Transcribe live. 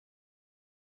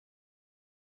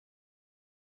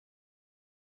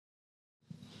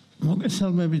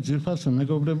მოგესალმები ძირფასო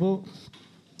მეგობრებო,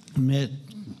 მე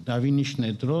დავინიშნე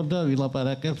დრო და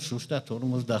ვილაპარაკებ ზუსტად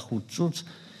 45 წუთს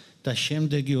და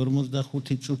შემდეგი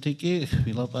 45 წუთი კი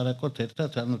ვილაპარაკოთ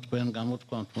ერთად, ანუ თქვენ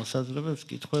გამოთქვამთ მოსაზრებებს,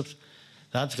 კითხვებს,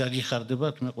 რაც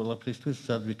გაგიხარდებათ, მე ყველაფრისთვის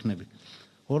მზად ვიქნები.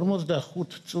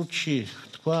 45 წუთში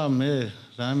თქვა მე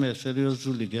რამე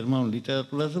სერიოზული გერმანულ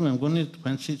ლიტერატურაზე, მე მგონი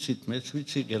თქვენც იცით, მეც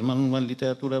ვიცი გერმანულმა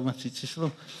ლიტერატურამაც იცის,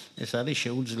 რომ ეს არის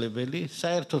შეუძლებელი.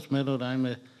 საერთოდ მე რომ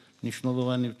რამე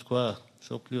ნიშნულოვანი თქვა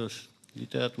სოფლიოს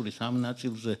ლიტერატურის ამ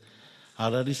ნაწილზე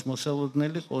არ არის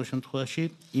მოსალოდნელი, ყოველ შემთხვევაში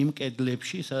იმ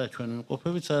კედლებში, სადაც ჩვენ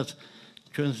ვიმყოფებით, სადაც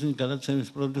ჩვენი გადაცემის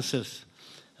პროდიუსერს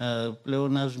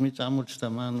პლეონაზმი წამოჩნდა,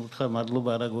 მან უთხრა მადლობა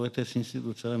არა გოეთეს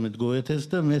ინსტიტუტს, არამედ გოეთეს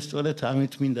და მე სწორედ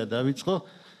ამით მინდა დავიწყო.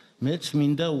 მეც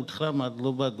მინდა უთხრა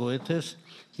მადლობა გოეთეს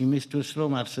იმისთვის,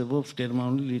 რომ არსებობს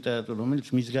გერმანული ლიტერატურა, რომელიც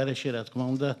მის გარეშე რა თქმა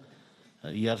უნდა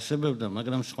იარსებებდა,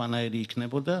 მაგრამ სხვანაირი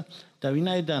იქნებოდა და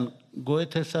ვინაიდან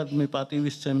გოეთესადმი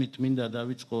პატივისცემით მინდა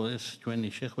დავიწყო ეს ჩვენი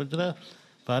შეხვედრა,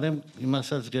 ბარემ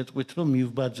იმასაც გეტყვით, რომ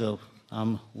მივბაძავ ამ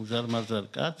უზარმაზარ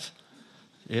კაცს.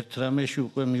 ერთ რამეში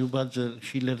უკვე მივბაძე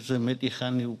შილერზე მეტი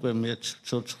ხანი უკვე მეც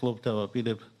ცოცხლობ და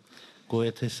ვაპირებ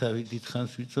გოეთესავი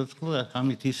დიდხანს ვიცოცხლო,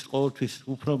 ამით ის ყოველთვის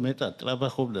უფრო მეტად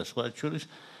ტრაბახობდა სხვა შორის,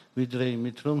 ვიდრე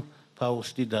იმით, რომ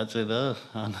ფაუსტი დაწერა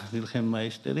ან ვილჰელმ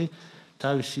მაისტერი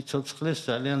თავის სიცოცხლეს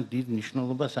ძალიან დიდ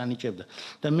მნიშვნელობას ანიჭებდა.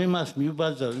 და მე მას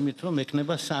მივბაძავ იმით, რომ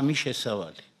ექნება სამი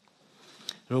შესავალი.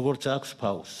 როგორც აქვს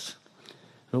ფაუსტს.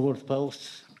 როგორც ფაუსტს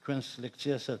ჩვენს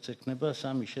ლექციასაც ექნება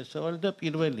სამი შესავალი და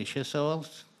პირველი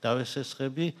შესავალს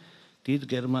დავესესხები დიდ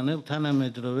გერმანელ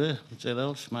თანამედროვე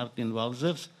მწერალს მარტინ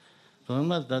ვალზერს,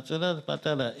 რომელმაც დაწერა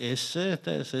პატარა ესე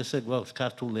და ეს ესე გვაქვს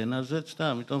ქართულ ენაზეც და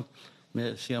ამიტომ მე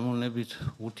სიამოვნებით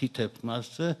უთითებ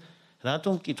მასზე,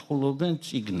 რატომ კითხულობენ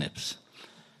წიგნებს.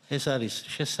 ეს არის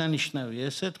შესანიშნავი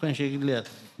ესე, თქვენ შეგიძლიათ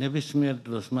ნებისმიერ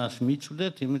დროს მას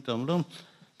მიწვდეთ, იმიტომ რომ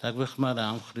დაგვეხმარა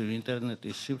ამ ხრივ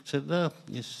ინტერნეტის სივრცე და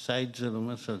ის საიტზე,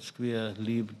 რომელსაც ქვია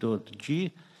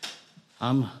lib.g,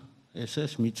 ამ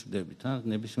ესეს მიწვდებით.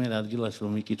 ნებისმიერ ადგილას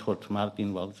რომ იკითხოთ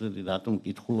მარტინ ვალზერი რატომ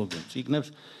კითხულობენ წიგნებს,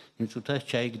 იმ წუთას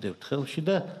ჩაიგდებთ ხელში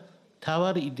და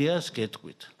თავარ იდეას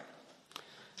გეტყვით.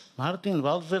 მარტინ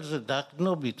ვალზერზე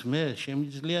დაყრდნობით მე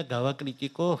შემიძლია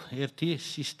გავაკრიტიკო ერთი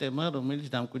სისტემა,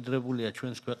 რომელიც დამკვიდრებულია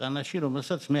ჩვენს ქვეყანაში,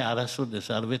 რომელსაც მე არასოდეს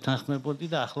არ ვეთანხმებოდი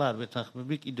და ახლა არ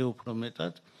ვეთანხმები კიდევ უფრო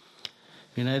მეტად.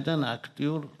 ვინაიდან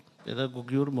აქტიურ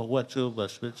პედაგოგიურ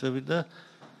მოღვაწეობას ვეწევი და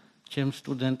ჩემ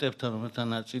სტუდენტებთან, რომელთა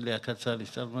ნაწილი აქაც არის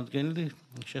წარმოდგენილი,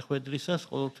 შეხვედრისას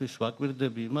ყოველთვის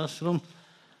ვაკვირდები იმას, რომ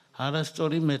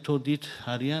არასწორი მეთოდით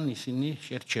არიან ისინი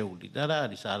შერჩეული და რა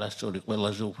არის არასწორი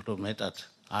ყველაზე უფრო მეტად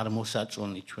არ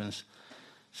მოსაწონი ჩვენს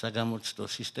საგამოცდო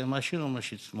სისტემაში,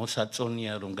 რომელშიც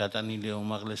მოსაწონია რომ გატანილია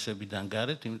უმაღლესებიდან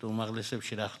გარეთ, იმიტომ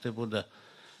უმაღლესებში რა ხდებოდა,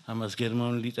 ამას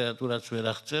გერმანული ლიტერატურაც ვერ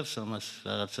აღწერს, ამას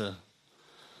რაღაცა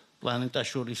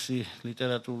პლანეტაშორისი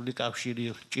ლიტერატურული კავშირი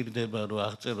ჭირდება რომ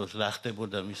აღწეროს რა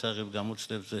ხდებოდა მისაღებ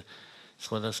გამოცდებზე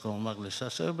სხვადასხვა უმაღლეს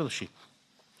სასწავლებელში,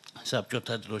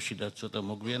 საბჭოთა დროში და ცოტა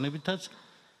მოგვიანებითაც.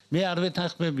 მე არ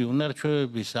ვეთანხმები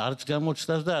უნარჩვევების არც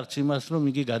გამოცდას და არც იმას, რომ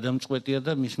იგი გადამწყვეტია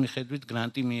და მის მიხედვით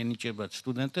გრანტი მიენიჭებათ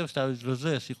სტუდენტებს. თავის დროზე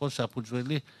ეს იყო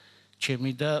საფუძველი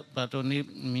ჩემი და ბატონი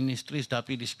მინისტრის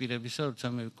დაპირისპირებისა, როცა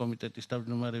მე კომიტეტის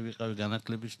თავმჯდომარე ვიყავი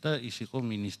განათლების და ის იყო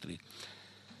მინისტრი.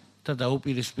 და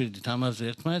დაუპირისპირდით ამაზე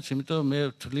ერთმანეთს, იმიტომ მე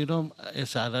ვთვლი, რომ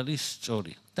ეს არ არის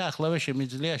სწორი. დაახლავე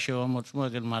შემიძლია შევამოწმო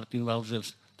ეგერ მარტინ ვალზერს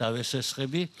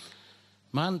დავესესხები.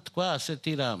 მან თქვა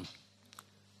ასეთი რამ: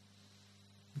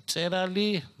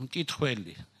 წერალი,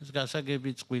 მკითხველი, ეს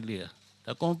გასაგები წყვილია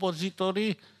და კომპოზიტორი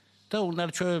და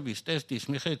უნარჩვევების ტესტის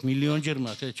მიხედვით მილიონჯერ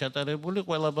მაქვს ჩატარებული,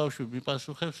 ყველა ბავშვი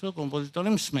მიპასუხებს, რომ კომპოზიტორი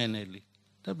მსმენელი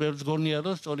და ბევრს გონია,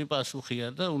 რომ სწორი პასუხია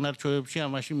და უნარჩვევებში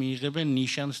ამაში მიიღებენ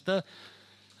ნიშანს და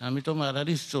ამიტომ არ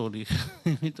არის სწორი,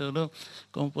 იმიტომ რომ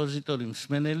კომპოზიტორი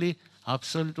მსმენელი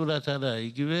აბსოლუტურად არაა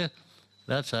იგივე,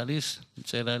 რაც არის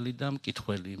წერალი და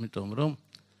მკითხველი, იმიტომ რომ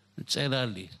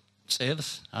წერალი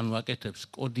წერს, ანუ აკეთებს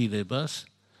კოდირებას,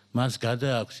 მას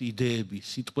გადააქვს იდეები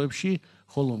სიტყვებში,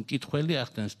 ხოლო მკითხველი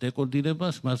ახდენს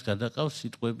დეკოდირებას, მას გადაყავს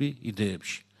სიტყვები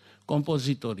იდეებში.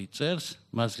 კომპოზიტორი წერს,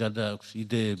 მას გადააქვს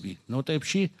იდეები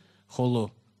ნოტებში, ხოლო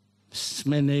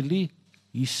მსმენელი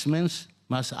ისმენს,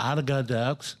 მას არ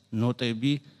გადააქვს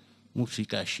ნოტები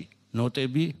მუსიკაში.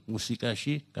 ნოტები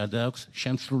მუსიკაში გადააქვს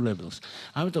შემსრულებელს.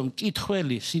 ამიტომ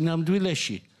მკითხველი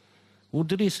სინამდვილეში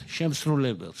უდრის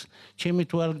შემსრულებელს. ჩემი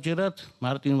თუ არ გჯერათ,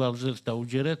 მარტინ ვალზერს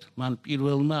დაუჯერეთ, მან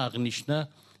პირველმა აღნიშნა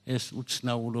ეს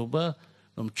უცნაურობა,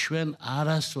 რომ ჩვენ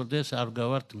არასოდეს არ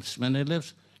გავართ მსმენელებს,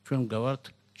 ჩვენ გავართ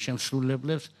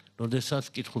შემსრულებლებს, როდესაც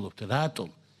ვკითხულობთ. რატომ?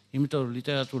 იმიტომ რომ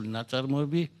ლიტერატურული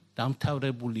ნაწარმოები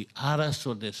დამთავრებული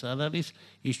არასოდეს არ არის,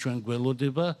 ის ჩვენ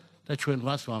გველოდება და ჩვენ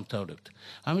მას ვამთავრებთ.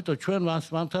 ამიტომ ჩვენ მას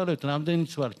ვამთავრებთ,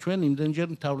 რამდენიც ვარ ჩვენ იმდენჯერ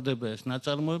მთავრდება ეს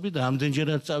ნაწარმოები და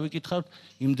ამდენჯერაც წავიკითხავთ,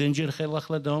 იმდენჯერ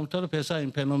ხელახლა დავამთავრებ, ესა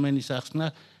იმ ფენომენის ახსნა,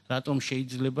 რატომ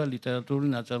შეიძლება ლიტერატურული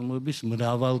ნაწარმოების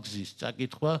მრავალგზის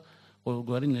წაკითხვა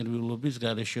ყოველგვარი ნერვიულობის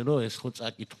გარეშე, რომ ეს ხო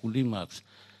წაკითხული მაქვს.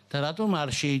 და რატომ არ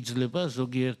შეიძლება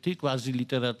ზოგიერთი კვაზი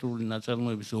ლიტერატურული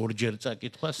ნაწარმოების ორჯერ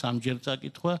წაკითხვა, სამჯერ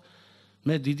წაკითხვა?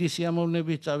 მე დიდი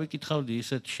სიამოვნებით წავიკითხავდი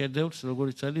ისეთ შედევრს,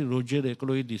 როგორიც არის როჯერ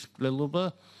ეკროიდის მკვლელობა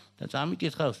და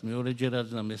წამიკითხავს მეორეჯერაც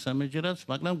და მესამეჯერაც,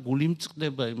 მაგრამ გული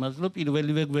მწყდება იმას, რომ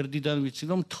პირველივე გვერდიდან ვიცი,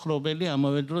 რომ მთხრობელი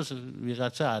ამავე დროს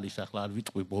ვიღაცა არის, ახლა არ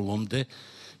ვიტყვი ბოლომდე,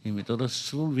 იმიტომ რომ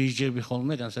სულ ვისჯები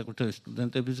ხოლმე განსაკუთრებით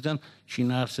სტუდენტებისგან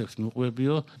შინაარსებს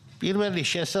მიყვებიო. პირველი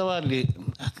შესავალი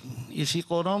ის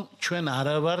იყო, რომ ჩვენ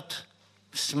არა ვართ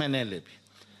მსმენელები.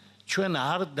 ჩვენ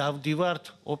არ დავდივართ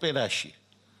ოპერაში.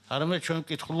 არამედ ჩვენ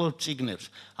ვკითხულობთ წიგნებს.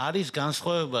 არის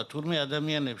განსხვავება თურმე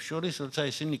ადამიანებს შორის, როცა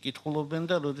ისინი კითხულობენ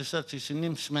და როდესაც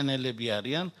ისინი მსმენელები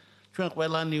არიან. ჩვენ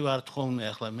ყველანი ვართ ხოლმე,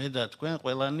 ახლა მე და თქვენ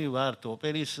ყველანი ვართ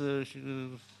ოპერის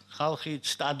ხალხიც,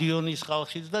 სტადიონის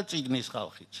ხალხიც და წიგნის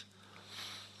ხალხიც.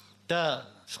 და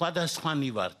სხვადასხვანი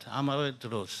ვართ ამავე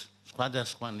დროს,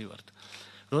 სხვადასხვანი ვართ.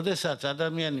 როდესაც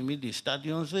ადამიანი მიდის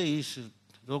სტადიონზე, ის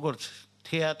როგორც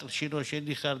თეატრში რო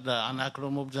შედიხარ და ან აქ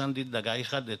რომ მობძანდით და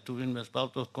გაიხადეთ თუ ვინმეს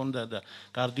პალტო ჰქონდა და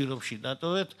გარდირობში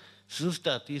დატოვეთ,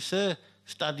 ზუსტად ისე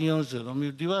სტადიონზე რომ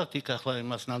მივდივართ, იქ ახლა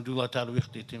იმას ნამდვილად არ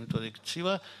ვიხდით, იმიტომ იქ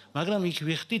ცივა, მაგრამ იქ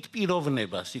ვიხდით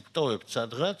პიროვნებას, იქ ტოვებთ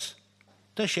სადღაც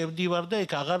და შევდივარ და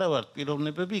იქ აღარა ვართ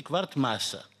პიროვნებები, იქ ვართ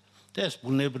მასა. და ეს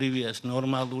ბუნებრივია, ეს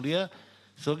ნორმალურია.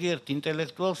 ზოგიერთ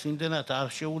ინტელექტუალს იმდენად არ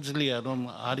შეუძლია რომ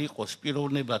არ იყოს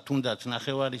პიროვნება თუნდაც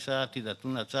ნახევარი საათი და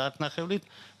თუნდაც საათნახევრით,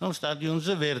 რომ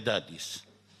სტადიონზე ვერ დადის.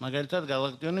 მაგალითად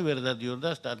გალაქტიონი ვერ დადიოდა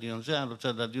სტადიონზე, ან როცა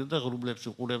დადიოდა ღრუბლებს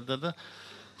უყურებდა და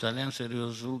ძალიან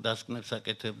სერიოზულ დასკვნებს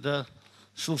აკეთებდა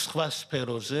სულ სხვა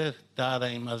სფეროზე და არა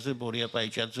იმაზე ბორია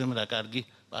პაიჭაძემ რა კარგი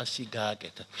პასი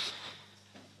გააკეთა.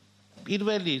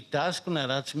 პირველი დასკვნა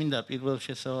რაც მინდა პირველ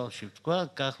შესავალში ვთქვა,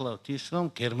 გახლავთ ის რომ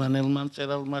გერმანელმა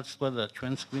მწერალმაც თქვა და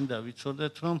ჩვენც გვინდა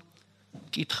ვიცოდეთ რომ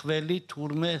კითხველი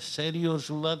თურმე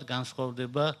სერიოზულად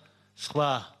განსხვავდება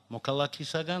სხვა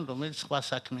მოქალაქისაგან, რომელიც სხვა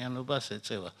საქმიანობას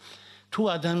ეწევა. თუ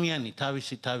ადამიანი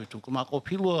თავისი თავით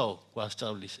უკმაყოფილოაო,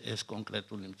 გვასწავლის ეს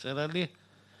კონკრეტული მწერალი,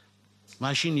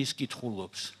 მაშინ ის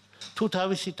კითხულობს. თუ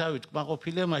თავისი თავით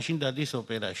უკმაყოფილია, მაშინ დადის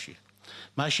ოპერაში.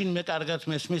 მაშინ მე კარგად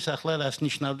მესმის ახლა რას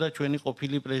ნიშნავდა ჩვენი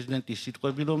ყოფილი პრეზიდენტის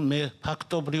სიტყვები, რომ მე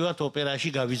ფაქტობრივად ოპერაში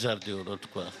გავიზარდეო, რო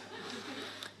თქვა.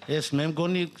 ეს მე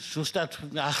მგონი ზუსტად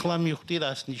ახლა მივხვდი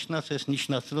რას ნიშნავს, ეს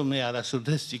ნიშნავს რომ მე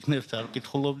არასოდეს წიგნებს არ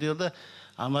ვკითხულობდიო და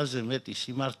ამაზე მეტი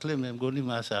სიმართლე მე მგონი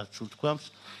მას არც უთქვამს.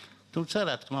 თუმცა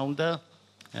რა თქმა უნდა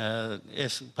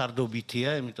ეს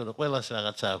ფარდობითია, იმიტომ რომ ყველას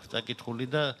რაღაცა აქვს დაკითხული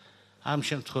და ამ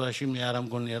შემთხვევაში მე არ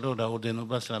ამგონია რომ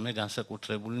რაოდენობას რამე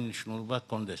განსაკუთრებული მნიშვნელობა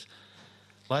ჰქონდეს.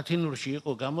 ლათინურში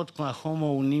იყო გამოთქმა homo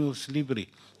unius libri,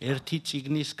 ერთი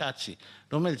წიგნის კაცი,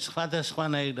 რომელიც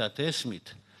სხვადასხვანაირად ესმით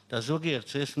და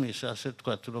ზოგიერთს ესმის ასე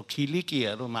ვთქვათ, რომ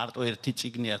ქილიკია, რომ მარტო ერთი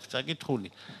წიგნი აქვს წაკითხული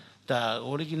და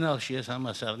ორიგინალში ეს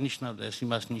ამას არ ნიშნავდა, ეს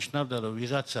იმას ნიშნავდა, რომ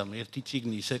ვიღაცამ ერთი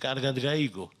წიგნი ისე კარგად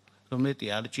გაიგო, რომ მეტი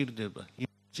არ ჭირდება.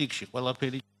 იმ წიგნში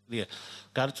ყველაფერი ჭირია.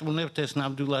 გარწმუნებთ ეს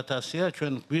ნამდვილად ასეა,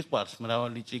 ჩვენ გვიყვარს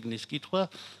მრავალი წიგნის კითხვა.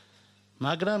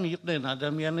 მაგრამ იყვნენ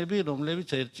ადამიანები, რომლებიც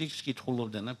ერთ წიგნს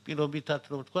კითხულობდნენ. პირობითად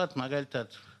რო ვთქვათ, მაგალითად,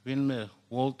 ვინმე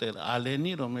უოლტერ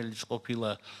ალენი, რომელიც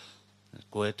ყოფილა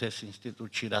გოეთეს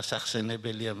ინსტიტუტში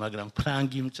რასახსენებელია, მაგრამ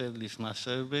ფრანგი მწერლის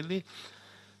მასწავლებელი,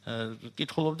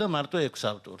 კითხულობდა მარტო 6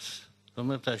 ავტორს,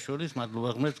 რომელთა შორის მადლობა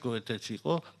ღმერთს გოეთეც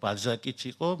იყო, ბალზაკიც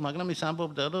იყო, მაგრამ ის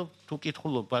ამბობდა, რომ თუ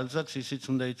კითხულობ ბალზაკს, ისიც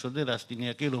უნდა იცოდე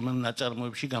რასტინიაკი, რომელ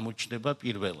ნაწარმოებში გამოჩნდება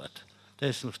პირველად. და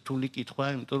ეს რთული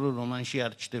კითხვა, იმიტომ რომ რომანში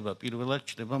არ ჩნდება პირველად,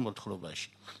 ჩნდება მოთხრობაში.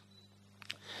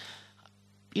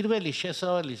 პირველი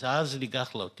შესავალის აზრი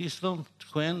გახლავთ ის, რომ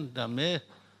თქვენ და მე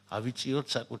ავიწიოთ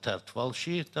საკუთარ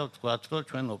თვალში და ვთქვათ, რომ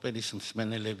ჩვენ ოპერის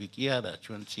მსმენელები კი არა,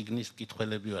 ჩვენ წიგნის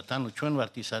მკითხველები ვართ. ანუ ჩვენ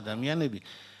ვართ ის ადამიანები,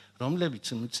 რომლებიც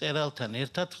მწერალთან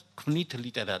ერთად ქმნით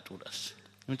ლიტერატურას.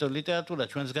 იმიტომ ლიტერატურა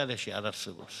ჩვენს გარეშე არ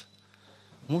არსებობს.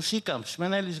 მუსიკა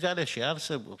მსმენელის გარეშე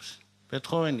არსებობს.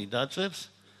 ბეთჰოვენი დაწერს,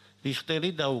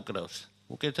 რიხტერი დაუკრავს.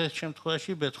 უკეთეს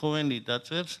შემთხვევაში ბეთჰოვენი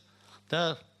დაწერს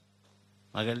და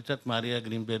მაგალითად მარია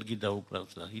გრინბერგი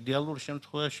დაუკრავს და იდეალურ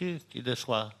შემთხვევაში კიდე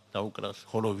სხვა დაუკრავს,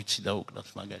 ხოროვიცი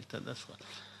დაუკრავს მაგალითად და სხვა.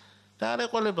 და არ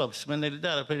ეყოლება მსმენელი და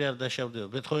არაფერი არ დაშავდება.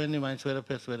 ბეთჰოვენი მაინც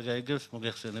ვერაფერს ვერ გაიგებს,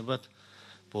 მოგეხსენებათ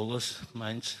ბოლოს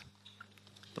მაინც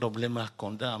პრობლემა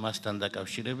ჰქონდა ამასთან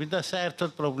დაკავშირებით და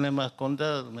საერთოდ პრობლემა ჰქონდა,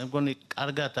 მე მგონი,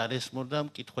 კარგად არ ესმოდა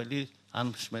მკითხველი ან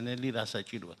მსმენელი რა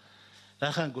საჭიროა.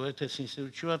 რახან გოეთეს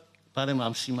ინსტიტუტში ვარ, პარემ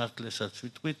ამ სიმართლესაც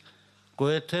ვიტყვით,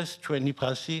 გოეთეს ჩვენი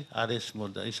ფასი არ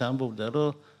ესმოდა. ის ამბობდა,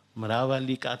 რომ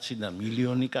მრავალი კაცი და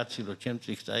მილიონი კაცი რო ჩემ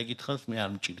წიგნს წაიკითხავს, მე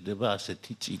არ მჭირდება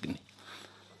ასეთი წიგნი.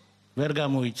 ვერ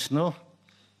გამოიცნო,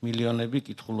 მილიონები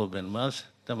კითხულობენ მას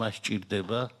და მას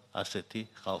ჭირდება ასეთი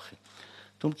ხალხი.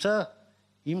 თუმცა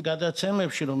იმ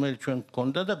გადაცემებში, რომელიც ჩვენ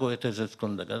გქონდა და გოეთეზეც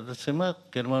გქონდა გადაცემა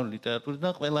გერმანული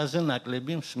ლიტერატურიდან, ყველაზე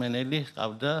ნაკლები მსმენელი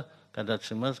ყავდა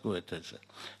გადაცემას გოეთეზე.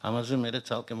 ამაზე მე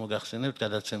ცალკე მოგახსენებთ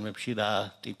გადაცემებში რა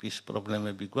ტიპის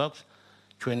პრობლემები გვაქვს.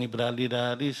 ჩვენი ბრალი რა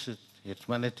არის,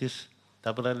 ერთმანეთის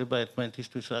დაბრალება,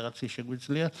 ერთმანეთისთვის რაღაცის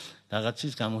შეგვიძლია,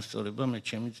 რაღაცის გამოსწორება მე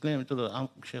შემიძლია, იმიტომ რომ ამ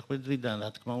შეხვედრიდან რა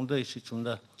თქმა უნდა ისიც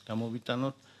უნდა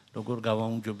გამოვიტანოთ, როგორ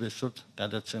გავაუმჯობესოთ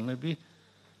გადაცემები.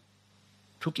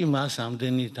 თუ კი მას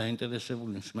ამდენი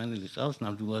დაინტერესებული მსმენელი ყავს,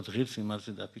 ნამდვილად ღირს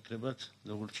იმაზე დაფიქრებაც,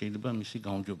 როგორ შეიძლება მისი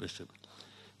გაუმჯობესება.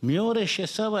 მეორე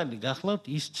შესავალი გახლავთ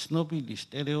ის ცნობილი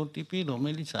სტერეოტიპი,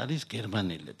 რომელიც არის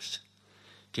გერმანელებზე.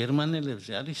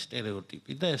 გერმანელებზე არის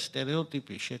სტერეოტიპი და ეს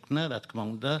სტერეოტიპი შექმნა, რა თქმა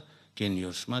უნდა,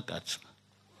 გენიოსმა კაცმა.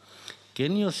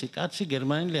 გენიოსი კაცი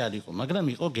გერმანელი არ იყო, მაგრამ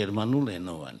იყო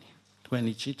გერმანულენოვანი. თქვენ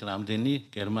იცით, რამდენი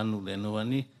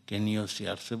გერმანულენოვანი გენიოსი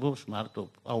არსებობს, მარტო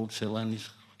პაულ ცელანის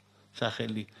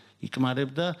სახელი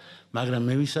იკმარებდა, მაგრამ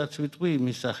მე ვისაც ვიტყვი,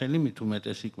 იმის სახელი მით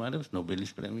უმეტეს იკმარებს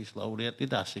ნობელის პრემიის ლაურეატი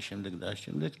და ასე შემდეგ და ასე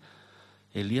შემდეგ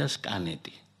ელიას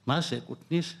კანეტი. მას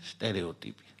ეკუთვნის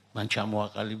სტერეოტიპი. მან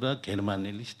ჩამოაყალიბა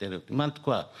გერმანელი სტერეოტიპი. მან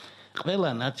თქვა, ყველა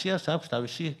ნაციას აქვს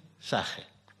თავისი სახე.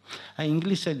 აი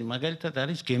ინგლისელი მაგალითად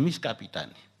არის გემის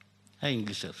კაპიტანი. აი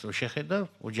ინგლისელს რო შეხედავ,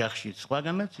 ოჯახში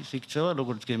სხვაგანაც ის იქცევა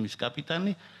როგორც გემის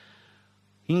კაპიტანი.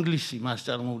 ინგლისი მას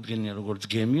წარმოუდგენია როგორც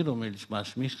გემი, რომელიც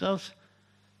მას მიჰყავს.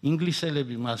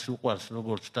 ინგლისელები მას უყვარს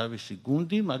როგორც თავისი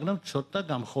გუნდი, მაგრამ ცოტა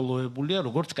გამხოლოებულია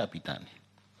როგორც კაპიტანი.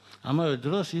 ამავე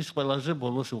დროს ის ყველაზე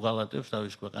ბოლოს უღალატებს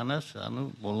თავის ქვეყანას, ანუ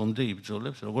ბოლომდე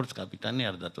იბრძოლებს, როგორც კაპიტანი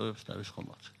არ დატოვებს თავის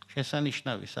ხომალდს.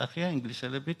 შესანიშნავი სახეა,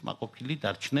 ინგლისელები კმაყოფილი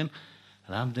დარჩნენ,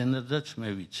 რამდენადაც მე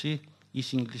ვიცი, ის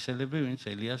ინგლისელები, ვინც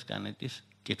ელიას კანეტის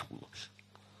კითხულობს.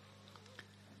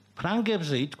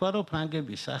 ფრანგებზე ითქვა, რომ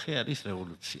ფრანგების სახე არის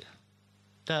რევოლუცია.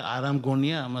 და არ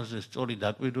ამგონია ამაზე სწორი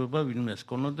დაკვირვება ვინმე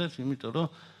ჰქონოდეს, იმიტომ რომ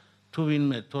თუ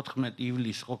ვინმე 14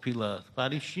 ივლისს ყოფილა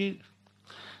პარიზში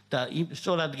და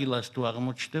სწორ ადგილას თუ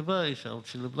აღმოჩნდება, ის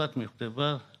აუცილებლად მიხვდება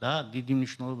რა დიდი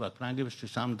მნიშვნელობა აქვს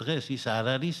ფრანგებისთვის ამ დღეს, ის არ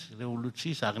არის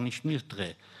რევოლუციის აღნიშვნის დღე.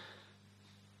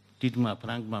 დიდმა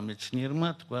ფრანგმა მეცნიერმა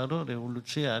თქვა, რომ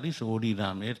რევოლუცია არის ორი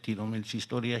რამ, ერთი რომელიც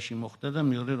ისტორიაში მოხდა და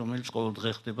მეორე რომელიც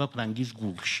ყოველდღე ხდება ფრანგის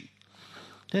გულში.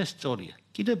 და ეს სწორია.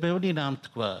 კიდე ბევრი რამ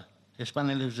თქვა,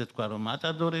 ესპანელებზე თქვა, რომ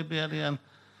მატადორები არიან,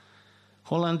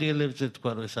 ჰოლანდიელებზე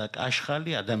თქვა, რომ ესა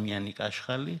კაშხალი, ადამიანი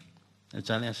კაშხალი,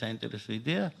 ძალიან საინტერესო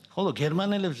იდეა, ხოლო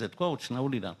გერმანელებზე თქვა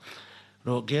უცნაური რამ,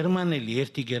 რომ გერმანელი,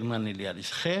 ერთი გერმანელი არის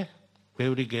ხე,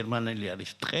 ბევრი გერმანელი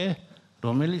არის ტყე,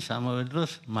 რომელიც ამავე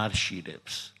დროს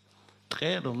მარშირებს.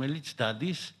 ტყე, რომელიც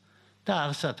დადის და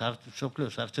არც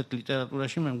სოფლიოს არც ერთ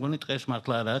ლიტერატურაში მე მგონი ტყეს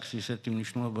მართლა არ აქვს ისეთი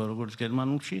მნიშვნელობა როგორც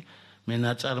გერმანულში. მე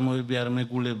ნაწარმოები არ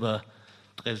მეგულება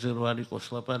ტყეზე რო არ იყოს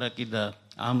ლაპარაკი და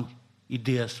ამ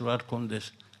იდეას რო არ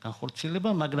ქონდეს განხორციელება,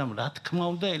 მაგრამ რა თქმა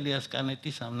უნდა ელიას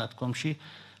კანეტის ამ ნათქვამში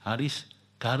არის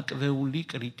გარკვეული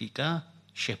კრიტიკა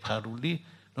შეფარული,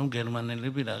 რომ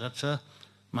გერმანელები რაღაცა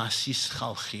მასის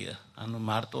ხალხია, ანუ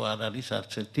მარტო არ არის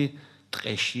არც ერთი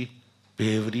ტყეში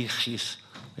ბევრი ხის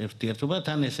ერთიერთობა,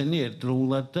 თან ესენი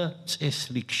ერთდროულად და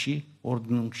წესრიგში,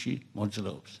 ორდნუნგში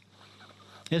მოძრაობს.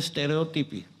 ეს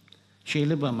სტერეოტიპი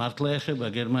შეიძლება მართლა ეხება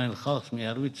გერმანელ ხალხს, მე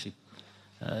არ ვიცი,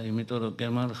 იმიტომ რომ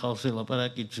გერმანულ ხალხზე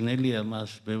ლაპარაკი ძნელია,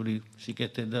 მას ბევრი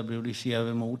სიკეთე და ბევრი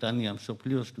სიავე მოუტანია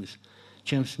მსოფლიოსთვის.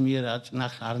 ჩემს მიერ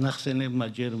არ ნახსენებმა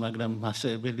ჯერ, მაგრამ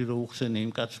მასეებელი რო უხსენე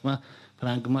იმ კაცმა,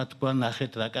 ფრანგმა თქვა,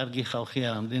 ნახეთ რა კარგი ხალხია,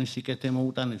 რამდენი სიკეთე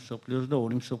მოუტანეს მსოფლიოს და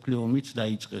ორი მსოფლიო ომიც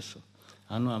დაიწყესო.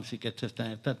 ანუ ამ სიკეთესთან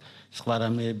ერთად სხვა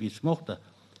რამეებიც მოხდა,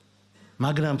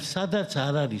 მაგრამ სადაც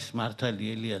არ არის მართალი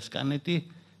ელიას კანეტი,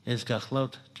 ეს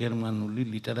გახლავთ გერმანული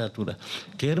ლიტერატურა.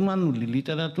 გერმანული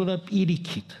ლიტერატურა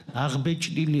პირიქით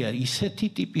აღბეჭდილია ისეთი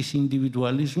ტიპის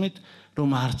ინდივიდუალიზმით, რომ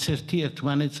არც ერთი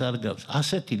ერთმანეთს არ გავს.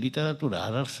 ასეთი ლიტერატურა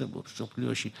არ არსებობს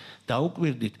სოფლიოში.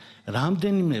 დაუკვირდით,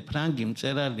 რამდენიმე ფრანგი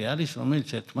მწერალი არის, რომელიც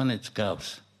ერთმანეთს გავს.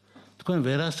 თქვენ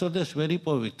ვერასოდეს ვერ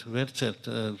იპოვით ვერცერთ,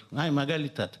 აი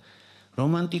მაგალითად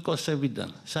რომანტიკოსებიდან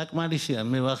საკმარისია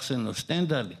მე ვახსენო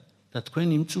სტენდალი და თქვენ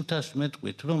იმ წუთას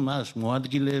მეტყვით, რომ მას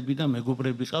მოადგილეები და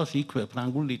მეგობრები ყავს იქვე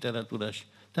ფრანგულ ლიტერატურაში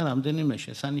და რამდენიმე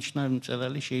შესანიშნავი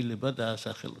მწერალი შეიძლება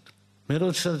დაასახელოთ. მე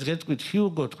როდესაც გეტყვით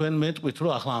ჰიუგო, თქვენ მეტყვით,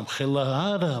 რომ ახლა ამ ხელა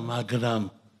არა, მაგრამ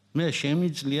მე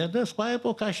შემიძლია და სხვა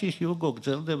ეპოქაში ჰიუგო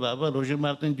გრძელდება, აბა როჟერ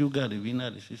მარტინ დიუგარი ვინ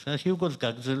არის ის? ჰიუგოს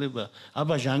გაგრძელება,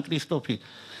 აბა ჟან კრისტოფი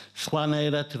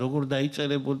სხვანაირად როგორ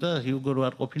დაიწერებოდა, ჰიუგო რო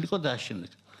არ ყოფილიყო და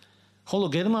ამავდროულად. ხოლო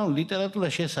გერმანულ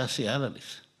ლიტერატურაში ეს ასე არ არის.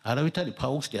 არავითარი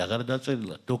ფაუსტი აღარ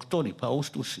დაწერილა, დოქტორი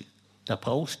ფაუსტუსი და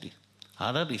ფაუსტი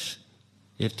არ არის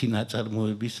ერთი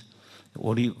ნაწარმოების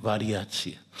ორი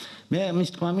ვარიაცია. მე ამის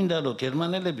თქმა მინდა რომ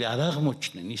გერმანელები არ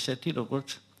აღმოჩნდნენ ისეთი როგორც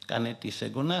კანეტის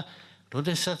ეგონა,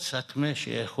 როდესაც საქმე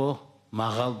შეეხო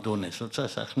მაღალ დონეს, როცა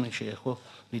საქმე შეეხო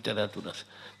ლიტერატურას.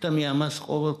 და მე ამას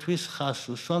ყოველთვის ხაზს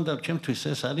უსვამ და ჩემთვის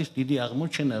ეს არის დიდი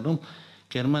აღმოჩენა, რომ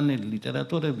გერმანელი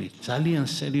ლიტერატორები ძალიან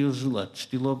სერიოზულად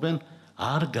ცდილობენ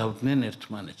არ გავდნენ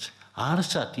ერთმანეთს.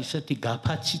 არსად ისეთი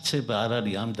გაფაციცება არ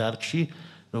არის ამ დარგში,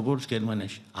 როგორც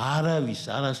გერმანიაში. არავის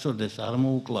არასოდეს არ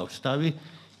მოუკლავს თავი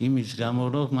იმის გამო,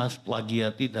 რომ მას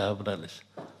პლაგიატი დააბრალეს.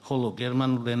 ხოლო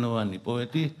გერმანულენოვანი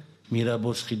პოეტი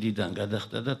მირაბოს ხიდიდან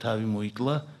გადახტა და თავი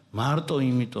მოიკლა მარტო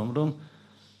იმიტომ, რომ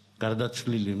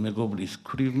გარდაცვლილი მეგობრის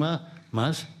ქვრივმა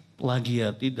მას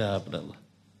პლაგიატი დააბრალა.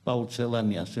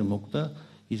 პაუცელანი ასე მოკვდა,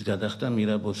 ის გადახტა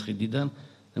მირაბოს ხიდიდან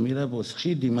და მირაბოს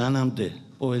ხიდი მანამდე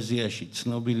პოეზიაში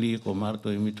ცნობილი იყო მარტო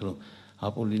იმით, რომ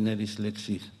აპოლინერის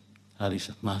ლექსი არის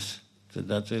მას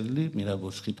დაწერილი,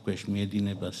 მირაბოს ხიდქვეშ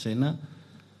მიედინება სენა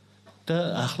და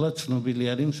ახლა ცნობილი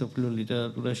არის მსოფლიო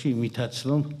ლიტერატურაში იმითაც,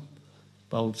 რომ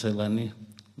პაუცელანი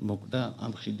მოკვდა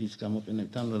ამ ხიდის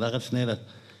გამოყენებით. ანუ რაღაცნაირად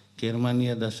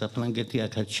გერმანია და საფრანგეთი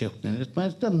აქაც შეხვდნენ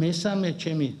ერთმანეთს და მესამე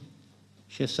ჩემი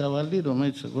შესავალი,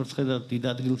 რომელიც როგორც ხედავთ დიდ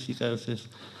ადგილს იკავებს ეს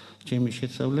ჩემი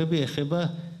შესავლები, ეხება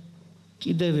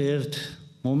კიდევ ერთ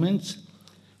მომენტს.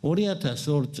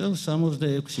 2002 წელს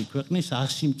 66 ქვეყნის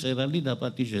 100 მწერალი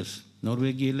დაპატიჟეს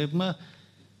ნორვეგიელებმა,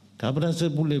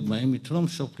 გაბრაზებულებმა იმით, რომ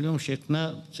მსოფლიომ შექმნა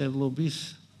მწერლობის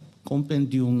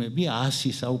კომპენდიუმები 100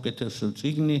 საუკეთესო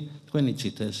წიგნი, თქვენ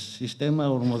იცით ეს სისტემა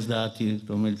 50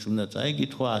 რომელიც უნდა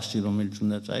წაიგითხო, 100 რომელიც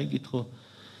უნდა წაიგითხო,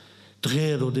 დღე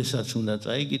როდესაც უნდა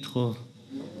წაიგითხო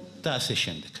და ასე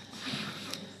შემდეგ.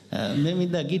 მე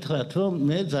მინდა გითხრათ, რომ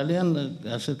მე ძალიან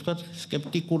ასე ვთქვათ,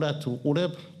 სკეპტიკურად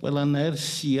უყურებ ყველანაირ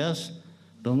სიას,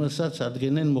 რომელსაც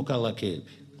ადგენენ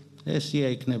მოქალაქეები. ეს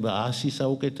სია იქნება 100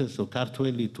 საუკეთესო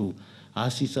ქართველი თუ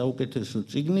 100 საუკეთესო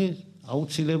წიგნი,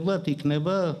 აუცილებლად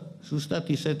იქნება ზუსტად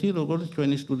ისეთი, როგორც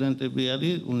ჩვენი სტუდენტები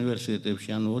არის უნივერსიტეტებში,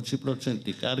 ანუ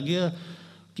 20% კარგია,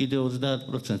 კიდევ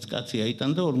 30% კაცი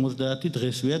აიტანდა, 50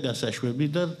 დღესვია გასაშვები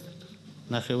და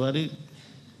ნახევარი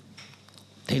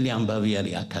მთელი ამბავი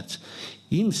არის აქაც.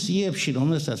 იმ სიებში,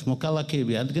 რომელსაც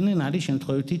მოქალაქეები ადგენენ, არის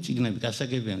შემთხვევითი წიგნები.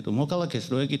 გასაგებია, რომ მოქალაქეს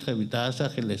რო ეკითხები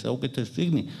დაასახელეს საუკეთესო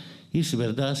წიგნი, ის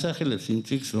ვერ დაასახელებს იმ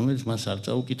წიგნს, რომელიც მას არ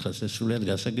წაუკითხავს, ეს სრულიად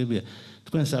გასაგებია.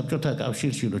 თქვენ საბჭოთა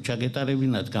კავშირში რო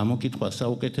ჩაგეტარებინათ გამოკითხვა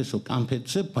საუკეთესო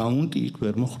კამფეტზე, ბაუნტი იქ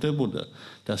ვერ მოხდებოდა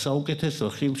და საუკეთესო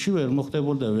ხილში ვერ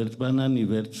მოხდებოდა ვერც ბანანი,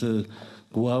 ვერც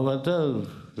გუავა და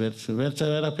ვერც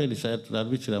არაფერი, საერთოდ არ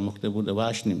ვიცი რა მოხდებოდა,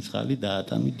 ვაშნი, მსხალი,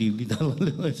 დაატამი, დივი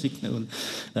დავალება ეს იქნებოდა,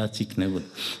 რაც იქნებოდა.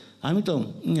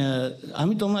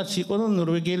 ამიტომაც იყო, რომ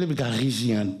ნორვეგიელები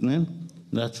გაღიზიანდნენ,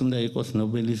 რაც უნდა იყოს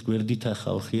ნობელის გვერდითა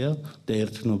ხალხია და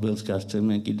ერთ ნობელს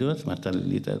გასცემენ კიდევაც, მართალი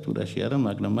ლიტერატურაში არა,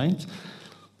 მაგრამ მაინც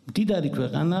მდიდარი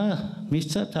ქვეყანა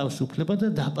მისცა თავისუფლება და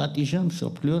დაპატიჟა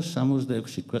მსოფლიოს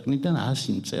 66 ქვეყნიდან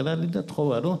 100 მწერალი და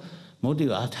თხოვა, რომ მოდი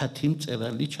 10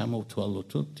 მწერალი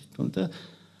ჩამოვთვალოთო თვითონ და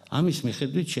ამის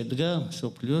მიხედვით შედგა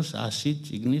მსოფლიოს 100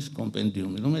 წიგნის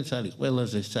კომპენდიუმი, რომელიც არის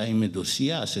ყველაზე საიმედო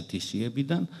სია ასეთი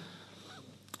სიებიდან,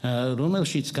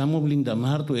 რომელშიც გამოვლინდა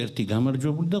მარტო ერთი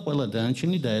გამარჯვებული და ყველა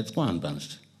დანარჩენი დაეწყო ანბანს.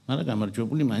 მაგრამ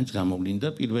გამარჯვებული მაინც გამოვლინდა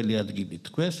პირველი ადგილი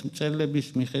თქვეს, მწერლების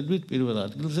მიხედვით პირველ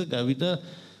ადგილზე გავიდა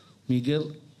მიგელ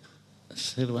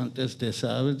სერვანტეს დე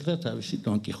საავედრა თავისი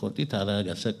დონ კიხოტით, არაა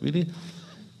გასაკვირი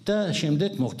და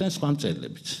შემდეგ მოხდნენ სხვა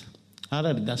მწერლებიც. არ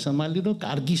არის დასამალი, რომ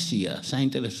კარგი სია,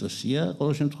 საინტერესო სია,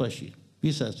 ყოველ შემთხვევაში,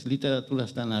 ვისაც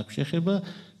ლიტერატურასთან აქვს შეხება,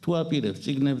 თუ აპირებს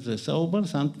წიგნებზე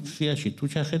საუბარს, ამ სიაში თუ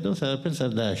ჩახედავს, არაფერს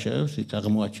არ დააშავებს, იქ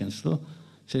აღმოაჩენს, რომ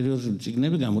სერიოზული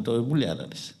წიგნები გამოტოვებული არ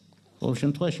არის. ყოველ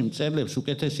შემთხვევაში მწერლებს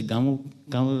უკეთესი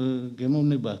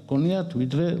გემოვნება ჰქონიათ,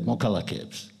 ვიდრე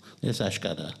მოქალაქეებს. ეს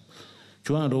აშკარაა.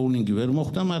 ჯოან როულინგი ვერ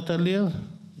მოხვდა მართალია,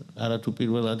 არათუ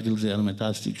პირველ ადგილზე, არამედ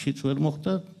 100 წიგნშიც ვერ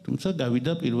მოხვდა, თუმცა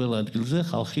გავიდა პირველ ადგილზე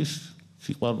ხალხის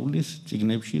სიყვარულის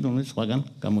წიგნებში, რომელიც სხვაგან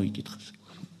გამოიკითხეს.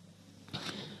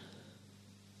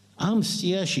 ამ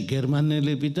სიაში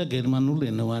გერმანელები და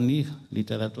გერმანულენოვანი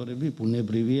ლიტერატორები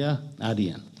ბუნებრივია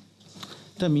არიან.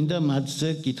 და მინდა მათზე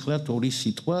გითხრათ ორი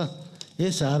სიტყვა,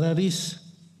 ეს არ არის,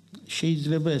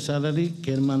 შეიძლება ეს არ არის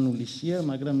გერმანული სია,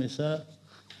 მაგრამ ესაა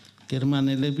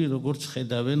გერმანელები როგორც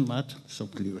ხედავენ მათ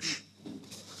მსოფლიოში.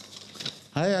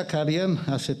 აი აქ არიან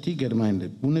ასეთი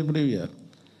გერმანელები. ბუნებრივია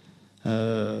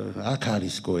აქ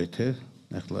არის გოეთე,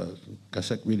 ახლა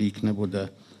გასაკვირი იქნებოდა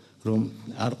რომ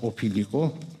არ ყოფილიყო.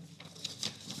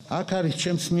 აქ არის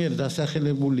ჩემს მიერ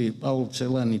დასახელებული პაულ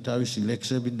ცელანი თავისი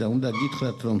ლექსებით და უნდა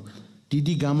გითხრათ რომ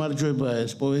დიდი გამარჯვებაა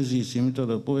ეს პოეზიის, იმიტომ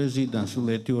რომ პოეზიიდან სულ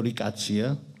 1-2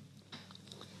 კაცია.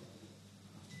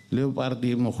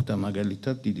 ლეოპარდი მოხვდა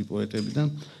მაგალითად დიდი პოეტებიდან.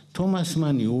 თომას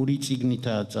მანი 2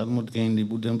 წიგნითაა წარმოდგენილი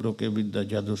ბუდენბროკებით და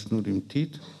ჯადოსნური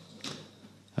მთით.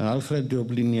 ალფრედ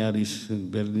დობლინი არის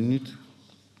ბერლინით,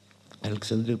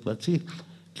 ალექსანდროპლაცი.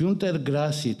 გიუნტერ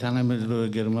გრასი თანამედროვე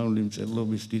გერმანული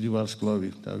მწერლობის დიდი ვარსკვლავი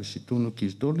თავისი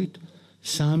თუნუქის დოლით.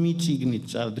 3 წიგნით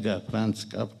წარდგა ფრანც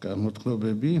კაფკა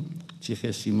მოთხრობები,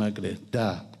 ციხესიმაგრე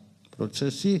და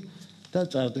პროცესი და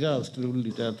წარდგა ავსტრიული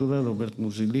ლიტერატურა რობერტ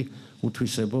მუზილი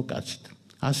უთვისებო კაცით.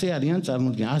 ასე არიან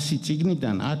წარმოდგენილი 100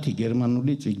 წიგნიდან 10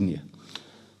 გერმანული წიგნია.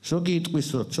 ზოგი იტყვის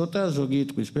რომ ცოტა, ზოგი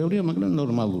იტყვის ბევრია, მაგრამ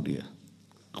ნორმალურია.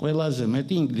 ყველაზე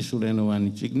მეტი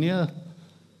ინგლისურენოვანი წიგნია.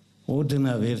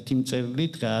 ოდნავ ერთი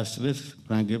მწერლით გაასწრეს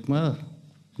ფრანგებმა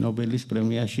ნობელის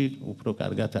პრემიაში უფრო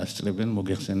კარგად ასწრებენ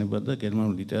მოგეხსენებათ და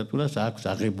გერმანულ ლიტერატურას აქვს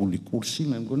აღებული კურსი,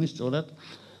 მე მგონი სწორად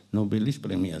ნობელის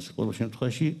პრემიაზე. ყოველ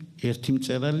შემთხვევაში ერთი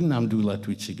მწერალი ნამდვილად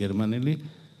ვიცი გერმანელი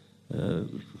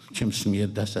ჩემს მიერ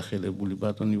დასახელებული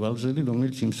ბატონი ვალზერი,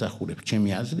 რომელიც იმსახურებს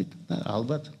ჩემი აზრით და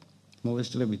ალბათ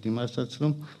მოვესწრებით იმასაც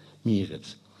რომ მიიღებს.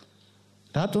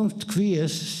 რატომ თქვი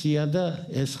ეს სია და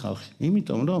ეს ხალხი?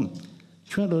 იმიტომ რომ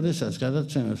ჩვენ როდესაც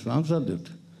გადაცემას ვამზადებთ,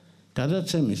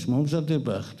 გადაცემის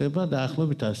მომზადება ხდება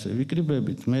დაახლოებით ასე.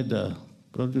 ვიკრიბებით მე და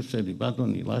პროდიუსერი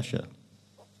ბატონი ლაშა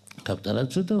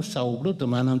კაპტარაძე და საუბრობთ და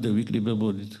მანამდე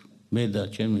ვიკრიბებოდით მე და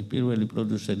ჩემი პირველი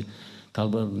პროდიუსერი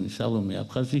კალბარონი სალომე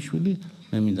აფხაზიშვილი.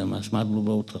 მე მინდა მას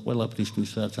მადლობა უთხრა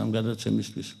ყველაფრისთვის, რაც ამ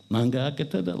გადაცემისთვის მან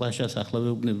გააკეთა და ლაშას ახლა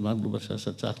ვეუბნები მადლობას,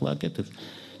 რასაც ახლა აკეთებს.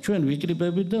 ჩვენ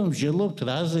ვიკრიბებით და მსჯელობთ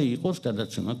რაზე იყოს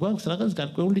გადაცემა. გვაქვს რაღაც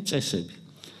გარკვეული წესები.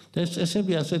 და ეს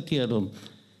წესები ასეთია რომ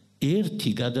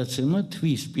ერთი გადაცემა,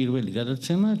 თვის პირველი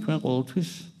გადაცემა ჩვენ ყოველთვის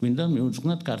გვინდა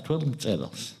მიუძღვნათ ქართველ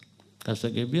მწერალს.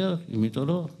 გასაგებია, იმიტომ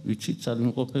რომ ვიცით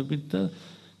ძალიმყოფებით და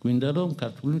გვინდა რომ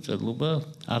ქართული მწერლობა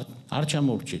არ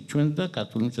ჩამორჩეთ ჩვენ და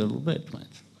ქართული მწერლობა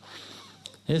ერთმანეთს.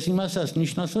 ეს იმასაც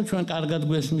ნიშნავს, რომ ჩვენ კარგად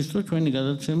გვესმის, რომ ჩვენი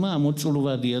გადაცემა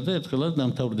ამოწურვადია და ერთხელაც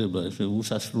დამთავრდება. ეს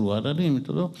უსასრულო არ არის,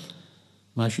 იმიტომ რომ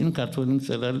მაშინ ქართველი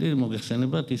მწერალი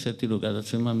მოგეხსენებათ ისეთი რომ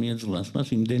გადაცემა მიეძლოს მას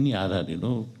იმდენი არ არის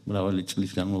რომ მრავალი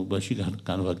წლის განმავლობაში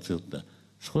განვაგრძელოთ და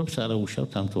სხვებს არა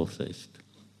უშავთ ამ თვალსა ისეთ.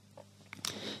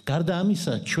 გარდა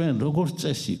ამისა ჩვენ როგორც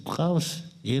წესი გვყავს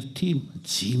ერთი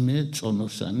მძიმე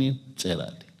წონოსანი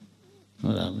მწერალი.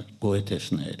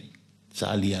 გოეთესნაირი,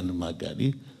 ძალიან მაგარი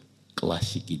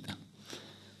კლასიკიდან.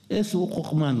 ეს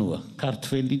უყუყმანოა,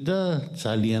 ქართველი და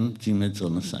ძალიან მძიმე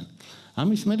წონოსანი.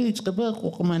 ამის მერე იწყება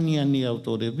ყუყმანიანი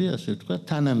ავტორები, ასე ვთქვათ,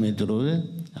 თანამედროვე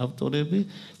ავტორები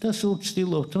და სულ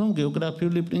ცდილობთ რომ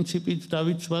გეოგრაფიული პრინციპით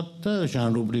დავიცვათ და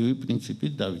ჟანრობრივი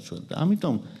პრინციპით დავიცვათ. და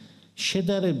ამიტომ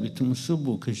შედარებით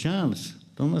მსუბუქ ჟანრს,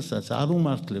 რომელსაც არ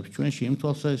უმართლებს ჩვენში იმ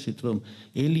თვალსაზრისით, რომ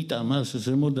ელიტა მას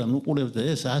ზემოდან უყურებს და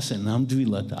ეს ასე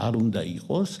ნამდვილად არ უნდა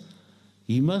იყოს,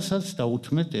 იმასაც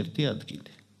დაუთმეთ ერთი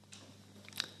ადგილი.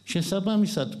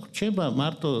 შესაბამისად, რჩება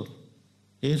მარტო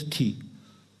ერთი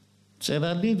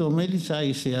წერალი, რომელიც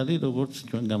აი ესე არის, როგორც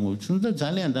ჩვენ გამოვიცნოთ და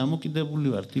ძალიან დამოკიდებული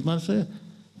ვართ იმაზე,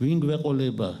 ვინ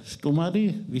გვეყოლება სტუმარი,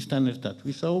 ვისთან ერთად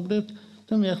ვისაუბრებთ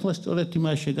და მე ახლა სწორედ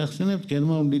იმას შეგახსენებთ,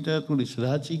 გერმანული ლიტერატურის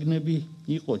რა წიგნები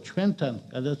იყო ჩვენთან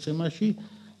გადაცემაში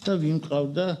და ვინ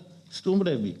ყავდა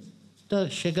სტუმრები და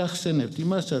შეგახსენებთ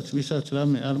იმასაც, ვისაც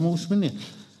რამე არ მოусმენია,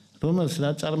 რომელს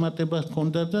რა წარმატება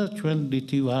ჰქონდა და ჩვენ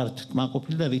რითი ვართ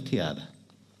კმაყოფილი და რითი არა.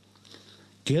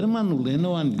 გერმანულ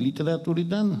ენოვანი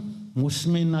ლიტერატურიდან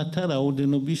მოსმენათა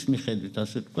რაოდენობის მიხედვით,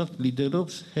 ასე ვთქვათ,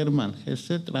 ლიდერობს ჰერმან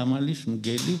ჰესე, ტრამალის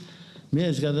მგელი. მე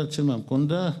ეს გადაცემა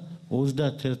მქონდა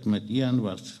 31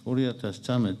 იანვარს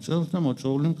 2013 წელს და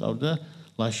მოწვეული მყავდა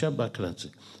ლაშა ბაქრაძე.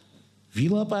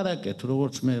 ვილაპარაკეთ,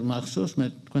 როგორც მე მახსოვს, მე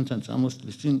თქვენთან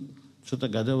წამოსვლის წინ ცოტა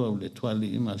გადავავლე თვალი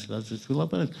იმას, რაზეც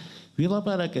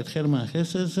ვილაპარაკეთ ჰერმან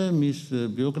ჰესეზე, მის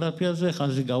ბიოგრაფიაზე,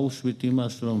 ხაზი გაუსვით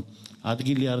იმას, რომ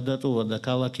ადგილი არ დატოვა და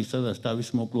ქალაქი სადაც თავის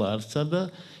მოკლა არ სცადა,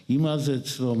 იმაზეც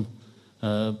რომ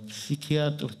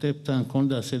ფსიქიატრებთან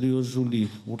ჰქონდა სერიოზული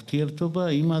ურთიერთობა,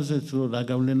 იმაზეც რომ რა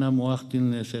გავლენა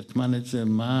მოახდინეს ერთმანეთზე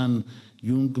მან,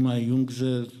 იუნგმა,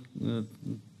 იუნგზე,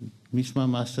 მისმა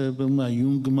მასწავლებელმა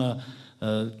იუნგმა,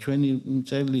 ჩვენი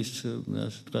მწერლის,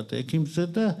 ასე ვთქვათ, ექიმზე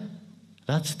და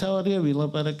რაც თავარია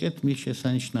ვილაპარაკეთ მის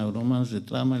შესანიშნავ რომანზე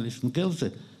ტრამალის მგელზე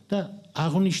და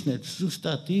აღვნიშნეთ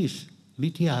ზუსტად ის,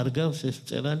 რითი არ გავს ეს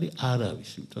მწერალი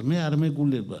არავის, იმიტომ მე არ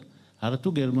მეგულება არათუ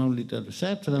გერმანულ ლიტერატურაში,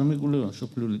 საერთოდ არ მეგულება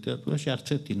მსოფლიო ლიტერატურაში არც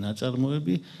ერთი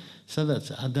ნაწარმოები, სადაც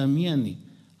ადამიანი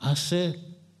ასე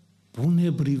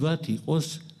ბუნებრივად იყოს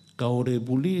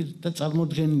გაორებული და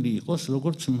წარმოდგენილი იყოს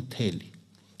როგორც მთელი.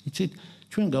 იცით,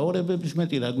 ჩვენ გაორებების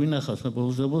მეტი რა გვინახავს,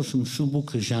 ბოლოს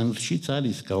მსუბუქ ჟანრშიც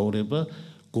არის გაორება,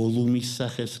 გოლუმის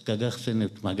სახეს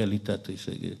გაგახსენებთ მაგალითად,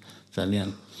 ესე იგი ძალიან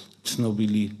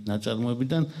ცნობილი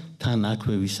ნაწარმოებიდან, თან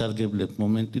აქვე ვისარგებლებ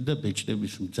მომენტი და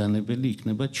ბეჭდების მბრძანებელი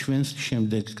იქნება ჩვენს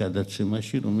შემდეგ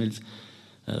გადაცემაში, რომელიც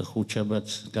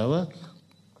ხუთშაბათს გავა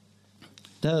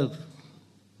და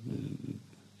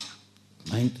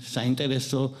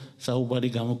საინტერესო საუბარი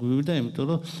გამოგვივიდა, იმიტომ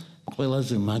რომ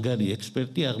ყველაზე მაგარი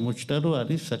ექსპერტი აღმოჩნდა, რომ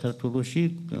არის საქართველოში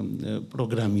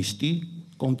პროგრამისტი,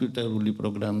 კომპიუტერული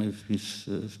პროგრამების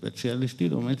სპეციალისტი,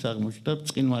 რომელიც აღმოჩნდა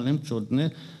ბრწყინვალე მცოდნე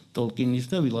ტოლკინის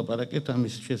და ვილაპარაკეთ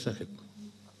ამის შესახებ.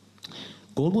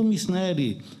 გოლუმისნაირი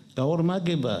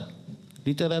გაორმაგება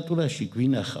ლიტერატურაში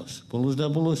გვინახავს. ბოლოს და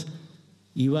ბოლოს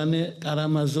ივანე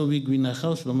კარამაზოვი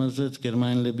გვინახავს, რომელზეც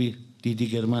გერმანელები დიდი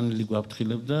გერმანელი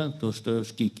გვაფრთხილებდა,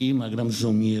 დოსტოევსკი კი, მაგრამ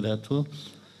ზომიერათო.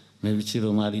 მე ვიცი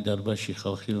რომ არის დარბაზში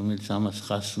ხალხი, რომელიც ამას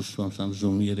ხაზს უსვამს ამ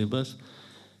ზომიერებას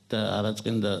და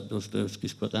არაწყენდა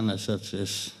დოსტოევსკის ქვეყანასაც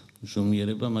ეს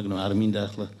ზომიერება, მაგრამ არ მინდა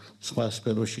ახლა სხვა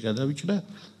სფეროში გადავიჭრა.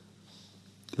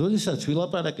 როდესაც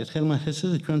ვილაპარაკეთ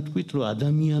ხელმახესაზე, ჩვენ თქვით, რომ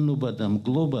ადამიანობა და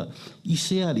მგლობა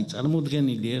ისე არის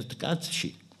წარმოდგენილი ერთ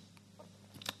კაცში,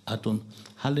 ატონ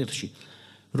ჰალერში,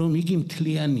 რომ იგი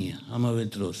მთლიანია ამავე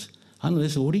დროს. ანუ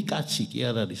ეს ორი კაცი კი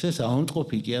არ არის, ეს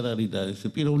ავადმყოფი კი არ არის და ეს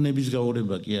პიროვნების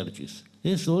გაორება კი არ ჭირს.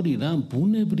 ეს ორი რამ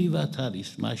ბუნებრივად არის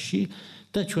მასში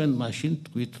და ჩვენ მაშინ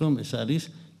თქვით, რომ ეს არის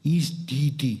ის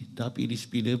დიდი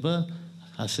დაპირისპირება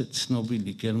ასეთ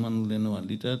ცნობილი გერმანულენოვან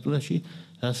ლიტერატურაში,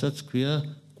 რასაც ქვია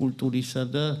კულტურისა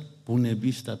და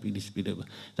ბუნების დაპირისპირება.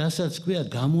 რასაც ქვია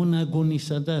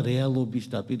გამონაგონისა და რეალობის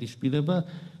დაპირისპირება,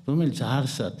 რომელიც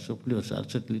არსად მსოფლიოს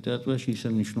არც ერთ ლიტერატურაში ისე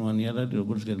მნიშვნელოვანი არ არის,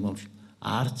 როგორც გერმანულში.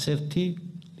 არც ერთი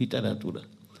ლიტერატურა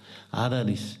არ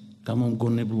არის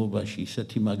გამომგონებლობაში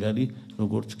ისეთი მაგარი,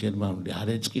 როგორც გერმანული. არ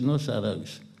ეწყინოს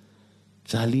არავის.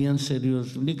 ძალიან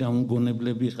სერიოზული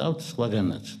გამომგონებლები ყავთ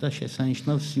სხვაგანაც და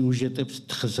შესანიშნავ სიუჟეტებს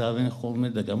თხზავენ ხოლმე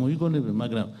და გამოიგონებენ,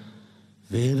 მაგრამ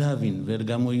ვერავინ ვერ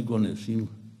გამოიგონებს იმ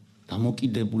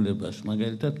დამოკიდებულებას,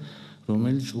 მაგალითად,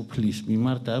 რომელიც უფლის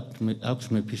მიმართ აქვს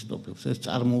მეფისტოფელს. ეს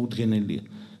წარმოუდგენელია.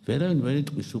 ვერავინ ვერ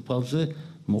იტყვის უფალზე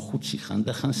მოხუცი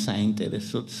ხანდახან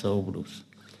საინტერესოდ საუბრობს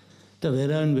და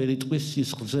ვერავინ ვერ იტყვის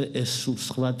სისხლზე ეს სულ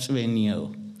სხვა წვენიაო.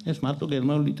 ეს მარტო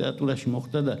გერმანულ ლიტერატურაში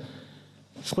მოხდა და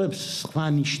სხვებს სხვა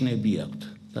ნიშნები აქვთ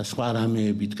და სხვა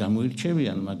რამეებით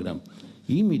გამოირჩევიან, მაგრამ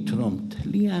იმით რომ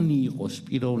თლიანი იყოს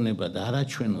პიროვნება და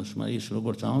არაჩვენოს ის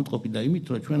როგორც ავადმყოფი და იმით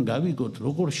რომ ჩვენ გავიგოთ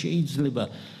როგორ შეიძლება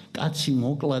კაცი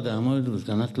მოკლა და ამავე დროს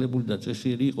განათლებული და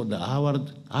წესიერი იყო და ავარდ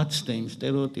აცდა იმ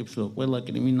სტერეოტიპს რომ ყველა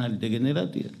კრიმინალი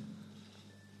დეგენერატია.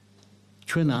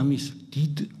 ჩვენ ამის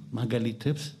დიდ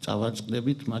მაგალითებს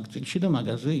წავაწყდებით მაგ წიგნში და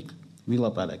მაგაზე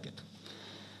ვილაპარაკეთ.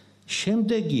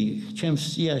 შემდეგი ჩემს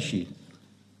სიაში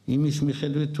იმის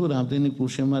მიხედვით თუ რამდენი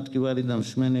გულშემატკივარი და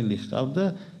მსმენელი ჰყავდა,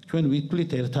 ჩვენ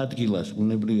ვიტყვით ერთ ადგილას,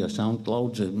 ბუნებრივია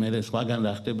SoundCloud-ზე, მე სხვაგან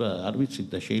რა ხდება არ ვიცით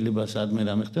და შეიძლება სადმე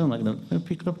რამე ხდება, მაგრამ მე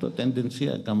ვფიქრობ, რომ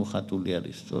ტენდენცია გამოხატული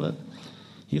არის, სწორად.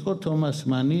 იყო თომას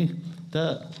მანი და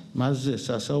მასზე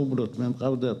სასაუბროდ მე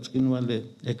მყავდა ბრწყინვალე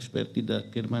ექსპერტი და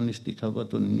გერმანისტი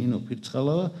ქალბატონი ნინო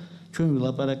ფირცხალავა, ჩვენ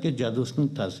ვილაპარაკეთ ჯადოსნურ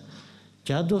მთაზე.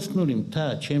 ჯადოსნური მთა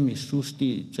ჩემი სუსტი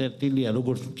წერტილია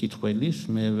როგორც მკითხველის,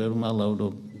 მე ვერ ვალავ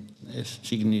რომ ეს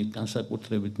წიგნი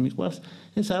განსაკუთრებით მიყვარს.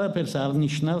 ეს არაფერს არ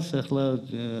ნიშნავს, ახლა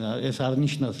ეს არ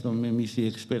ნიშნავს რომ მე მისი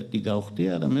ექსპერტი გავხდი,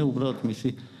 არამედ მე უბრალოდ მისი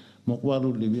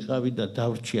მოყვარული ვიყავი და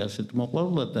დავრჩი ასეთ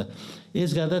მოყვარულად და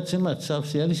ეს გადაცემა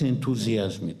სავსე არის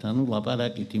ენთუზიაზმით, ანუ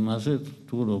ლაპარაკით იმაზე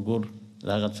თუ როგორ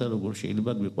რაღაცა როგორ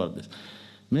შეიძლება გვიყვარდეს.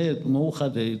 მე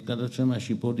მოუხადე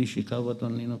გადაცემაში ბოდიში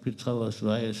ქალბატონ ნინო ფირცხალას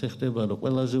რომ აი ესე ხდება რომ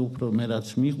ყველაზე უფრო მე რაც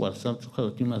მიყვარს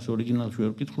სამწუხაროდ იმას ორიგინალში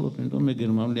ვერ ვკითხულობ, იმიტომ მე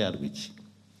გერმანული არ ვიცი.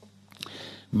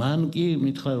 მან კი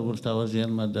მითხრა როგორც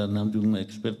თავაზიანმა და ნამდვილმა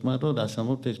ექსპერტმა რომ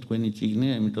რასამობთ ეს თქვენი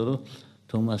წიგნია, იმიტომ რომ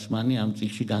თომას მანი ამ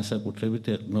წიგნში განსაკუთრებით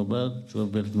ეყრდნობა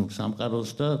ბერძნულ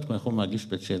სამყაროს და თქვენ ხომ მაგის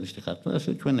სპეციალისტი ხართ. ასე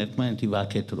ჩვენ ერთმანეთი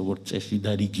ვაქეთ როგორც წესი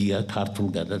და რიგია ქართულ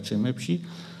გადაცემებში.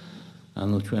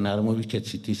 ანუ ჩვენ არ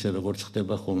მოვიქეცით ისე როგორც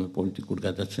ხდება ხოლმე პოლიტიკურ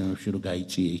გადაცემებში რომ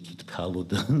გაიწიე იქით ქალო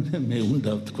და მე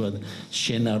უნდა ვთქვა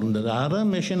შენ არ უნდა და არა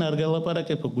მე შენ არ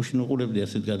გალაპარაკებო გუშინ უყურებდი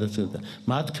ასეთ გადაცემას და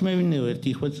მათქმევინეო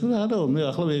ერთი ხვეც რომ არა მე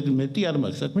ახლა მეტი არ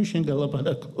მაქვს საქმე შენ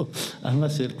გალაპარაკო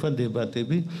ამას ერქვა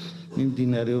დებატები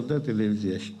მიმდინარეობდა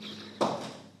ტელევიზიაში.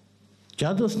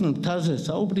 ჯადოსნურ მთაზე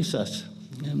საუბრისას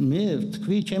მე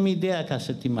ვთქვი ჩემი იდეა აქ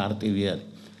ასეთი მარტივი არის.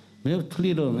 მე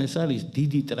ვთვლი რომ ეს არის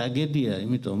დიდი ტრაგედია,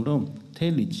 იმიტომ რომ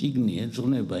მთელი წიგნი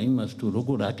ეძღვნება იმას თუ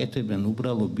როგორ აკეთებენ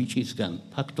უბრალო ბიჭისგან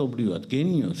ფაქტობრივად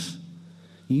გენიოსს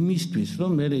იმისთვის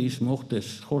რომ მე ის მოხდეს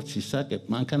ხორცის საკებ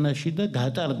მანქანაში და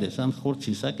გატარდეს ამ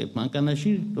ხორცის საკებ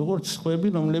მანქანაში როგორც სხვები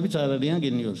რომლებიც არ არიან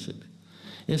გენიოსები.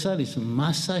 ეს არის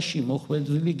მასაში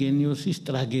მოხვედრილი გენიოსის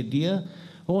ტრაგედია,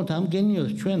 ოღონდ ამ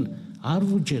გენიოსს ჩვენ არ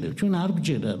ვუჯერებთ, ჩვენ არ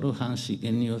გვჯერა რომ ჰანსი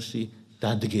გენიოსი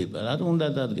დადგება, რატომ უნდა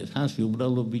დადგეს? ჰანსი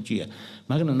უბრალო ბიჭია,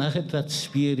 მაგრამ ნახეთ რა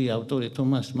ცვიერი ავტორი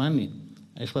თომას მანი,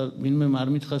 ეხლა ვინმე არ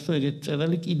მითხრას რომ ეგეთი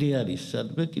წერალი კიდე არის,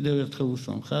 სადმე კიდევ ერთხელ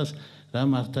უსვამ ხაზს რა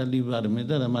მართალი ვარ მე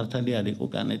და რა მართალი არ იყო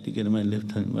კანეტი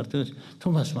გერმანელებთან მიმართებაში,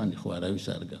 თომას მანი ხო არავის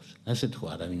არ გავს, ასეთ ხო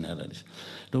არავინ არ არის.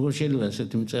 როგორ შეიძლება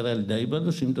ასეთი მწერალი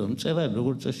დაიბადოს, იმიტომ რომ მწერალი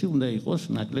როგორც წესი უნდა იყოს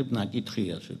ნაკლებ ნაკითხი,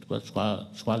 ასე თქვა,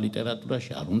 სხვა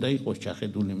ლიტერატურაში არ უნდა იყოს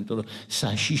ჩახედული, იმიტომ რომ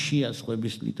საშიშია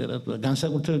სხვების ლიტერატურა,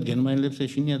 განსაკუთრებით გერმანელებს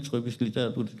ეშინიათ სხვების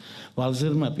ლიტერატურის.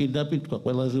 ვალზერმა პირდაპირ თქვა,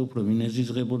 ყველაზე უფრო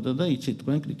მინეზიზღებოდა და იცით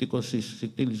თქვენ კრიტიკოსის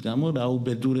სიკვდილის გამო რა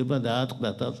უბედურება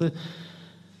დაატყდა თავს.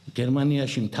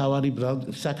 გერმანიაში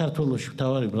საქართველოში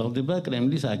მთავარი ბრალდება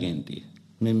კრემლის აგენტი.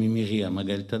 მე მიმიღია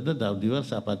მაგალითად და დავდივარ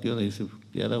საპატიო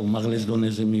არა უმაღლეს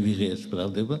დონეზე მივიღე ეს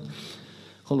ბრალდება.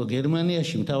 ხოლო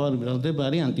გერმანიაში მთავარი ბრალდება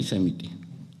არის ანტისემიტი.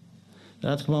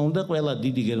 რა თქმა უნდა, ყველა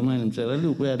დიდი გერმანელი მწერალი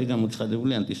უკვე არის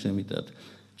გამოცხადებული ანტისემიტად.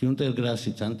 ჯუნტერ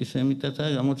გრასიც ანტისემიტადაა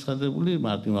გამოცხადებული,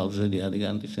 მარტინ ვალზერი არის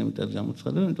ანტისემიტად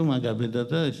გამოცხადებული, იმიტომ მაგაბედა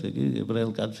და ესე იგი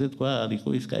ებრაელ კაცზე თქვა არ იყო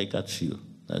ის კაიკაციო.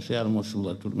 ასე არ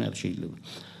მოსულა თურმე არ შეიძლება.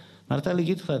 მართალი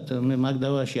გითხრათ, მე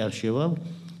მაგდავაში არ შევალ,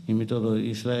 იმიტომ რომ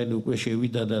ისრაელი უკვე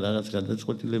შევიდა და რაღაც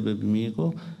გადაწყვეტილებები მიიღო,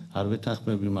 არ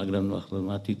ვეთანხმები, მაგრამ ახლა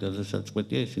მათი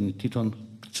გადაწყვეტია, ისინი თვითონ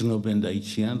გრძნობენ და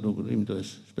იციან, როგორ, იმიტომ ეს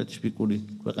სპეციფიკური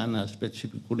ქვეყანაა,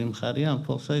 სპეციფიკური მხარეა ამ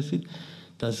თვალსაზრისით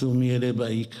და ზომიერება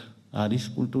იქ არის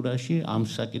კულტურაში, ამ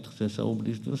საკითხზე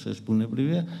საუბრის დროს ეს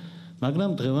ბუნებრივია,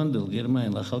 მაგრამ დღევანდელ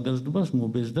გერმანელ ახალგაზრდობას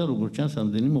მობეზდა როგორც ჩანს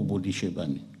ამდენი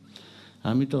მობოდიშებანი.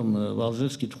 ამიტომ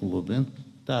ვალზერს კითხულობენ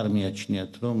და არ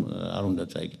მიაჩნიათ რომ არ უნდა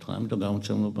წაიკითხა, ამიტომ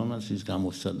გამოცემლობამაც ის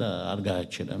გამოსცა და არ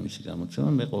გააჩერა მისი გამოცემა,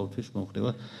 მე ყოველთვის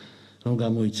მომხრება რომ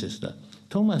გამოიცეს და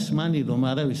თომას მანი რომ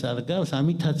არავის არ გავს,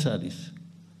 ამითაც არის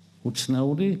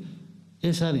უცნაური,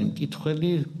 ეს არის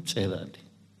მკითხველი წერალი.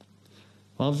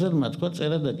 ვალზერმა თქვა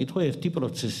წერა და კითხვა ერთი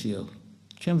პროცესია.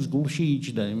 ჩემს გულში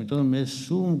იჯდა, იმიტომ რომ მე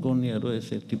სულ მგონია რომ ეს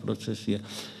ერთი პროცესია.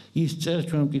 ის წერს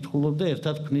ჩვენ ვკითხულობ და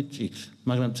ერთად ვქნით წიგნს,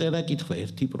 მაგრამ წერა კითხვა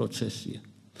ერთი პროცესია.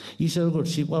 ისე როგორც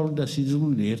სიყვარული და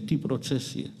სიძულვილი ერთი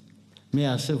პროცესია. მე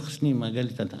ასე ვხსნი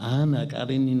მაგალითად ანა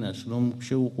კარენინას რომ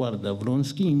შეუყვარდა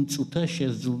ვრონსკი, იმ წუთას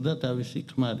შესძულდა თავისი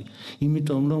ქმარი,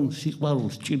 იმიტომ რომ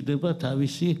სიყვარულს სჭირდება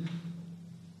თავისი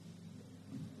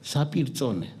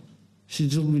საპირწონე.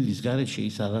 სიძულვილის გარეშე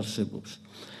ის არ არსებობს.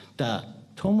 და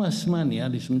თომას მანი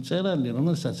არის მწერალი,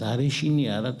 რომელსაც არ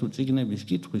ეშინია არა თუ წიგნების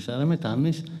კითხვის, არამედ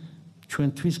ამის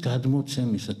ჩვენთვის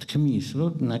გადმოცემისა, თქმის,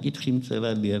 რომ ნაკითხი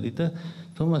მწერალი არის და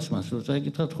თომას მანს რო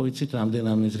წაიკითხავთ, ხო იცით რამდენ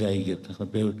ამის გაიგებთ, ახლა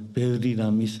ბევრი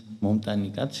რამის მომტანი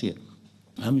კაცია.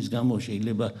 ამის გამო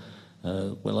შეიძლება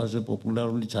ყველაზე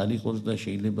პოპულარულიც არ იყოს და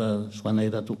შეიძლება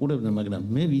სხვანაირად უყურებდნენ, მაგრამ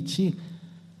მე ვიცი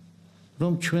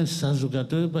რომ ჩვენ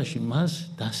საზოგადოებაში მას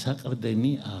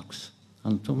დასაყრდენი აქვს.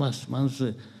 ან თომას მანზე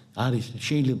არის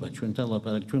შეიძლება ჩვენთან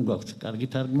ლაპარაკი, ჩვენ გვაქვს კარგი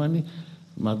თარგმანი,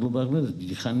 მადლობა გმირს,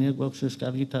 დიდი ხანია გვაქვს ეს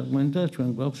კარგი თარგმანი და ჩვენ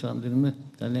გვაქვს რამდენიმე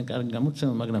ძალიან კარგი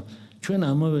გამოცემა, მაგრამ ჩვენ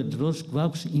ამავე დროს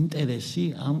გვაქვს ინტერესი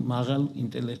ამ მაღალ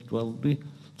ინტელექტუალური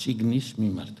წიგნის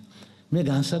მიმართ. მე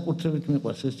განსაკუთრებით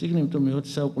მიყვარს ეს წიგნი, იმიტომ მე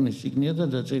 20 საუკუნის წიგნია და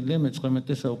დაწერილია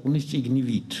მე-19 საუკუნის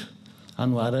წიგნივით.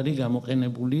 ანუ არ არის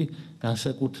გამოყენებული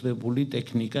განსაკუთრებული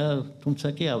ტექნიკა, თუმცა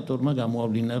კი ავტორმა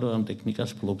გამოავლინა რომ ამ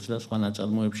ტექნიკას ფლობს და სხვა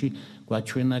ნაწარმოებში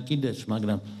გვაჩვენა კიდეც,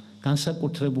 მაგრამ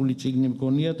განსაკუთრებული წიგნი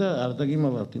მგონია და არ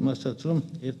დაგიმალავთ იმასაც რომ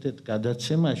ერთ-ერთ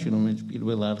გადაცემაში, რომელიც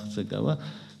პირველ არხზე გავა,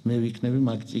 მე ვიქნები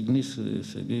მაგ წიგნის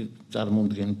ესე იგი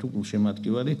წარმომდგენი თუ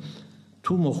გულშემატკივარი,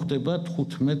 თუ მოხდება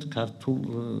 15 ქართულ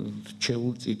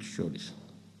რჩეულ წიგნს შორის.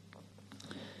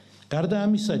 გარდა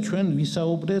ამისა, ჩვენ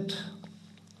ვისაუბრეთ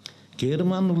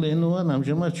გერმანულ ენოვან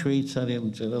ამჟამად შვეიცარიელ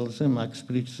მწერალზე, მაქს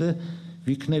ფრიცზე,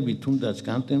 ვიქნები თუნდაც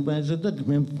განტემპანზე და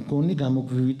მე მგონი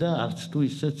გამოგვივიდა არც თუ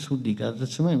ისე ცუდი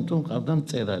გადაცემა, იმიტომ ყავდა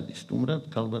მწერალი, სტუმრად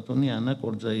ქალბატონი ანა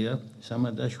კორძაია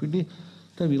სამადაშვილი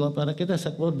და ვილაპარაკე და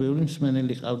საკმაოდ ბევრი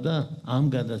მსმენელი ყავდა ამ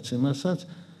გადაცემასაც.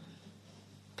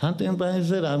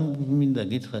 განტემპანზე რა მინდა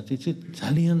გითხრათ, იცით,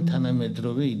 ძალიან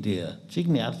თანამედროვე იდეა.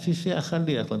 წიგნი არც ისე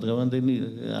ახალია, ახლა დღევანდელი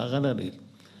აღარ არის.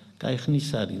 კაი ხნის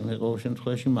არის, მე ყოველ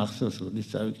შემთხვევაში მახსოვს, როდის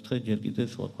წავიკითხე, ჯერ კიდევ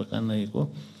სხვა ქვეყანა იყო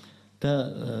და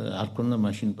არ ქონდა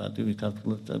მაშინ პატივი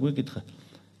ქართულად წაგვეკითხა.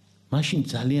 მაშინ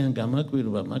ძალიან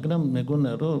გამაკვირვა, მაგრამ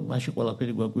მეგონა რომ მაშინ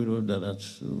ყველაფერი გვაკვირვებდა, რაც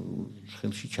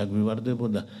ხელში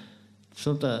ჩაგვივარდებოდა.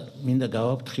 ცოტა მინდა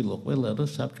გავაფრთხილო ყველა, რომ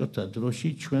საბჭოთა დროში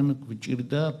ჩვენ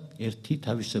გვჭირდა ერთი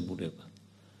თავისებურება.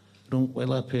 რომ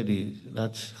ყველაფერი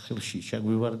რაც ხელში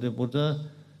შეგვივარდებოდა,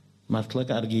 მართლა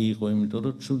კარგი იყო, იმიტომ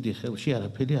რომ ცუდი ხელში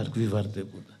არაფერი არ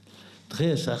გვივარდებოდა.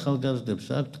 დღეს ახალგაზრდებს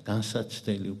აქვთ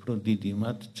განსაცდელი უფრო დიდი,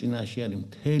 მათ წინაშე არის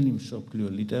მთელი მსოფლიო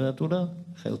ლიტერატურა,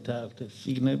 ხელთა აქვთ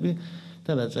წიგნები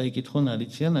და რა წაიკითხონ არ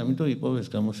იციან, ამიტომ იპოვეს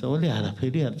გამოსავალი,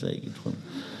 არაფერი არ წაიკითხონ.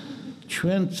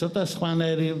 ჩვენ ცოტა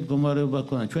სხვანაირი მდგომარეობა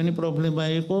ქონდა. ჩვენი პრობლემა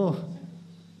იყო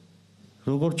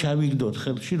როგორ ჩავიგდოთ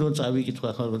ხელში, რო წავიკითხვა,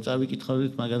 ხო,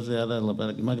 წავიკითხავთ მაგაზე არა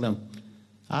ლაპარაკი, მაგრამ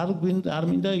არ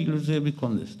მინდა ილუზიები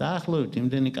გქონდეს. დაახლოებით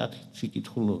იმდენი კაცი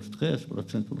კითხულობს დღეს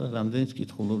პროცენტულად, რამდენიც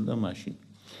კითხულობდა მაშინ.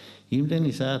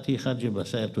 იმდენი საათი იხარჯება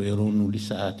საერთო ეროვნული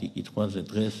საათი კითხვაზე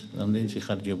დღეს, რამდენიც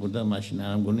იხარჯებოდა მაშინ,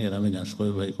 არ მგონია რამე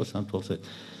განსხვავება იყო სამთვალსა.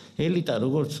 ელიტა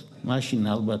როგორც მაშინ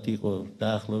ალბათ იყო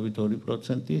დაახლოებით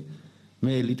 2%,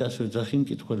 მე ელიტას ვეძახი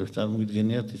მკითხველებს,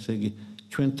 წარმოგიდგენიათ, ესე იგი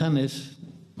ჩვენთან ეს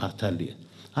მართალია.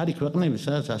 არის ქვეყნები,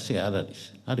 სადაც ასე არ არის.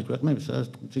 არის ქვეყნები, სადაც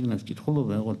წიგნებს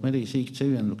კითხულობენ, ოღონდ მე ისე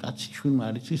იქცევიან, რომ კაცი შვილმა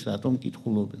არ იცის, რატომ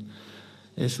კითხულობენ.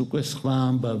 ეს უკვე სხვა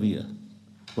ამბავია.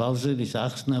 ვალზერის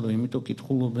ახსნა, რომ იმიტომ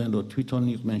კითხულობენ, რომ თვითონ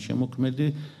იყვნენ შემოქმედი,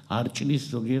 არ ჭრის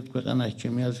ზოგიერთ ქვეყანაში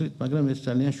ჩემი აზრით, მაგრამ ეს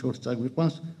ძალიან შორს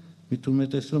წაგვიყვანს, მით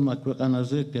უმეტეს, რომ აქ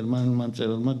ქვეყანაზე გერმანულმა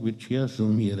მწერალმა გვირჩია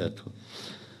ზომიერათო.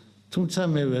 თუმცა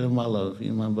მე ვერ მალავ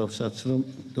იმ ამბავსაც, რომ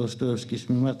დოსტოევსკის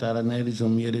მიმართ არანაირი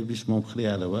ზომიერების მომხრე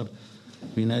არა ვარ.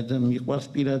 ვინაიდან მიყვარს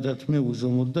პირადად მე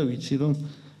უზომოდ და ვიცი, რომ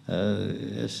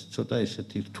ეს ცოტა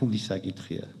ესეთი რთული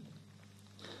საკითხია.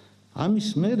 ამის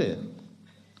მერე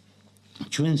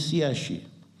ჩვენ სიაში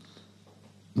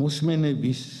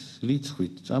მოსმენების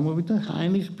რიცხვით წამოვიდა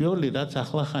ჰაინრიხ ბიოლი, რაც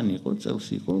ახლახანი იყო, წელს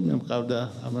იყო, მე მყავდა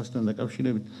ამასთან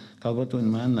დაკავშირებით ქალბატონი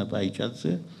მანნა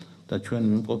პაიჭაძე და ჩვენ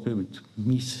ვიმყოფებით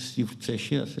მის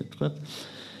სივრცეში, ასე ვთქვათ.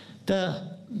 და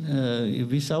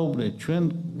ვისაუბრეთ ჩვენ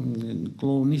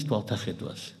კლოუნის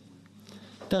თვალთახედვაზე.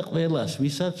 და ყველას,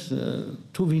 ვისაც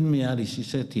თუ ვინმე არის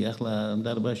ისეთი, ახლა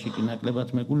დარბაზში კი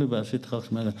ნაკლებად მეგულება ასეთ ხალხს,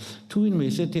 მაგრამ თუ ვინმე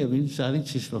ისეთია, ვინც არ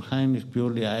იცის, რომ ჰაინრიხ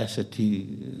ბიოლი ასეთი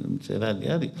მწერალი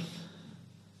არის,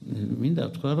 მინდა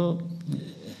ვთქვა, რომ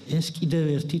ეს კიდევ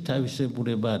ერთი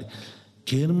თავისებურება არის.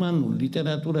 გერმანულ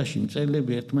ლიტერატურაში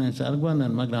მწერლები ერთმანეთს არ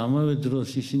გვანან, მაგრამ ამავე დროს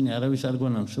ისინი არავის არ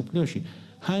გვანან მსოფლიოში.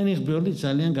 ჰაინრიხ ბიოლი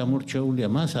ძალიან გამორჩეულია,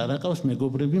 მას არ აყავს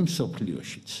მეგობრები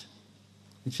მსოფლიოშიც.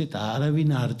 იცით, არავინ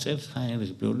არ წერს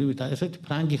ჰაინრიხ ბიოლივით, ესეთი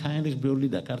ფრანგი ჰაინრიხ ბიოლი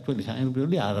და ქართველი ჰაინრიხ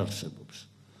ბიოლი არ არსებობს.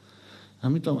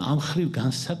 ამიტომ ამ ხრივ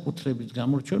განსაკუთრებით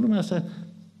გამორჩეული, მას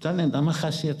ძალიან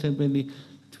დამახასიათებელი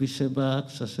თვისება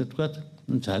აქვს, ასე ვთქვათ,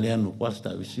 ძალიან უყვარს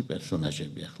თავისი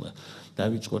პერსონაჟები. ახლა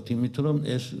დავიწყოთ იმით, რომ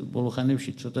ეს ბოლო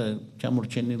ხანებში ცოტა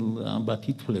ჩამორჩენილ ამბად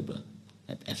ითვლება.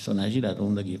 პერსონაჟი რატომ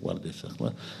უნდა გიყვარდეს ახლა?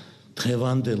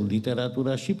 დღევანდელ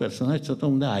ლიტერატურაში პერსონაჟი ცოტა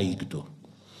უნდა აიგდო.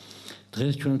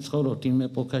 დღეს ჩვენ ცხოვრობთ იმ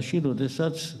ეპოქაში,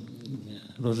 როდესაც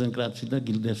როზენკრანცი და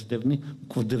გილდენსტერნი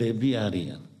მკვდრები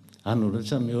არიან. ანუ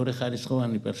როცა მეორე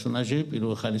ხარისხოვანი პერსონაჟები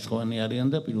პირველ ხარისხოვანი არიან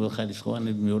და პირველ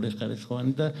ხარისხოვანები მეორე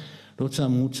ხარისხოვანი და როცა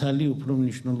მუცალი უფრო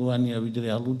მნიშვნელოვანია ვიდრე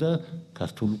ალუდა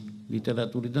ქართულ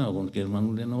ლიტერატურიდან, ოღონდ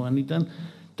გერმანულენოვანიდან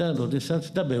და როდესაც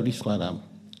და ბევრი სხვა რამ,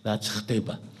 რაც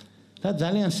ხდება. და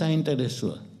ძალიან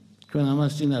საინტერესოა. ჩვენ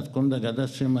ამას წინათ გქონდა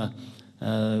გადაცემა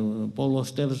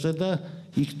პოლოსტერზე და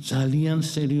იქ ძალიან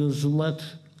სერიოზულად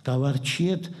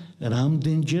გავარჩიეთ,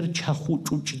 რამდენჯერ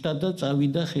ჩახუჭუჭდა და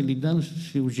წავიდა ხელიდან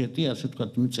სიუჟეტი, ასე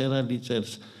ვთქვათ, მწერალი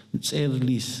წერს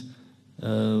მწერლის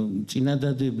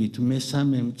წინადადებით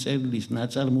მესამე მწერლის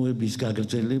ნაწარმოების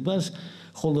გაგრძელებას,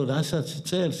 ხოლო რასაც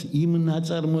წერს, იმ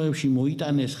ნაწარმოებში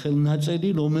მოიტანეს ხელნაწერი,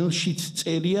 რომელშიც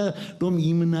წერია, რომ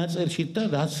იმ ნაწერში და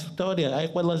რაც თავარია, აი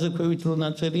ყველაზე ქვევით რო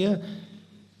ნაწერია,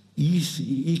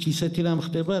 იქ ისეთი რამ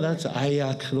ხდება, რაც აი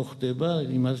აქ რო ხდება,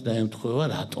 იმას დაემთხვევა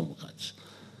რატომღაც.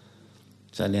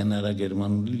 ძალიან არა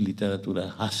გერმანული ლიტერატურა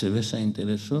ასევე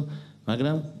საინტერესო,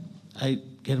 მაგრამ აი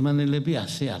გერმანელები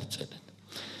ასე არ წერენ.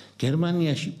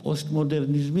 გერმანიაში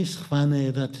პოსტმოდერნიზმი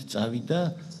სხვანაირად წავიდა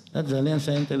და ძალიან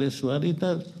საინტერესო არის და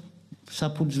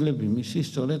საფუძვლები მისი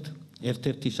სწორედ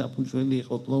ერთ-ერთი საფუძველი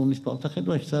იყო კლოუნის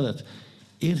თვალთახედვაში, სადაც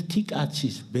ერთი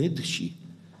კაცის ბედში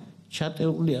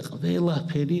ჩატეულია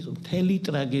ყველაფერი, მთელი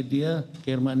ტრაგედია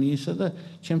გერმანიისა და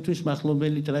ჩემთვის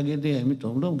მახლობელი ტრაგედია,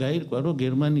 იმიტომ რომ გაირკვა, რომ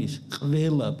გერმანიის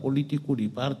ყველა პოლიტიკური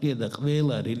პარტია და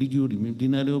ყველა რელიგიური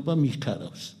მიმდინარეობა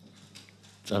მიხარავს.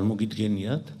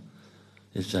 წარმოგიდგენიათ?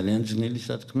 ეს ძალიან ძნელი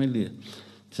სათქმელია,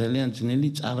 ძალიან ძნელი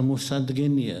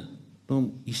წარმოსადგენია, რომ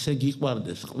ისე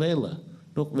გიყვარდეს ყველა,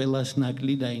 რომ ყველას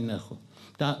ნაკლი დაინახო.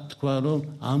 და თქვა, რომ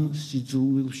ამ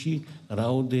სიძულვილში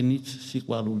რაოდენიც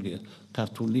სიყვარულია.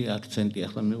 ქართული აქცენტი,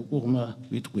 ახლა მე უკვე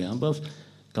ვიტყვი ამბავს,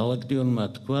 გალაქტიონმა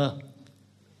თქვა,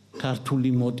 ქართული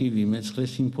მოტივი მეცხრე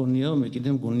სიმფონიაო, მე კიდე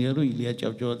მგონია რომ ილია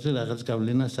ჭავჭავაძე რაღაც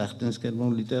გავლენას ახდენს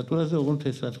გერმანულ ლიტერატურაზე, ოღონდ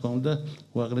ეს რა თქმა უნდა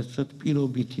უაღრესად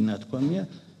პირობითი ნათქვამია.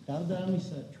 გარდა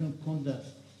ამისა, ჩვენ გვქონდა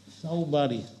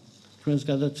საუბარი ჩვენს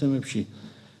გადაცემებში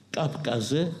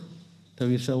კაფკაზე და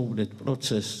ვისაუბრეთ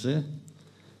პროცესზე.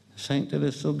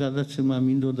 საინტერესო გადაცემა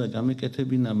მინდოდა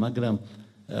გამეკეთებინა, მაგრამ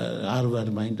არ ვარ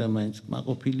მაინდა-მაინც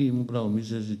კმაყოფილი იმ უბრალო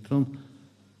მიზეზით, რომ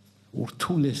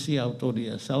ურთულესი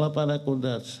ავტორია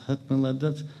სალაპარაკოდაც,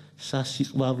 საქმელადაც,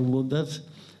 სასიყვარულოდაც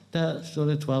და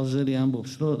სწორედ ვალზერი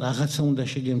ამბობს, რომ რაღაცა უნდა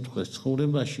შეგემთხვეს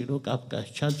ცხოვრებაში, რომ კაფკას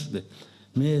ჩაწვდე,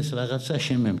 მე ეს რაღაცა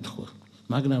შემემთხვა.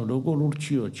 მაგრამ როგორ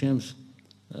ურჩიო ჩემს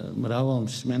მრავალ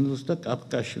მსმენელს და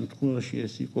კაფკას შემთხვევაში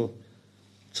ეს იყო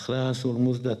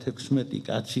 956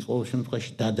 კაცი ყოველ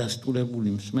შემთხვევაში დადასტურებული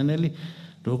მსმენელი,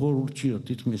 როგორ ურჩიო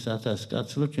თითქმის 1000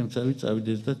 კაცს, რომ ჩემსავე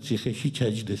წავიდეს და ციხეში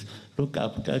ჩაჯდეს, რომ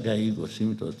კაფკა გაიგოს,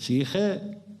 იმიტომ რომ ციხე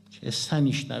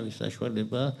შესანიშნავი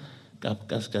საშუალებაა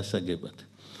კაფკას გასაგებად.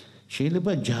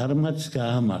 შეიძლება ჯარმაც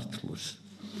გაამართლოს.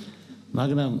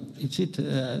 მაგრამ იცით,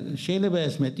 შეიძლება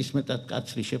ეს მეტისმეტად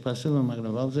კაცრი შეფასება,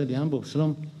 მაგრამ ვალზერი ამბობს,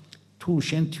 რომ თუ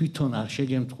შენ თვითონ არ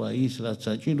შეგემთხვა ის, რაც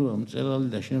საჭიროა მწერალი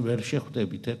და შენ ვერ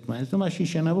შეხვდებით ერთმანეთს, და მაშინ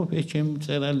შენ ამბობ, ეს ჩემი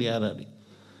მწერალი არ არის.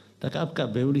 და კაფკა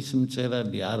ბევრის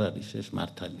მწერალი არ არის, ეს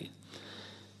მართალია.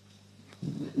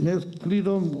 მე ვთვლი,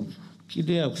 რომ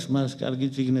კიდე აქვს მას კარგი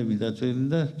წიგნები დაწერილი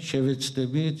და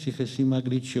შევეცდები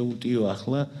ციხესიმაგრით შეუტიო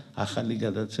ახლა ახალი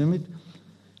გადაცემით.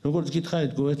 როგორც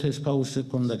გითხარით, გოეთეს ფაუსზე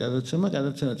ქონდა გადაცემა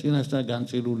წინასწარ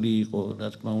განწირული იყო, რა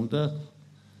თქმა უნდა,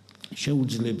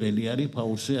 შეუძლებელი არის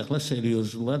ფაუსზე ახლა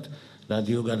სერიოზულად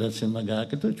რადიო გადაცემა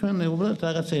გააკეთო. ჩვენ უბრალოდ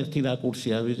რაღაც ერთი რაკურსი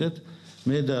ავიღეთ.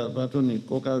 მე და ბატონი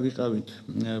კოკა ვიყავით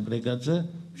ბრიგადზე,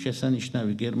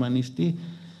 შესანიშნავი გერმანისტი,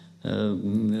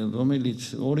 რომელიც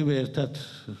ორივე ერთად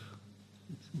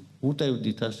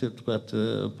უტევდით, ასე ვთქვათ,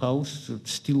 ფაუსს,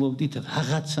 ვცდილობდით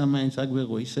რაღაცა მაინც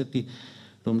აგვეღო ისეთი,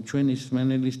 რომ ჩვენი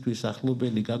მსმენელისთვის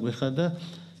ახლობელი გაგვეხადა.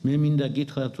 მე მინდა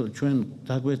გითხრათ, რომ ჩვენ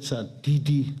დაგვეცა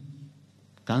დიდი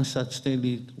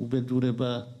განსაცდელი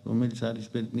უბედურება, რომელიც არის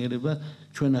ბედნიერება,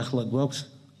 ჩვენ ახლა გვაქვს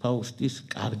ფაუსტის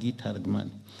კარგი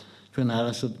თარგმანი. ჩვენ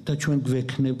არასოდეს და ჩვენ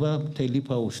გვექნება მთელი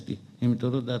ფაუსტი, იმიტომ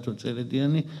რომ დათო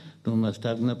წერედიანი, რომელსაც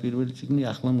თარგმნა პირველი წიგნი,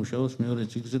 ახლა მუშაობს მეორე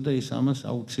წიგნზე და ის ამას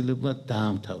აუცილებლად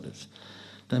დაამთავრებს.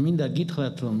 და მინდა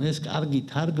გითხრათ, რომ ეს კარგი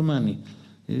თარგმანი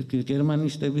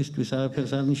გერმანისტებისთვის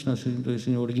არაფერს არ ნიშნავს, იმიტომ რომ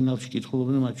ისინი ორიგინალში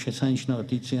კითხულობენ, მათ შესანიშნავად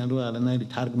იციან, რომ არანაირი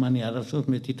თარგმანი არ არსებობს,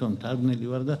 მე თვითონ თარგმნელი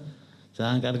ვარ და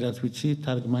ძალიან კარგად ვიცი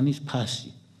თარგმანის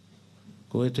ფასი.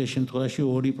 გოეთეს შემთხვევაში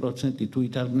 2% თუ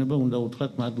ითარგმნება, უნდა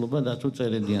უთხრათ მადლობა დათო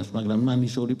წერედიანს, მაგრამ მან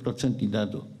ის 2%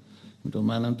 დადო. იმიტომ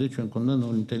მანამდე ჩვენ ქონდა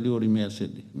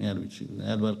 0.2%. მე არ ვიცი,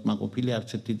 არ ვარ კმაყოფილი არც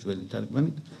ერთი ძველი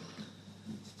თარგმანით.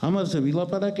 ამაზე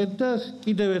ვილაპარაკეთ და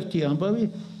კიდევ ერთი ამბავი,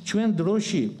 ჩვენ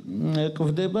დროში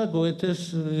კვდება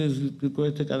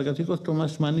გოეთე კარგად იყოს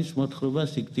თომას მანის მოთხრობა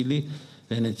სიკვდილი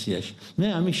ვენეციაში. მე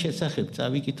ამის შესახებ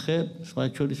წავიკითხე, სხვა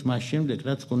შორის მას შემდეგ,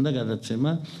 რაც ქონდა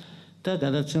გადაცემა და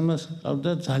გადაცემას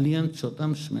ყავდა ძალიან ცოტა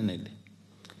მსმენელი.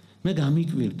 მე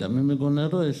გამიკვირდა, მე მეგონა,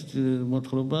 რომ ეს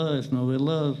მოთხრობა, ეს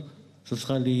ნოველა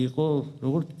ცოცხალი იყო,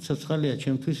 როგორც ცოცხალია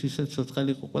ჩემთვის, ისე ცოცხალი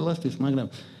იყო ყველასთვის, მაგრამ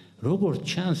როგორც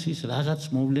ჩანს ის რაღაც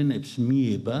მოვლენებს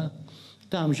მიება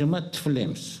და ამჟამად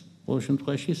თვლემს. ყოველ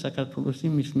შემთხვევაში საქართველოსი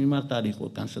მის მიმართ არ იყო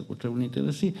განსაკუთრებული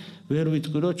ინტერესი, ვერ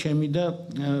ვიტყვი, რომ ჩემი და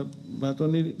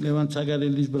ბატონი ლევან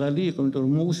ცაგარელის ბრალი იყო, იმიტომ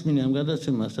რომ მოусმინე ამ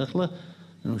გადაცემას ახლა,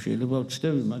 ну შეიძლება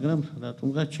ვწდები, მაგრამ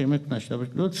რატომღაც შემექმნა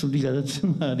შაბათი, ცუდი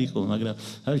გადაცემა არ იყო, მაგრამ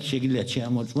არის შეგიძლიათ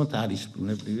შეამოწმოთ, არის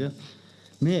ბუნებრივია.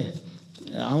 მე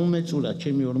აუმეწურა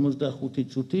ჩემი 45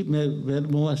 წუთი, მე ვერ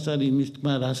მოვასწარი იმის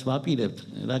თქმა, რას ვაპირებთ,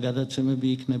 რა გადაცემები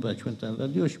იქნება ჩვენთან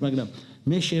რადიოში, მაგრამ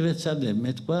მე შევეცადე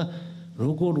მეთქვა,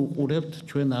 როგორ უყურებთ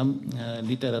ჩვენ ამ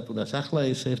ლიტერატურას. ახლა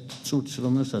ეს ერთ წუთს,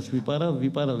 რომელსაც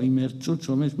ვიპარავ იმ ერთ წუთს,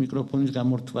 რომელიც მიკროფონის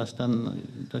გამორთვასთან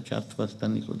და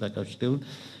ჩართვასთან იყო დაკავშირებული.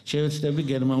 შევეცდები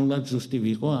გერმანულად ზუსტი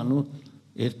ვიყო, ანუ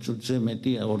 1 წუთზე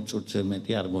მეტი, 2 წუთზე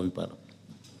მეტი არ მოვიპარავ.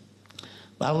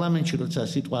 პარლამენტში როცა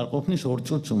სიტყვა არ ყოფნის 2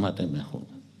 წუთს უმატებენ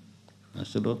ხოლმე.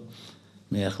 ასე რომ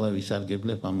მე ახლა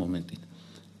ვისარგებლებ ამ მომენტით.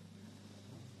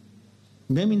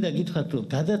 მე მინდა გითხრათ, რომ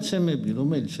გადაცემები,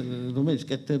 რომელიც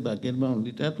კეთდება გერმანულ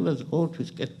ლიტერატურაზე, ყოველთვის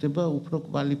კეთდება უფრო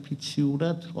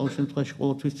კვალიფიციურად, ყოველ შემთხვევაში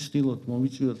ყოველთვის ვცდილობთ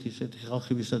მომიწვიოთ ისეთი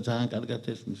ხალხი, ვისაც ძალიან კარგად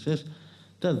ესმის ეს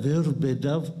და ვერ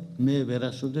ვბედავ, მე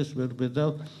ვერასოდეს ვერ ვბედავ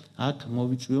აქ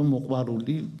მოვიწვიო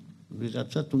მოყვარული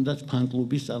ვიღაცა, თუნდაც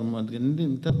ფან-კლუბის წარმოადგენელი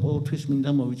და ყოველთვის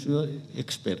მინდა მოვიწვიო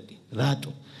ექსპერტი.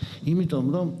 რატო? იმიტომ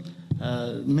რომ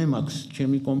მე მაქვს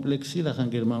ჩემი კომპლექსი,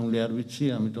 რახან გერმანული არ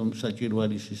ვიცი, ამიტომ საჭირო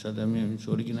არის ის ადამიანის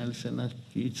ორიგინალის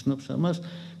ენაში იცნობს ამას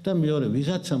და მეორე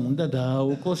ვიღაცამ უნდა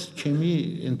დააოკოს ჩემი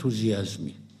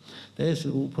ენთუზიაზმი. და ეს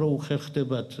უფრო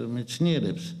უხერხდებათ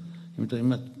მეცნიერებს, იმიტომ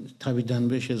იმათ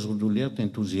თავიდანვე შეზღუდული აქვთ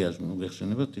ენთუზიაზმი,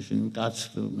 მოგეხსენებათ, ისინი მკაცრ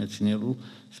მეცნიერულ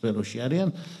სფეროში არიან.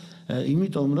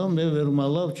 იმიტომ რომ მე ვერ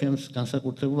ვალავ ჩემს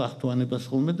განსაკუთრებულ ახთუანებას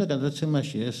ხოლმე და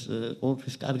გადაცემაში ეს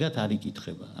ყოველთვის კარგად არ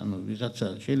იკითხება. ანუ ვიღაცა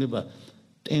შეიძლება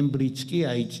ტემბრიც კი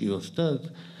აიწიოს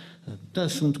და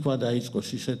სუნთქვა დაიწყოს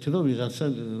ისეთი რომ ვიღაცა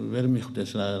ვერ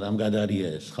მიხვდეს რამ გადარია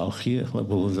ეს ხალხი ახლა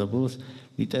ბოლოს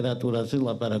ლიტერატურაზე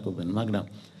ლაპარაკობენ, მაგრამ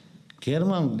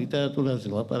გერმანულ ლიტერატურაზე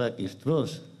ლაპარაკის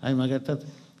დროს აი მაგათად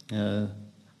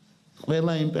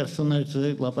ყველა იმ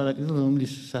პერსონაჟზე ლაპარაკის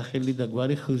რომლის სახელი და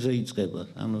გვარი ხზე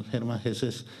იწყება. ანუ ჰერმან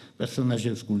ჰესეს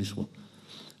პერსონაჟებს გულისხმობ.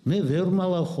 მე ვერ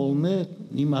ვალავ ხოლმე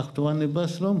იმ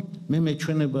ახთუანებას, რომ მე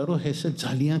მეჩვენება, რომ ჰესე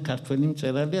ძალიან ქართველი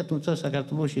მწერალია, თუმცა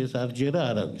საქართველოში ეს არ ჯერა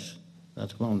არავის. რა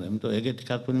თქმა უნდა, იმიტომ ეგეთი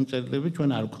ქართველი მწერლები ჩვენ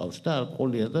არ გვყავს და არ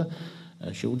ყოლია და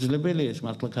შეუძლებელია ეს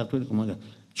მართლა ქართველი, მაგრამ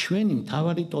ჩვენი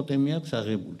მთავარი ტოტემი აქვს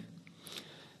აღებული.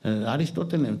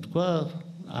 არისტოტელემ თქვა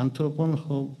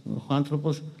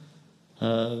ანთროპოს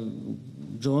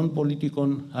ზონ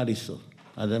პოლიტიკონ არისო,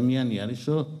 ადამიანი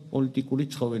არისო, პოლიტიკური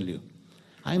ცხოველიო.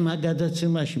 აი მაგ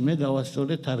გადაცემაში მე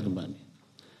გავასწორე თარგმანი.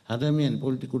 ადამიანი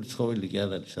პოლიტიკური ცხოველი კი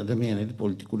არ არის, ადამიანი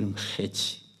პოლიტიკური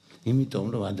მხეცი. იმიტომ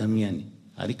რომ ადამიანი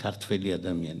არის ქართველი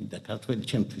ადამიანი და ქართველი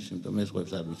ჩემთვის, იმიტომ მე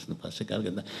ზღვებს არ ვიცნობ ასე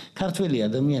კარგად და ქართველი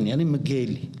ადამიანი არის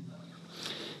მგელი.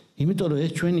 იმიტომ რომ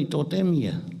ეს ჩვენი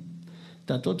ტოტემია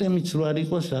და ტოტემიც რო არ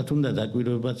იყოს, რა თუნდა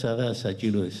დაკვირვებაც არაა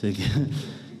საჭირო ესე იგი.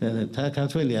 და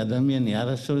ქართველი ადამიანი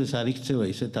არასდროს არ იქცევა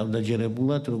ისე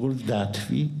თავდაჯერებულად, როგორც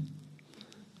დათვი.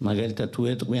 მაგალითად თუ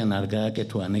ეტყვიან არ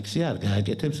გააკეთო ანექსია, არ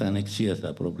გააკეთებს ანექსიას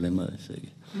და პრობლემა ესე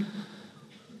იგი.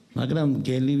 მაგრამ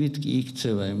გელივით კი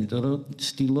იქცევა, იმიტომ რომ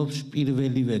ცდილობს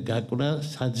პირველივე გაკვრა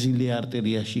საძილე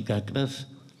არტერიაში გაკრას,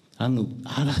 ანუ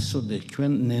არასოდეს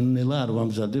ჩვენ ნელ-ნელა არ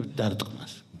ვამზადებთ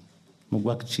დარტყმას.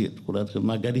 მოგვაქციეთ ყურადღება,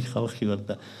 მაგარი ხალხი ვარ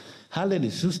და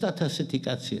ჰალერის ზუსტად ასეთი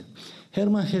კაცია.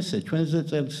 ჰერმან ჰესე ჩვენზე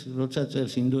წერს, როცა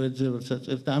წერს ინდოეთზე, როცა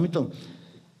წერს და ამიტომ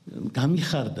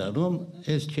გამიხარდა რომ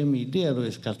ეს ჩემი იდეა რომ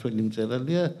ეს ქართველი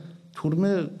მწერალია,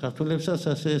 თურმე ქართველებსაც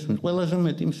ასე ესმის. ყველაზე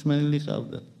მეტი მსმენელი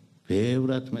ყავდა.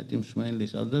 ბევრად მეტი მსმენელი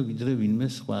ყავდა ვიდრე ვინმე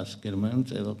სხვას გერმანულ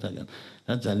მწერალთაგან.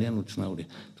 რა ძალიან უცნაურია.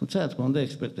 თუმცა რა თქმა უნდა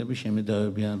ექსპერტები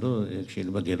შემედავებიან რომ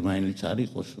შეიძლება გერმანელიც არ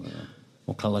იყოს,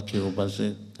 მოქალაქეობაზე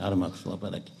არ მაქვს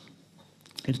ლაპარაკი.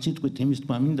 ერთ სიტყვით იმის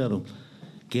თქმა მინდა რომ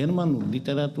გერმანულ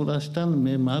ლიტერატურასთან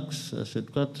მე მაქვს ასე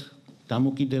ვთქვათ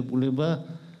დამოკიდებულება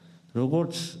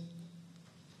როგორც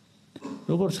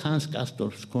ჰანს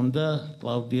კასტორს ჰქონდა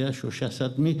კლავდია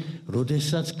შოშასადმი,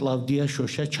 როდესაც კლავდია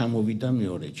შოშა ჩამოვიდა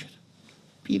მეორეჯერ.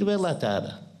 პირველად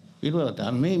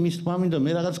არა. მე იმის თქმა მინდა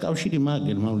მე რაღაც კავშირი მაქვს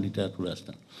გერმანულ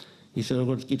ლიტერატურასთან. ისე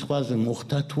როგორც კითხვაზე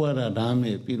მოხდა თუ არა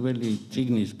რამე პირველი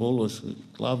წიგნის ბოლოს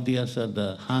კლავდიასა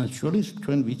და ჰანს შორის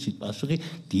ჩვენ ვიცით პასუხი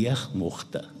დიახ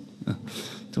მოხდა.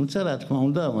 თუმცა რა თქმა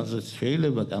უნდა ამაზე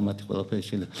შეიძლება კამათი ყველაფერი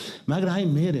შეიძლება. მაგრამ აი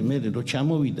მე რო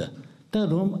ჩამოვიდა და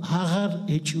რომ აღარ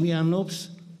ეჭვიანობს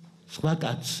სხვა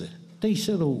კაცზე და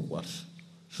ისე რო უყვარს.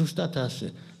 ზუსტად ასე.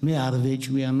 მე არ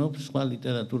ვეჭვიანობ სხვა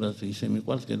ლიტერატურაზე, ისე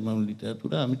მიყვარს გერმანული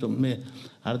ლიტერატურა, ამიტომ მე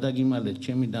არ დაგიმალეთ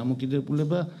ჩემი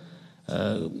დამოკიდებულება.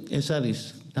 ეს არის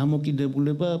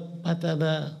დამოკიდებულება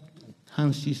პატარა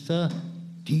ჰანსის და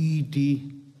დიდი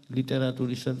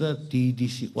ლიტერატურისა და დიდი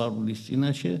სიყვარულის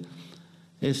წინაშე.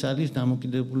 ეს არის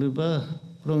დამოკიდებულება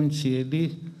პროვინციელი,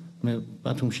 მე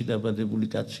ბათუმში დაბადებული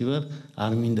კაცი ვარ,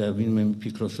 არ მინდა ვინმე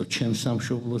მიფიქროს, რომ ჩემს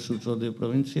სამშობლოს უწოდებ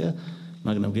პროვინცია,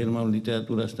 მაგრამ გერმანულ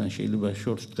ლიტერატურასთან შეიძლება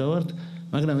შორს ვდგავართ,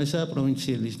 მაგრამ ესაა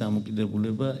პროვინციელის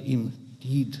დამოკიდებულება იმ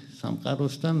დიდ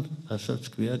სამყაროსთან, რასაც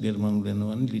ქვია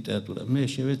გერმანულენოვანი ლიტერატურა. მე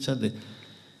შევეცადე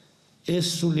ეს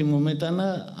სული მომეტანა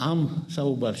ამ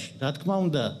საუბარში. რა თქმა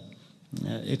უნდა,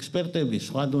 ექსპერტები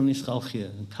სხვა დონის ხალხია.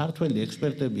 ქართველი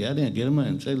ექსპერტები არიან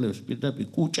გერმანელ მწერლებს პირდაპირ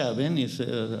კუჭავენ, ისე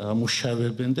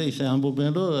ამუშავებენ და ისე ამბობენ,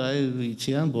 რომ აი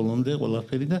იციან ბოლომდე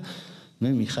ყველაფერი და მე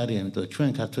მიხარია, იმიტომ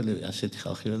ჩვენ ქართველები ასეთი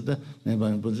ხალხი ვარ და მე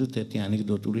ბანბოძეთ ერთი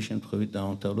ანეკდოტური შემთხვევით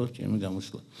დავამთავროთ ჩემი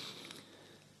გამოსვლა.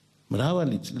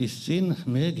 მრავალი წლის წინ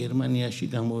მე გერმანიაში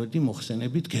გამოვედი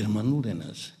მოხსენებით გერმანულ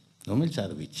ენაზე, რომელიც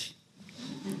არ ვიცი.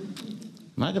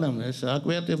 მაგრამ ეს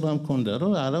აკვიატება მქონდა,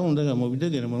 რომ არა უნდა გამოვიდე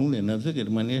გერმანულ ენაზე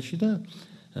გერმანიაში და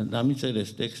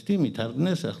დამიწერეს ტექსტი,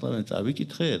 მითარგმნეს, ახლა მე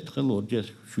წავიკითხე ერთხელ, ორჯერ,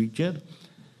 შვიდჯერ.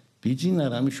 ბიძინა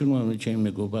რამიშვილმა ჩემი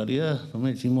მეგობარია,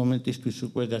 რომელიც იმ მომენტისთვის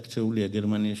უკვე გაქცეულია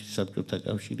გერმანიაში საბჭოთა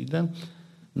კავშირიდან.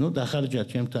 დახარჯა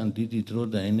ჩემთან დიდი დრო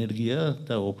და ენერგია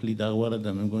და ოფლი დაღვარა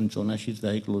და მე მგონი წონაშიც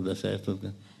დაიკლო და საერთოდ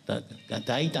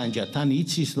დაიტანჯა თან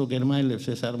იცის რომ გერმანელებს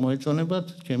ეს არ მოეწონებათ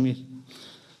ჩემი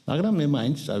მაგრამ მე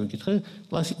მაინც წავიკითხე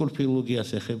კლასიკურ ფილოლოგიას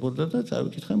ეხებოდა და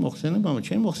წავიკითხე მოხსენება მაგრამ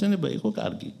ჩემი მოხსენება იყო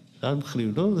კარგი რა მხრივ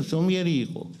რომ ზომიერი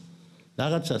იყო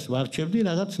რაღაცას ვარჩევდი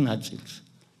რაღაც ნაწილს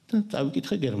და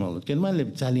წავიკითხე გერმანულად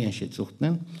გერმანელები ძალიან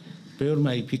შეწუხდნენ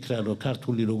ბევრმა იფიქრა რომ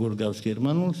ქართული როგორ გავს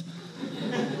გერმანულს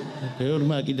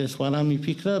ბევრმა კიდე სხვა რამე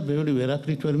იფიქრა ბევრი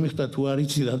ვერაფრით ვერ მიხვდა თუ არ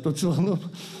იცი რატო ცვალობ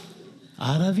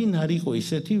არავინ არ იყო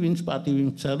ისეთი ვინც პატივი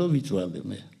მცა რომ ვიწვალე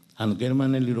მე ანუ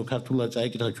გერმანელი რო ქართულად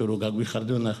წაიკითხა ჩვენ რო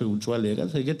გაგვიხარდო ნახე უწვალე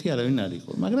ეკაც ეგეთი არავინ არ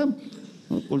იყო მაგრამ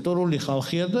კულტურული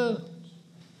ხალხია და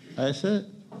აი ესე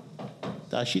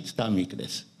დაშიც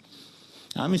დამიკრეს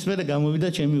ამის მერე გამოვიდა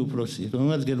ჩემი უფროსი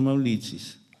რომელსაც გერმანული იცის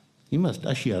იმას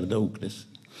დაში არ დაუკრეს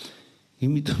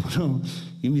იმიტომ რომ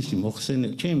იმისი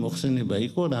ჩემი მოხსენება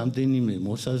იყო რამდენიმე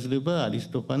მოსაზრება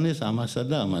არისტოფანეს ამასა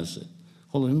და ამაზე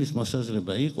ხოლო იმის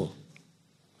მოსაზრება იყო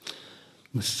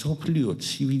მსოფლიო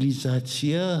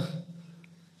ცივილიზაცია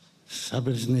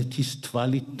საბერძნეთის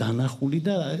თვალით დანახული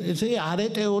და ესე არ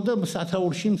ეტეოდა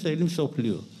სათაურში მთელი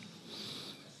მსოფლიო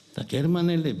და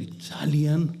გერმანელები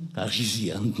ძალიან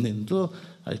გაღიზიანდნენ რომ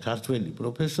აი ქართველი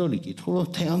პროფესორი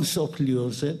კითხულობს თელ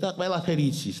მსოფლიოზე და ყველაფერი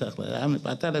იცის ახლა ამ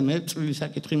პატარა მე წვილი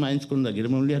საკითხი მაინც ქონდა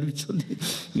გერმანული არ ვიცოდი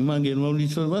იმან გერმანული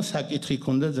იცოდა საკითხი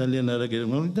ქონდა ძალიან არა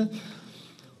გერმანული და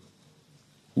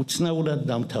უცნაურად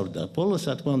დამთავრდა ბოლოს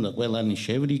რა თქმა უნდა ყველანი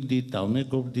შევრიგდით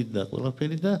დავმეგობდით და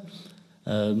ყველაფერი და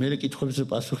მე კითხვებზე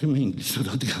პასუხი მე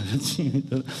ინგლისურად გავაცი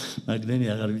იმიტომ მაგდენი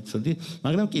აღარ ვიცოდი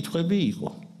მაგრამ კითხვები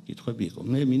იყო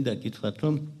მე მინდა გითხრათ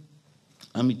რომ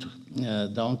ამით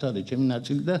დაუნთავრე ჩემი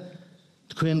ნაწილი და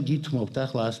თქვენ გითმობთ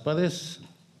ახლა ასპარეს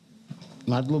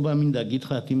მადლობა მინდა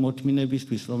გითხრათ იმ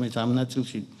მოთმინებისთვის რომელიც ამ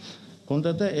ნაწილში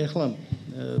ქონდა და ეხლა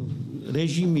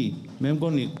რეჟიმი მე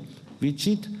მგონი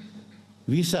ვიცით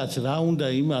ვისაც რა უნდა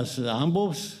იმას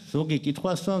ამბობს ზოგი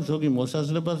კითხვას თავს ზოგი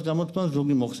მოსაზრებას გამოთქვამს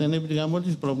ზოგი მოხსენებით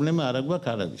გამოდის პრობლემა არ აქვს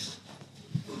არავის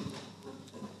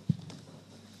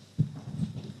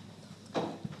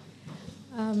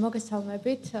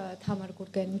მოგესალმებით თამარ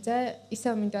გურგენიძე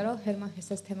ისევ მინდა რომ ჰერმან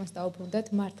ჰესეს თემას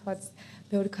დაუბრუნდეთ მართლაც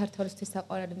ბევრი ქართველისთვის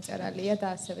საყვარელი მწერალია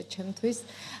და ასევე ჩემთვის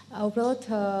უბრალოდ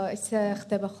ისე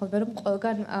ხდება ხოლმე რომ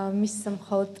ყველგან მის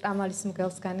მხოლოდ ტრამალის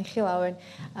მგელს განიხილავენ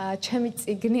ჩემი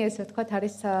წიგნი ესე ვთქვათ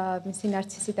არის მისი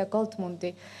ნარცისი და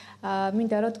გოლდმუნდი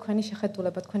მინდა რომ თქვენი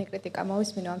შეხედულება თქვენი კრიტიკა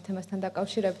მოვისმინო ამ თემასთან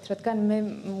დაკავშირებით რადგან მე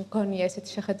მგონია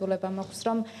ესეთი შეხედულება მაქვს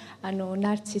რომ ანუ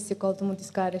ნარცისი გოლდმუნდის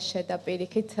გარეშე და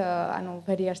პირიქით ანუ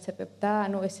ვერ იარსებებდა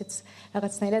ანუ ესეც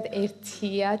რაღაცნაირად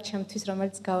ერთია ჩემთვის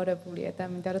რომელიც გაორებულია და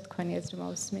მინდა რომ თქვენი აზრი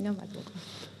მოვისმინო მადლობა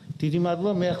დიდი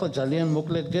მადლობა მე ახლა ძალიან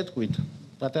მოკლედ გეტყვით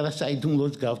პატარა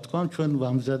საიდუმლოც გავთქვამ ჩვენ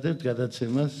ვამზადებთ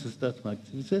გადაცემას ზუსტად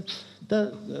მაგაზე და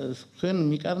თქვენ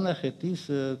მიკარნახეთ ის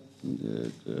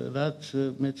რაც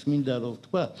მეც მინდა რომ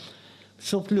ვთქვა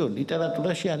სოფლიო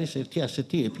ლიტერატურაში არის ერთი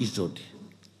ასეთი ეპიზოდი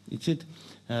იცით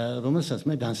რომელსაც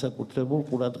მე განსაკუთრებულ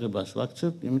ყურადღებას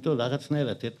ვაქცევ იმიტომ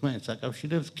რაღაცნაირად ერთმანეთს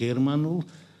აკავშირებს გერმანულ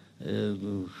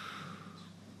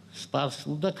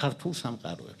სპარსულ და ქართულ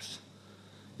სამყაროებს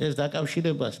ეს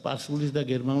დაკავშირება სპარსულის და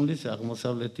გერმანულის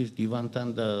აღმოსავლეთის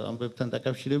დივანთან და ამბებთან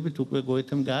დაკავშირებით უკვე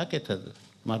გოეთემ გააკეთა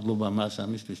მადლობა მას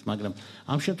ამისთვის მაგრამ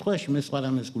ამ შემთხვევაში მე სხვა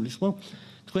რამეს გულისხმობ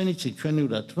თქვენ იცით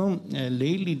ჩვენივრად რომ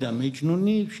ლეილი და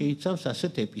მეჯნუნი შეიცავს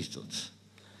ასეთ ეპიზოდს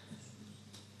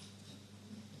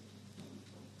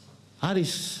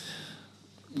არის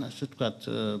ასე ვთქვათ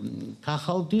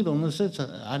ქახალდი რომელსაც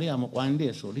არის ამოყვანილი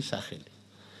ეს ორი სახელი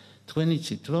თქვენ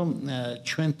იცით რომ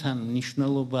ჩვენთან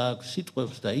მნიშვნელობა აქვს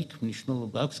სიტყვებს და იქ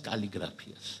მნიშვნელობა აქვს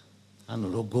კალიგრაფიას ანუ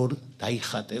როგორ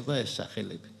დაიხატება ეს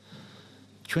სახელები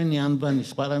ჩვენი ანბანი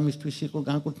სხვა რამისთვის იყო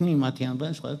განკუთვნილი მათი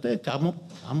ანბანი სხვა და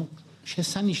ამ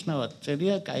შესანიშნავად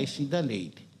წერია კაისი და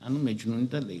ლეილი ანუ მეჯნუნი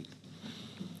და ლეილი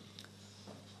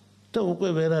და უკვე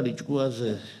ვერ არის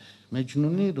ჭკუაზე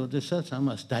მეჯნუნი როდესაც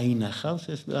ამას დაინახავს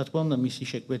ეს რა თქმა უნდა მისი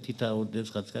შეკვეთითაა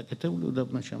ოდესღაც გაკეთებული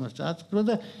უდაბნოში ამას წააწყდა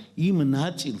და იმ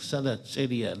ნაწილს სადაც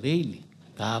წერია ლეილი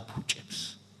გააფუჭებს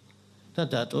და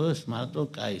დატოვებს მარტო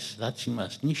კაისს რაც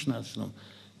იმას ნიშნავს რომ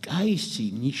კაისი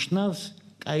ნიშნავს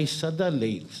კაისსა და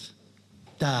ლეილს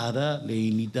და არა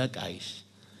ლეილი და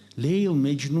კაისი ლეილ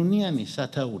მეჯნუნიანი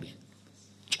სათაური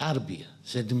ჭარბია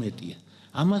ზედმეტია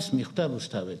ამას მიხვდა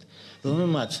რუსთაველი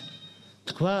რომელმაც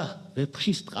თქვა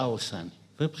ვეფხის ტყაოსანი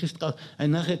აი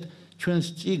ნახეთ ჩვენს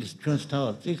წიგს ჩვენს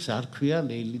თავარ წიგს არ ქვია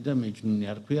ლეილი და მეჯნუნი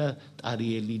არ ქვია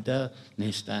ტარიელი და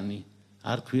ნესტანი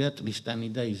არ ქვია ტრისტანი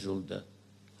და იზოლდა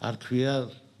არ ქვია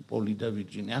პოლი და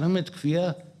ვირჯინია არამედ ქვია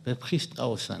ვეფხის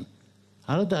ტყაოსანი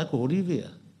არა და აქ ორივეა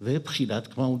ვეფხი რა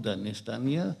თქმა უნდა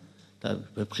ნესტანია და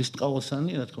ვეფხის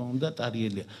ტყაოსანი რა თქმა უნდა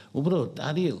ტარიელია უბრალოდ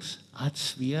ტარიელს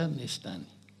აცვია ნესტანი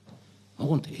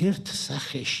ოღონდ ერთ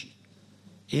სახეში,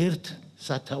 ერთ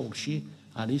სათაურში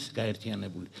არის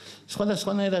გაერთიანებული.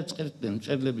 სხვადასხვანაირად წერდნენ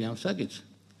მწერლები ამ საკითხს.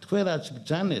 თქვენ რაც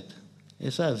ბრძანეთ,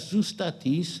 ესაა ზუსტად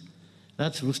ის,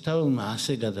 რაც რუსთაველმა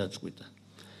ასე გადაწყვიტა.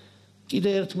 კიდე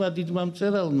ერთმა დიდმა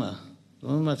მწერალმა,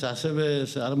 რომელმაც ასევე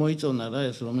არ მოიწონა რა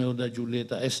ეს რომეო და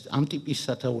ჯულიეტა, ეს ამ ტიპის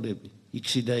სათაურები, X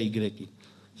და Y,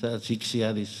 სადაც X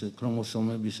არის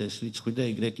ქრომოსომების ეს რიცხვი და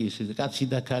Y ის კაცი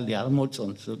და ქალი არ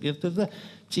მოწონს ზოგიერთად და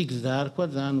წიგნს დაარქვა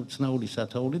ძალიან უცნაური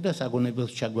სათაური და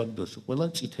საგონებელს ჩაგვაგდოს ყველა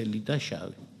წითელი და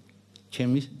შავი.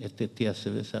 ჩემი ერთ-ერთი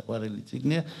ასევე საყვარელი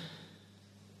წიგნია.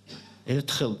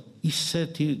 ერთხელ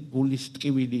ისეთი გულის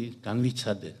ტკივილი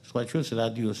განვიცადე სხვა ჩვენს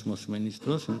რადიოს მოსმენის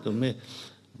დროს, იმიტომ მე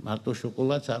მარტო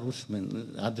შოკოლადს არ უსმენ,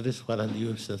 ადრეს სხვა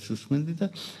რადიოებსაც უსმენდი და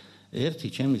ერთი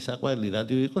ჩემი საყვარელი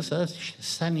რადიო იყო, სადაც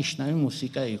სანიშნავი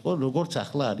მუსიკა იყო, როგორც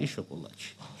ახლა არის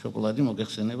შოკოლადში. შოკოლადი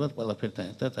მოგეხსენებათ ყველაფერთან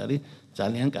ერთად არის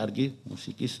ძალიან კარგი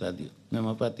მუსიკის რადიო. მე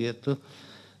მაპატიეთ თუ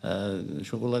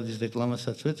შოკოლადის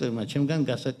რეკლამასაც ვეწევ, მაგრამ ჩემგან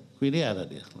გასაკვირი არ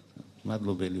არის ახლა.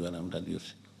 მადლობელი ვარ ამ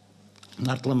რადიოსი.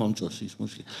 მართლა მომწონს ის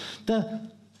მუსიკა. და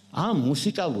ამ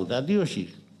მუსიკალურ რადიოში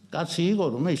კაცი იყო,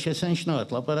 რომელიც შესანიშნავად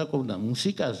ლაპარაკობდა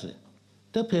მუსიკაზე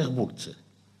და ფეხბურთზე.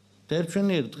 და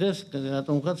ერთვენიერ დღეს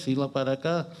რატომღაც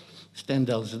ილაპარაკა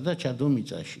სტენდალზე და ჩადო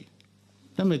მიწაში.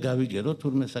 და მე გავიგერო,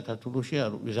 თურმე საქართველოში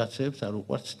ვიღაცებს არ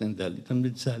უყვართ სტენდალი და მე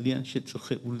ძალიან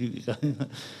შეწუხებული ვიყავ.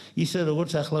 ისე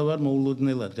როგორც ახლა ვარ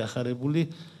მოულოდნელად გახარებული,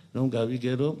 რომ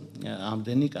გავიგერო,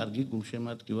 ამდენი კარგი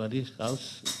გულშემატკივარი ჰყავს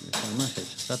სამახეს.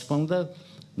 რა თქმა უნდა,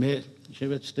 მე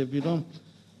შევეცდები, რომ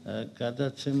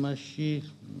გადაცემაში,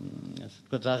 ასე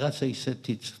ვთქვათ, რაღაცა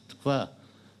ისეთი თქვა,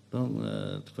 რომ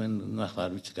თქვენ ახლა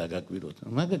არ ვიცი გაგაკვიროთ,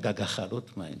 მაგრამ გაგახაროთ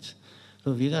მაინც,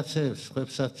 რომ ვიღაცებს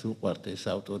ხებსაც უყვართ ეს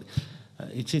ავტორი.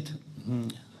 იცით,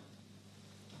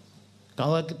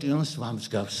 გალაქტიონს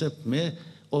ვამსგავსებ, მე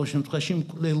ყოველ შემთხვევაში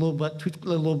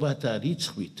თვითმკვლელობათა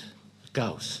რიცხვით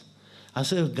გავს.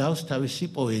 ასევე გავს თავისი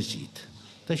პოეზიით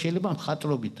და შეიძლება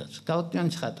მხატვრობითაც.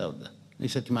 გალაქტიონიც ხატავდა.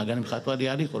 ისეთი მაგარი მხატვარი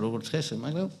არ იყო, როგორც ჰესე,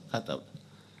 მაგრამ ხატავდა.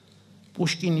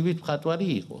 პუშკინივით მხატვარი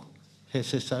იყო,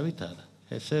 ჰესესავით არა.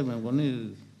 ჰესე მე მგონი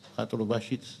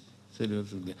მხატვრობაშიც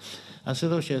სერიოზულია. ასე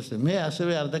რომ შეეცდე. მე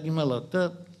ასევე არ დაგიმალავთ და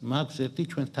მაქვს ერთი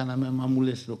ჩვენ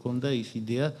თანამემამულეს რო ქონდა ის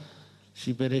იდეა,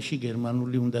 სიბერეში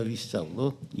გერმანული უნდა ვისწავლო,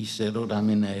 ისე რომ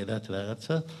რამენაერად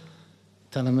რაღაცა.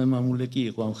 თანამემამულე კი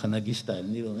იყო ამ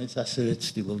ხანაგისტანი, რომელიც ასევე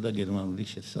ცდილობდა გერმანული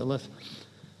შესწავლას.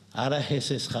 არა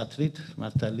ჰესეს ხათრით,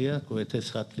 მართალია, გოეთეს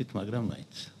ხათრით, მაგრამ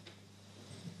მაინც.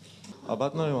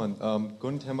 ბატონო ლევან,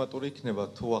 გონი თემატური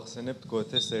იქნება თუ ახსენებთ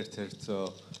გოეთეს ერთ-ერთ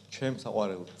ჩემს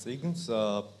საყვარელ წიგნს,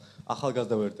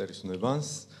 ახალგაზრდა ვერტერის უნებანს.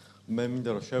 მე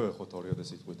მინდა რომ შევეხოთ ორიოდე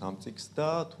სიტყვით ამ წიგნს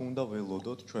და თუ უნდა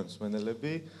ველოდოთ ჩვენ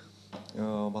მსმენელები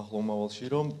მახლომავალში,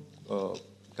 რომ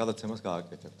გადაცემას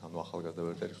გააკეთებთ, ანუ ახალგაზრდა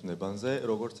ვერტერის უნებანზე,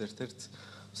 როგორც ერთ-ერთ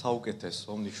საუკეთესო,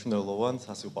 მნიშვნელოვან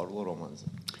სასიყვარულო რომანზე.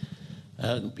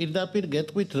 პირდაპირ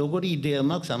გეტყვით, როგორი იდეა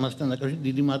მაქვს ამასთან დაკავშირებით,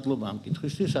 დიდი მადლობა ამ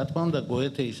კითხვისთვის. რა თქმა უნდა,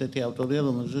 გოეთე ისეთი ავტორია,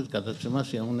 რომელზეც გადაცემას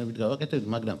სიამოვნებით გავაკეთებთ,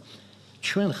 მაგრამ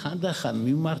ჩვენ ხანდახან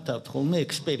მიმართავთ ხოლმე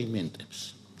ექსპერიმენტებს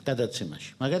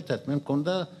გადაცემაში. მაგალითად, მე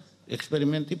მქონდა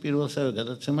ექსპერიმენტი პირველსავე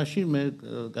გადაცემაში, მე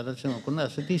გადაცემა მქონდა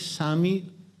ასეთი 3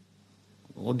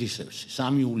 ოდისევსი,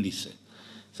 3 ულისე.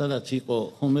 სადაც იყო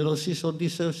ჰომეროსის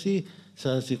ოდისევსი,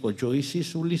 სადაც იყო ჯოისის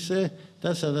ულისე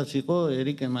და სადაც იყო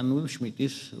ერიკ ემანუელ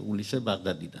შმიტის ულისე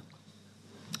ბაღდადიდან.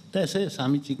 და ესე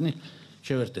 3 წიგნი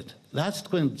შევერთეთ. რაც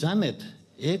თქვენ ბრძანეთ,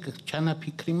 ეგ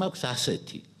ჩანაფიქრი მაქვს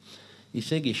ასეთი.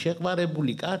 ისე იგი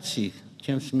შეყვარებული კაცი,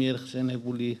 ჩემს მიერ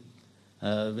ხსენებული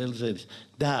ველზერის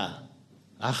და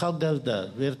ახალგაზრდა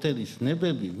ვერტერის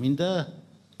ნებები მინდა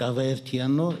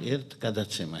გავაერთიანო ერთ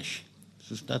გადაცემაში.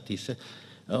 ზუსტად ისე.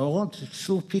 ოღონდ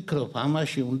სულ ფიქრობ,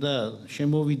 ამაში უნდა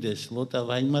შემოვიდეს ლოტა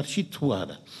ვაიმარში თუ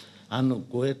არა. ანუ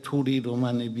გოეთური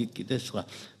რომანები კიდე სხვა.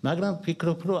 მაგრამ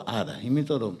ფიქრობ, რომ არა,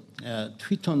 იმიტომ რომ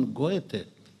თვითონ გოეთე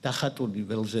დახატული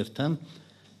ველზერთან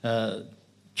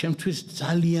ჩემთვის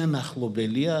ძალიან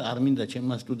ახლობელია, არ მინდა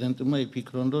ჩემმა სტუდენტებმა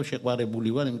იფიქრონ, რომ შეყვარებული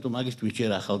ვარ, იმიტომ მაგისთვის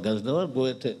ჯერ ახალგაზრდა ვარ,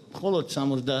 გოეთე მხოლოდ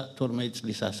 72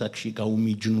 წლის ასაკში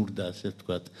გაუმიჯნურდა, ასე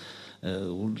ვთქვათ,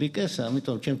 ულრიკეს,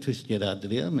 ამიტომ ჩემთვის ჯერ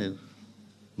ადრეა, მე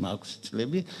მაქვს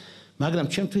წლები, მაგრამ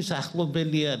ჩემთვის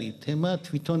ახლობელი არის თემა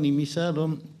თვითონ იმისა,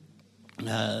 რომ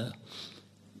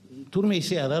თურმე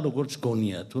ისე არა, როგორც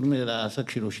გონია, თურმე რა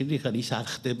ასაკში რო შედიხარ, ის არ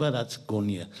ხდება, რაც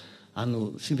გონია. ანუ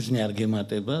სიბრძნე არ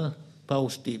გემატება.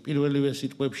 ფაუსტი პირველივე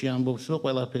სიტყვებში ამბობს, რომ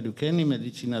ყველაფერი ვქენი,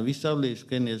 მედიცინა ვისწავლე, ის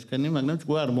ვქენი, ეს ვქენი, მაგრამ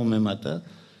ჯგუფ არ მომემატა,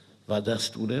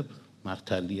 ვადასტურებ,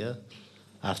 მართალია,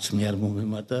 არც მე არ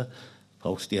მომემატა,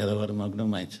 ფაუსტი არა ვარ, მაგრამ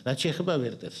მაინც. რაც შეეხება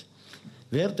ვერტერს.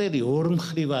 ვერტერი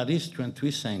ორმხრივ არის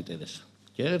ჩვენთვის საინტერესო.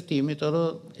 ერთი, იმიტომ რომ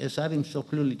ეს არის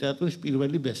მსოფლიო ლიტერატურის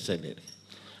პირველი ბესტსელერი.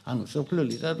 ანუ მსოფლიო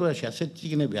ლიტერატურაში ასეთ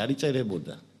წიგნები არ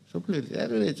იწერებოდა. მსოფლიო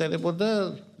ლიტერატურა იწერებოდა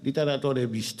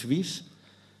ლიტერატორებისთვის.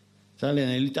 ძალიან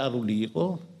ელიტარული იყო,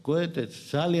 გოეთეს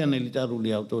ძალიან ელიტარული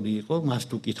ავტორი იყო, მას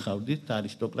თუ კითხავდით,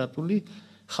 არისტოკრატული.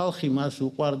 ხალხი მას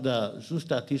უყვარდა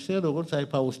ზუსტად ისე, როგორც აი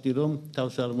ფაუსტი რომ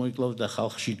თავს არ მოიკლავს და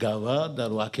ხალხში გავა და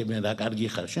რომ აქებენ რა კარგი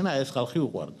ხარ. შენ აი ეს ხალხი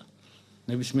უყვარდა.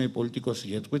 ნებისმიერ პოლიტიკოსი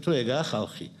გეტყვით, რომ ეგაა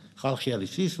ხალხი. ხალხი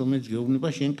არის ის, რომელიც გეუბნება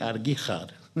შენ კარგი ხარ.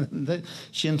 და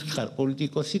შენ ხარ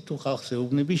პოლიტიკოსი, თუ ხალხს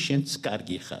ეუბნები, შენც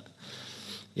კარგი ხარ.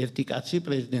 ერთი კაცი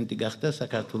პრეზიდენტი გახდა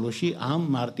საქართველოში ამ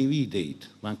მარტივი იდეით.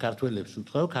 მან ქართველებს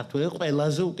უთხრა, რომ ქართველები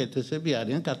ყველაზე უკეთესები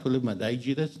არიან, ქართველებმა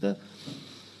დაიჯერეს და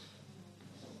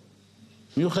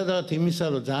მიუხედავად იმისა,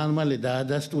 რომ ძალიან მალე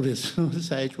დაადასტურეს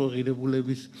საეჭვო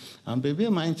ღირებულების ამბებია,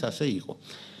 მაინც ასე იყო.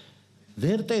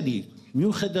 ვერტერი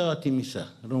მიუხედავად იმისა,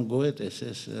 რომ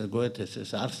გოეთეს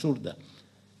ეს არ სურდა,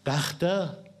 გახდა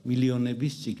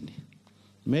მილიონების წიგნი.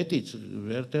 მეტიც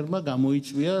ვერტერმა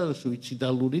გამოიწვია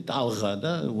სუიციდალური ტალღა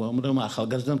და უამრავ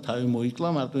ახალგაზრდამ თავი მოიკლა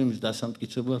მარტო იმის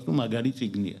დასამტკიცებლად, რომ მაგარი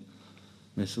წიგნია.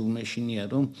 მე სულ მეშინია,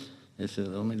 რომ ეს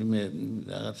რომელიმე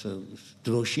რაღაც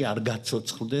დროში არ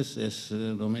გაცოცხლდეს, ეს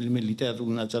რომელიმე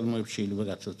ლიტერატურულ ნაწარმოებში შეიძლება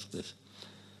გაცოცხლდეს.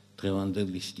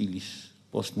 დღევანდელი სტილის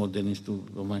პოსტმოდერნისტულ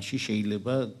რომანში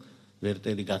შეიძლება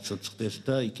ვერტერი გაცოცხლდეს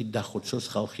და იქით დახოცოს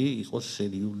ხალხი, იყოს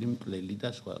სერიული მკვლელი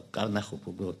და სხვა. კარნახობ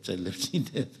უბრალოდ წელებს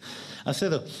იდეას. ასე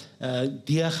რომ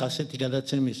დიახ, ასეთი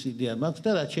გადაცემის იდეა მაქვს და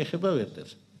რაც შეეხება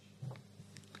ვერტერს.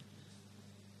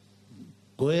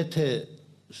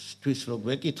 გოეთესთვის რო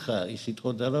გვეკითხა, ის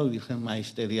იტყოდა, რომ ვილჰელმ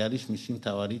მაისტერი არის მისი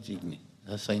მთავარი წიგნი.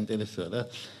 საინტერესოა რა.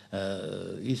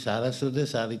 ის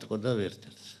არასოდეს არ იტყოდა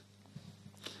ვერტერს.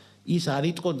 ის არ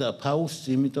იტყოდა ფაუსტს,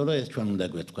 იმიტომ რომ ეს ჩვენ უნდა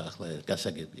გვეთქვა ახლა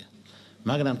გასაგებია.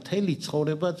 მაგრამ მთელი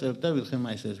ცხოვრება წერდა ვილჰელმ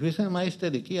მაისტერი. ვილჰელმ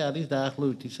მაისტერი კი არის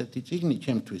დაახლოებით ისეთი წიგნი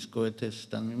ჩემთვის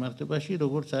გოეთესთან მიმართებაში,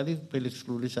 როგორც არის ფელიქს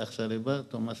სრულის აღსარება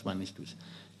თომას მანისთვის.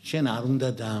 შენ არ უნდა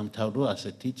დაამთავრო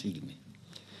ასეთი წიგნი.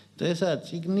 და ესაა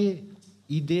წიგნი,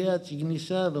 იდეა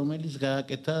წიგნისა, რომელიც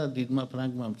გააკეთა დიდმა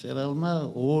ფრანგმა მწერალმა,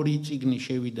 ორი წიგნი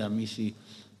შევიდა მისი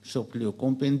მსოფლიო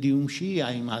კომპენდიუმში,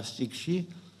 აი მას წიგნში.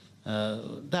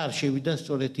 და არ შევიდა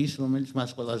სწორედ ის, რომელიც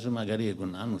მას ყველაზე მაგარი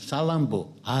ეგონა. ანუ სალამბო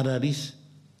არ არის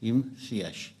იმ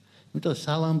სიაში. იმიტომ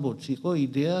სალამბოც იყო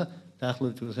იდეა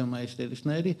დაახლოებით ვილჰელმ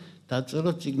მაისტერისნაირი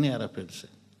დაწეროთ წიგნი არაფერზე.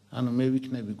 ანუ მე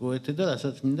ვიქნები გოეთე და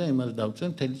რასაც მინდა იმას დავწერე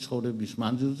მთელი ცხოვრების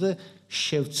მანძილზე,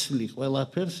 შევცვლი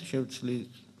ყველაფერს, შევცვლი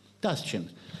დასჩენ.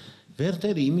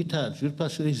 ვერტერი იმითაა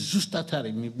ძვირფასური ზუსტად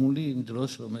არის მიბმული იმ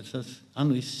დროს, რომელსაც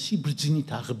ანუ ის სიბრძნით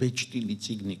აღბეჭდილი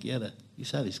წიგნი კი არა,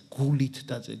 ის არის გულით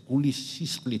დაწე, გულის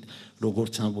სისხლით,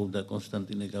 როგორც ამბობდა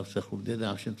კონსტანტინე გავსახურდია და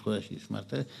ამ შემთხვევაში ის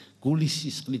მართლა გულის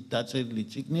სისხლით დაწერილი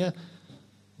წიგნია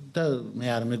და მე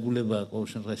არ მეგულება ყოველ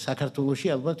შემთხვევაში საქართველოში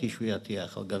ალბათ იშვიათია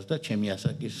ახალგაზრდა, ჩემი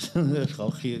ასაკის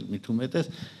ხალხი მით უმეტეს,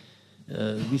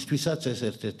 მისთვისაც ეს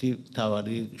ერთ-ერთი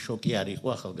მთავარი შოკი არ იყო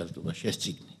ახალგაზრდობაში ეს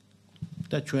წიგნი.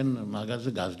 და ჩვენ მაგაზე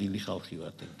გაზრდილი ხალხი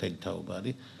ვართ, მთელი თაობა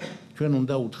არის. ჩვენ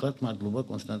უნდა უთხრათ მადლობა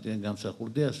კონსტანტინე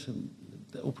გამსახურდიას,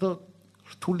 უფრო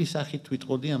რთული სახით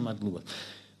ვიტყოდი ამ მადლობას.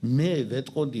 მე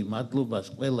ვეტყოდი მადლობას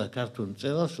ყველა ქართულ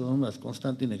მწერალს, რომელსაც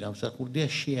კონსტანტინე გამსახურდია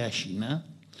შეაშინა,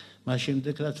 მას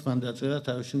შემდეგ რაც მან დაწერა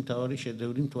თავისი მთავარი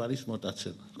შედევრი მთვარის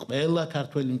მოტაცება. ყველა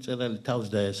ქართველი მწერალი თავს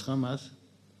დაესხა მას.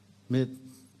 მე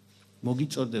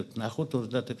მოგიწოდებთ ნახოთ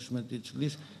 36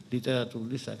 წლის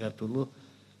ლიტერატურული საქართველოს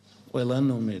ყველა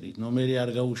ნომერი არ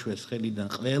გაუშვეს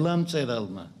ხელიდან ყველა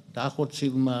მწერალმა,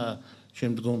 დახოცილმა,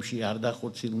 შემდგომში არ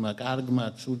დახოცილმა, კარგმა,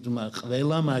 ცუდმა,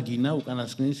 ყველა მაგინა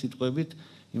უკანასკნელი სიტყვებით,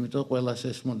 იმიტომ ყველას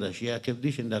ესმოდა შეაქებდი,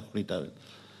 შენ დაგხვიტავებ.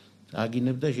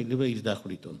 აგინებ და შეიძლება ის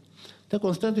დახვრიტონ. და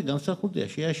კონსტანტინე გამსახურდია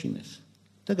შეაშინეს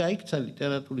და გაიქცა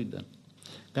ლიტერატურიდან.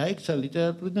 გაიქცა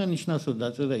ლიტერატურიდან, ნიშნავს, რომ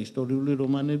დაწერა ისტორიული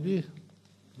რომანები,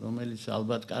 რომელიც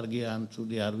ალბათ კარგია ან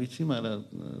ცუდი არ ვიცი, მაგრამ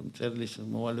მწერლის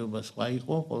მოვალეობა სხვა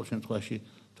იყო, ყოველ შემთხვევაში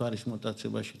მთვარის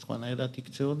მოტაცებაში სხვანაირად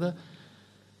იქცეოდა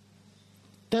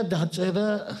და დაწერა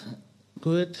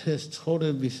გოეთეს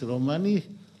ცხოვრების რომანი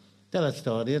და რაც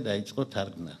თავარია დაიწყო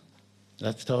თარგმნა.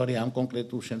 რაც თავარია ამ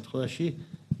კონკრეტულ შემთხვევაში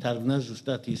თარგმნა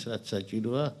ზუსტად ის, რაც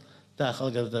საჭიროა და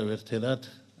ახალგაზრდა ვერტერად,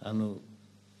 ანუ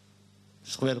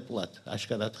სხვერპლად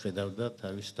აშკარად ხედავდა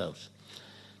თავის თავს.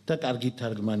 და კარგი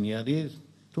თარგმანი არის.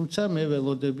 თუმცა მე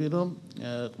ველოდები, რომ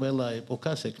ყველა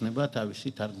ეპოქას ექნება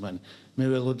თავისი თარგმანი. მე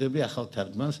ველოდები ახალ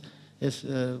თარგმანს, ეს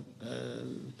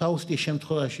ფაუსტის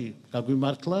შემთხვევაში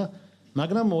გაგვიმართლა,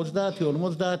 მაგრამ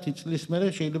 30-50 წლის მერე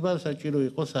შეიძლება საჭირო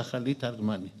იყოს ახალი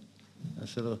თარგმანი.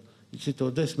 ასე რომ იცით,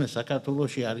 ოდესმე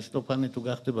საქართველოში არისტოფანე თუ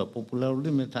გახდება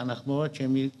პოპულარული, მე თანახმოვარ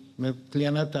ჩემი მე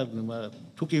მთლიანად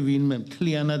თუ კი ვინმე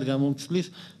მთლიანად გამომცვლის,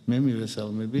 მე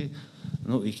მივესალმები,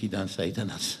 იქიდან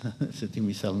საიდანაც ესეთი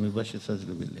მისალმება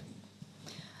შესაძლებელია.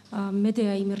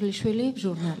 მედეა იმერლიშვილი,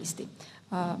 ჟურნალისტი.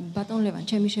 ბატონ ლევან,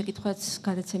 ჩემი შეკითხვაც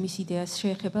გადაცემის იდეას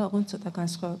შეეხება, ოღონდ ცოტა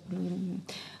განსხვავებული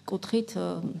კუთხით,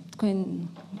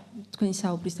 თქვენი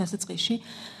საუბრის დასაწყისში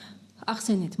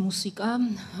ახსენეთ მუსიკა,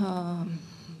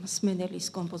 მსმენელის,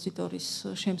 კომპოზიტორის,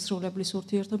 შემსრულებლის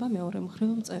ურთიერთობა, მეორე მხრივ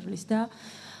მწერლის და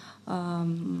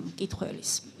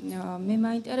კითხველის. მე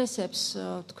მაინტერესებს,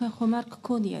 თქვენ ხომ არ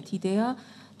გქონიათ იდეა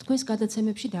თქვენს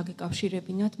გადაცემებში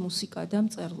დაგეკავშირებინათ მუსიკა და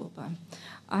მწერლობა.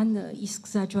 ან ის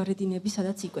გზაჯვარედინები,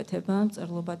 სადაც იკვეთება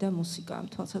მწერლობა და მუსიკა.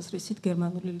 თვალსაზრისით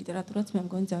გერმანული ლიტერატურაც მე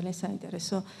მგონი ძალიან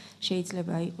საინტერესო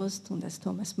შეიძლება იყოს, თუნდაც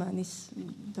თომას მანის,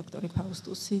 დოქტორი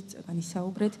ფაუსტუსი, წეგან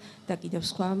ისაუბრეთ და კიდევ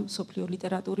სხვა მსოფლიო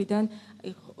ლიტერატურიდან.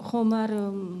 ხომ არ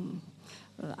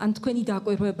ან თქვენი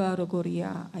დაკვირვება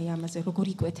როგორია აი ამაზე, როგორ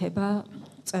იკვეთება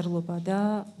მწერლობა და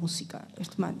მუსიკა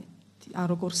ერთმანეთს? ან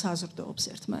როგორ საზრდოობს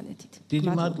ერთმანეთით. დიდი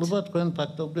მადლობა, თქვენ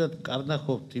ფაქტობრივად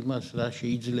კარნახობთ იმას, რა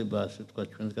შეიძლება ასე თქვა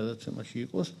ჩვენს გადაცემაში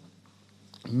იყოს.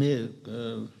 მე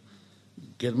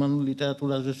გერმანულ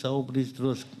ლიტერატურაზე საუბრის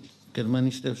დროს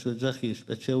გერმანისტებს ვეძახი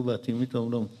სპეციალურად, იმიტომ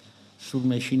რომ სულ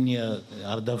მეშინია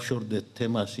არ დავშორდეთ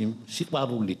თემას იმ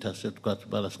სიყვარულით, ასე თქვა,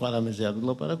 მაგრამ სხვა რამეზე არ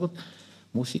ვილაპარაკოთ.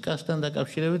 მუსიკასთან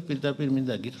დაკავშირებით პირდაპირ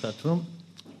მინდა გითხრათ, რომ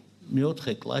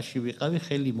მეოთხე კლასში ვიყავი,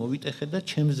 ხელი მოვიტეხე და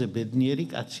ჩემზე ბედნიერი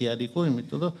კაცი არ იყო,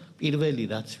 იმიტომ რომ პირველი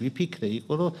რაც ვიფიქრე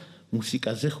იყო, რომ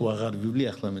მუსიკაზე ხო აღარ ვივლი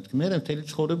ახლა მეთქი. მე მთელი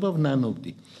ცხოვრება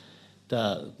ვნანობდი და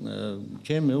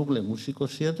ჩემ მეუღლე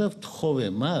მუსიკოსია და ვთხოვე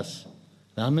მას,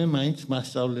 რამე მაინც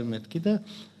მასწავლე მეთქი და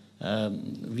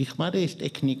ვიხმარე ის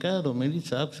ტექნიკა, რომელიც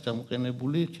აქვს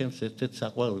გამოყენებული ჩემს ერთ-ერთ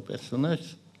საყვარელ პერსონაჟს,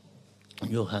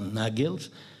 იოჰან ნაგელს,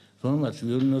 რომელმაც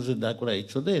ვიოლინოზე დაკვრა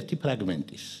იცოდა ერთი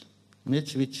ფრაგმენტის.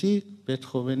 მეც ვიცი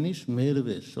ბეთჰოვენის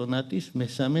მერვე სონატის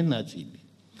მესამე ნაწილი,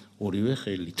 ორივე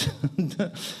ხელით.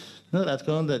 რა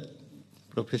თქმა უნდა,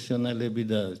 პროფესიონალები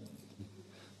და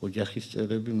ოჯახის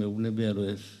წევრები მეუბნებიან, რომ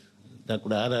ეს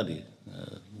დაკვრა არ არის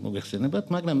მოგეხსენებათ,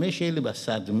 მაგრამ მე შეიძლება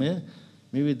სადმე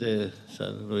მივიდე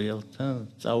როიალთან,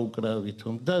 წაუკრა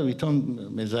ვითომ და ვითომ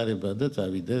მეზარება და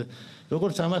წავიდე,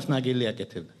 როგორც ამას ნაგელი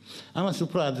აკეთებდა. ამას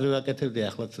უფრო ადრე ვაკეთებდი,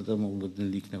 ახლა ცოტა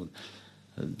მოულოდნელი იქნებოდა.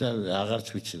 და აღარც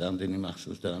ვიცი რამდენი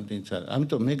მახსოვს და რამდენიც არა.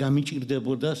 ამიტომ მე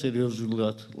გამიჭირდებოდა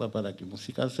სერიოზულად ლაპარაკი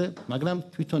მუსიკაზე, მაგრამ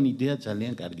თვითონ იდეა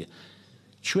ძალიან კარგია.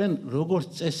 ჩვენ როგორც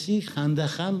წესი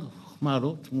ხანდახან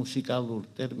ხმარობთ მუსიკალურ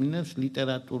ტერმინებს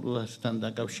ლიტერატურასთან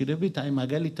დაკავშირებით, აი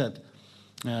მაგალითად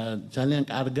ძალიან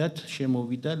კარგად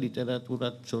შემოვიდა ლიტერატურა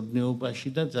ცოდნეობაში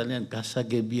და ძალიან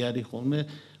გასაგები არის ხოლმე,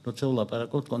 როცა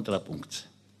ვლაპარაკობთ კონტრაპუნქტზე.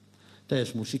 და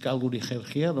ეს მუსიკალური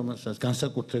ხერხია, რომელსაც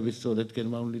განსაკუთრებით სწორედ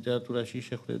გერმანულ ლიტერატურაში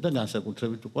შეხვდება და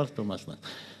განსაკუთრებით უყვარს თომას მანს.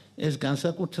 ეს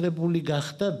განსაკუთრებული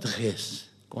გახდა დღეს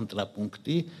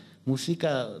კონტრაპუნქტი.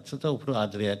 მუსიკა ცოტა უფრო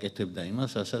ადრე აკეთებდა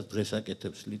იმას, რასაც დღეს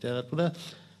აკეთებს ლიტერატურა.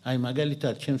 აი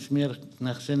მაგალითად, ჩემს მიერ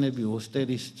ნახსენები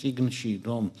ოსტერის წიგნში,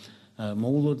 რომ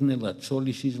მოულოდნელად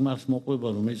ცოლის სიზმარს მოყვება,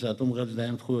 რომელიც ატომღაც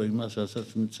დაემთხვევა იმას, რასაც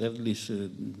მწერლის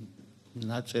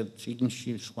ნაწერ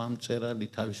წიგნში სხვა მწერალი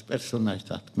თავის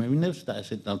პერსონაჟს ათქმევინებს და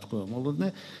ესეთ დამთხვევა მოულოდნე.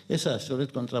 ესაა სწორედ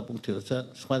კონტრაპუნქტი, როცა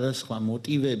სხვადასხვა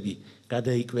მოტივები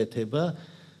გადაიკვეთება,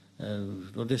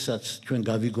 როდესაც ჩვენ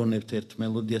გავიგონებთ ერთ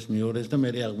მელოდიას მეორეს და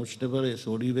მეორე აღმოჩნდება, რომ ეს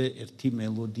ორივე ერთი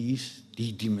მელოდიის,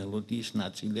 დიდი მელოდიის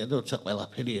ნაწილია და როცა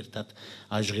ყველაფერი ერთად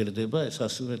აჟღერდება, ეს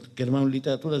ასევე გერმანულ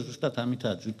ლიტერატურას ზუსტად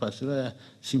ამითაა ძვირფასი, რომ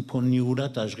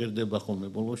სიმფონიურად აჟღერდება ხოლმე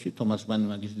ბოლოში, თომას მანი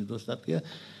მაგის დიდ ოსტატია.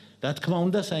 რა თქმა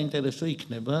უნდა, საინტერესო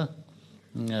იქნება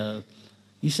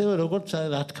ისევე როგორც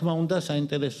რა თქმა უნდა,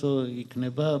 საინტერესო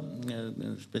იქნება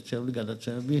სპეციალური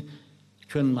გადაცემები.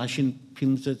 ჩვენ მაშინ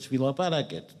ფილმზეც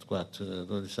ვილაპარაკეთ, თქვათ,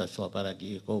 როდესაც ლაპარაკი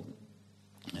იყო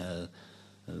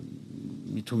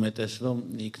მით უმეტეს, რომ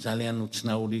იქ ძალიან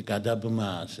უცნაური გადაბმა,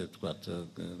 ასე ვთქვათ,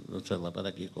 როცა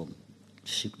ლაპარაკი იყო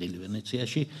სიკვდილი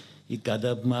ვენეციაში, იქ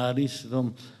გადაბმა არის,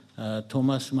 რომ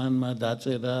თომას მანმა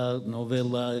დაწერა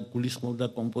ნოველა,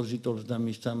 გულისხმობდა კომპოზიტორს და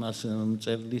მისცა მას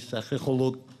მწერლის სახე,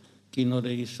 ხოლო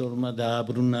კინორეჟისორმა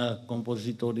დააბრუნა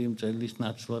კომპოზიტორი მწერლის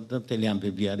ნაცვლად და მთელი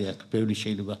ამბები არის აქ, ბევრი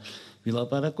შეიძლება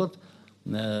ვილაპარაკოთ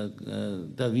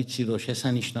და ვიცი, რომ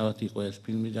შესანიშნავად იყო ეს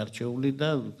ფილმი გარჩეული და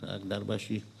აქ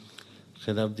დარბაზში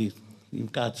ხედავდი იმ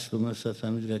კაცს, რომელსაც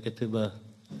ამის გაკეთება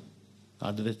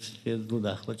ადრეც შეძლო და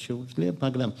ახლაც შეუძლია,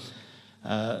 მაგრამ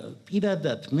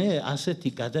პირადად მე ასეთი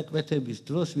გადაკვეთების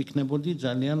დროს ვიქნებოდი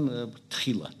ძალიან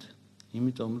ფრთხილად,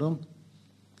 იმიტომ რომ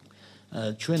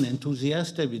ჩვენ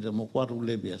ენთუზიასტები და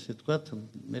მოყვარულები, ასე ვთქვათ,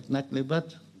 მეტნაკლებად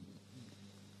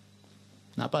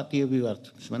ნაპატიები ვართ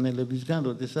მსმენელებისგან,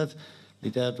 როდესაც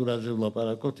ლიტერატურაზე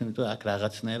ვლაპარაკობთ, იმიტომ აქ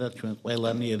რაღაცნაირად ჩვენ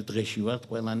ყველანი ერთ დღეში ვართ,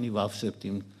 ყველანი ვავსებთ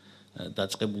იმ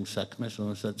დაწყებულ საქმეს,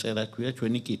 რომელსაც წერა ქვია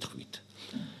ჩვენი კითხვით.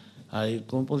 აი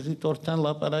კომპოზიტორთან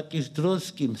ლაპარაკის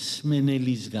დროს კი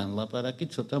მსმენელისგან ლაპარაკი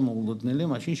ცოტა მოულოდნელია,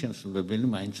 მაშინ შემსრულებელი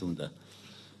მაინც უნდა.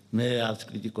 მე არც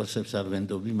კრიტიკოსებს არ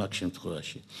ვენდობი მაგ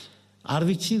შემთხვევაში. არ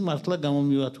ვიცი მართლა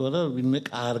გამომივა თუ არა ვინმე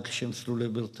კარგ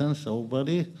შემსრულებელთან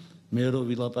საუბარი, მე რო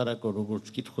ვილაპარაკო როგორც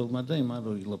კითხველმა და იმან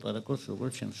რო ვილაპარაკოს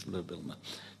როგორც შემსრულებელმა.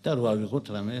 და რო ავიღოთ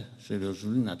რამე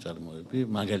სერიოზული ნაწარმოები,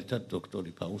 მაგალითად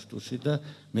დოქტორი ფაუსტუსი და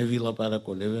მე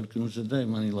ვილაპარაკო ლევერკინზე და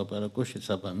იმან ვილაპარაკო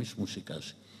შესაბამის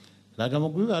მუსიკაზე. რა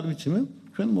გამოგვივიდა არ ვიცი მე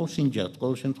ჩვენ მოსინჯავთ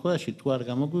ყოველ შემთხვევაში თუ არ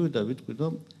გამოგვივიდა ვიტყვი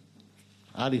რომ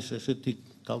არის ესეთი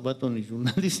კალბატონი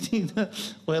ჟურნალისტი და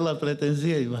ყველა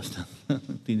პრეტენზია იმასთან.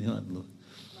 დიდი მადლობა.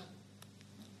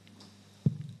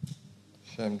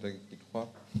 შემდეგი კითხვა.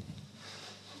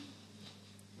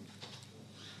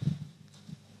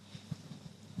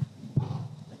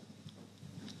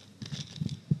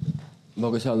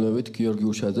 მოგესალმებით, გიორგი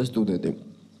უშაძე, სტუდენტი.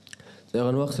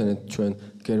 წეგან ვახსენეთ ჩვენ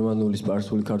გერმანული,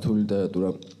 სპარსული, ქართული ლიტერატურა.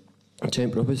 ჩემი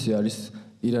პროფესია არის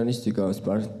ირანის ციგა,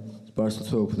 სპარსულს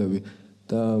ვეუფლები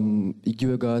და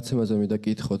იგივე გადაცემაზე მინდა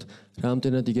კითხოთ,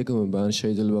 რამდენად იგეგმება ან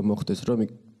შეიძლება მოხდეს, რომ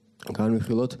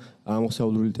განვიხილოთ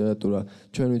აღმოსავლური ლიტერატურა.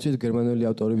 ჩვენ ვიცით გერმანელი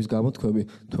ავტორების გამოთქმები,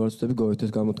 თუ არ ვცდები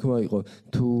გოეთეს გამოთქმა იყო,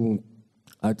 თუ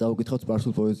არ წავუკითხავთ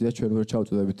სპარსულ პოეზიას, ჩვენ ვერ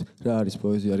ჩავწოდებით რა არის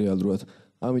პოეზია რეალურად.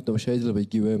 ამიტომ შეიძლება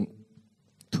იგივე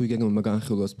თუ იგეგმება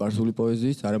განხილვა სპარსული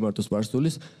პოეზიის, არა მარტო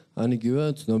სპარსულის, ან იგივე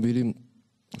ცნობილი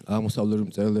აღმოსავლური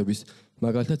მწერლების,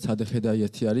 მაგალითად სადე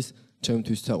ხედაიათი არის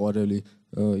ჩემთვის საყვარელი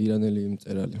ირანელი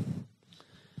მწერალი.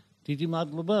 დიდი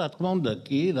მადლობა, რა თქმა უნდა,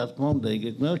 კი, რა თქმა უნდა,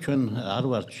 იგეგმება, ჩვენ არ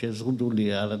ვართ შეზღუდული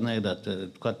არანაირად,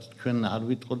 თქვა ჩვენ არ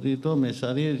ვიტყოდი, რომ ეს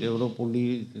არის ევროპული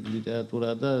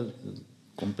ლიტერატურა და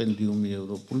კომპენდიუმი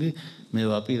ევროპული, მე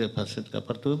ვაპირებ ასეთ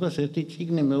გაფართოებას, ერთი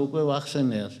წიგნი მე უკვე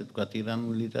ვახსენე, ასე თქვა,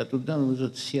 ირანული ლიტერატურიდან,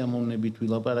 რომელზეც სიამოვნებით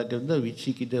ვილაპარაკებ და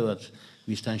ვიცი კიდევაც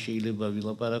ვისთან შეიძლება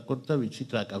ვილაპარაკოთ და ვიცით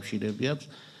რა კავშირები აქვს.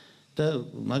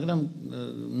 მაგრამ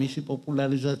მისი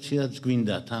პოპულარიზაციაც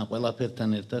გვინდა თან ყველაფერთან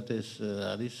ერთად ეს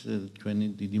არის ჩვენი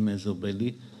დიდი მეზობელი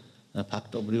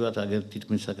ფაქტობრივად აგერ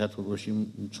თითქმის საქართველოში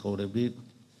მცხოვრები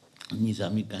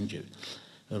ნიზამი განჯევი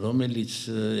რომელიც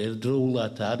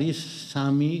ერთდროულად არის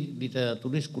სამი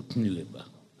ლიტერატურის კუთვნილება.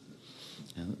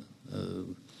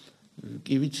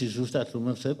 კი ვიცი ზუსტად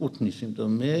რომელს ეკუთვნის,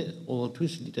 იმიტომ მე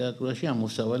ყოველთვის ლიტერატურაში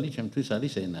ამოსავალი ჩემთვის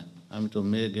არის ენა. ამიტომ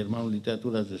მე გერმანულ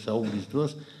ლიტერატურაზე საუბრის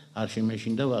დროს არ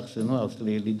შემეშინდა ვახსენო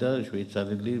ავსტრიელი და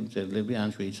შვეიცარიელი მწერლები ან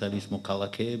შვეიცარიის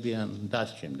მოქალაქეები ან და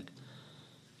ამ შემდეგ.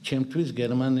 ჩემთვის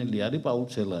გერმანელი არის პაულ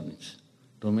ცელანიც,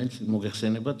 რომელიც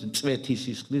მოგეხსენებათ წვეთის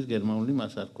სისხლის გერმანული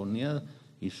მას არ ქონია,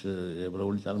 ის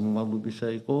ებრაული წარმომავლობისა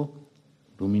იყო,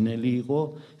 რუმინელი იყო,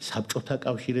 საბჭოთა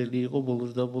კავშირელი იყო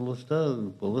ბოლოს და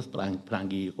ბოლოს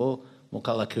ფრანგი იყო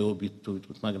მოქალაქეობით თუ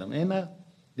ვიტყვით, მაგრამ ენა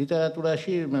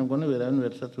ლიტერატურაში მე მგონი ვერავინ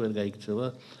ვერცად ვერ გაიქცევა.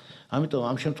 ამიტომ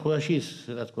ამ შემთხვევაში ის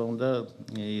რა თქმა უნდა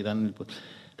ირანული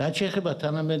რაც შეეხება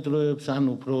თანამედროვეებს ან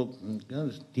უფრო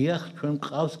დიახ ჩვენ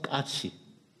ყავს კაცი.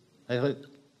 აი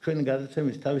ჩვენი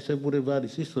გადაცემის თავისებურება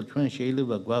არის ის რომ ჩვენ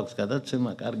შეიძლება გვაქვს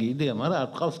გადაცემა კარგი იდეა, მაგრამ არ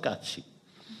ყავს კაცი.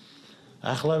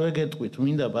 ახლა ვეგეტყვით,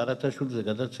 მინდა ბარათაშვილზე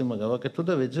გადაცემა გავაკეთო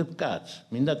და ვეძებ კაცს.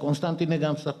 მინდა კონსტანტინე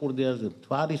გამსახურდიაზე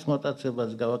თვარის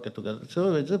მოტაცებას გავაკეთო გადაცემა,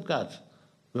 ვეძებ კაცს.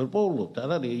 ვერ პოულობთ, არ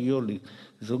არის იოლი,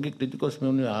 ზოგი კრიტიკოს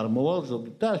მეუბნები არ მოვალ,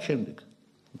 ზოგი და შემდეგ.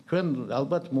 ჩვენ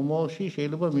ალბათ მომავალში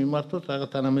შეიძლება მიმართოთ რაღაც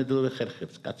თანამედროვე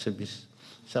ხერხებს კაცების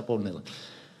საპოვნელად.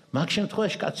 მაგ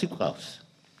შემთხვევაში კაცი ყავს.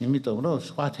 იმიტომ რომ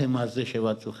სხვა თემაზე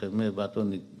შევაწუხე მე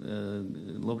ბატონი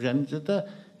ლობჟანიძე და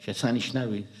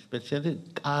შესანიშნავი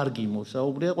სპეციალისტი, კარგი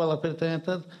მოსაუბრეა ყველაფერთან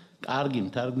ერთად, კარგი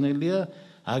მთარგმნელია,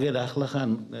 აგერ ახლახან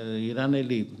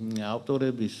ირანელი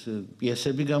ავტორების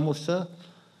პიესები გამოსცა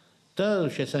და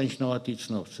შესანიშნავად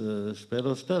იცნობს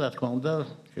სფეროს და რა თქმა უნდა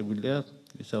შეგვიძლია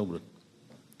ვისაუბროთ.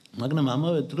 მაგრამ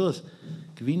ამავე დროს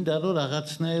გვინდა რომ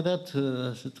რაღაცნაირად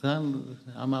ასე თან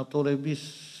ამ ავტორების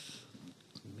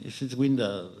ისიც გვინდა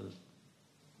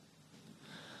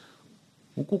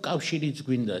უკავშირიც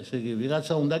გვინდა, ესე იგი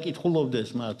ვიღაცა უნდა კითხულობდეს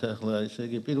მათ ახლა, ესე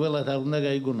იგი პირველად არ უნდა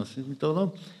გაიგონოს, იმიტომ რომ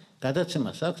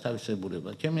გადაცემას აქვს თავისებურება.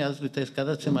 ჩემი აზრით ეს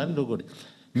გადაცემა არის როგორი.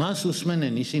 მას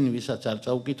უსმენენ ისინი, ვისაც არ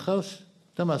წაუკითხავს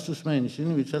და მას უსმენენ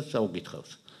ისინი, ვისაც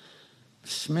წაუკითხავს.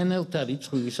 მსმენელთა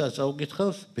რიცხვი, ვისაც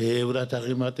წაუკითხავს, ბევრად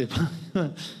აღემატება.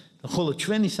 ხოლო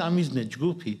ჩვენი სამიზნე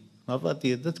ჯგუფი,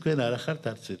 მაპატიეთ და თქვენ არ ახართ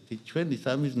არც ერთი. ჩვენი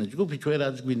სამიზნე ჯგუფი ჩვენ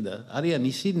რაც გვინდა, არიან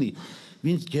ისინი,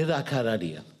 ვინც ჯერ აქ არ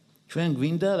არიან. ჩვენ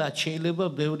გვინდა რაც შეიძლება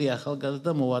ბევრი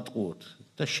ახალგაზრდა მოვატყუოთ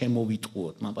და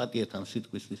შემოვიტყუოთ, მაპატიეთ ამ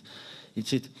სიტყვისთვის.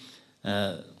 იცით,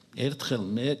 ერთხელ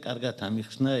მე კარგად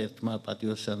ამიხსნა ერთმა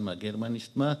პატიოსანმა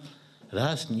გერმანისტმა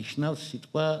რას ნიშნავს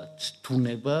სიტყვა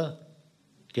ცთუნება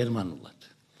გერმანულად.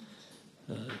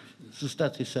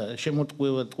 ზუსტად ისა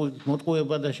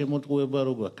მოტყუება და შემოტყუება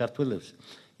როგორ ქართველებს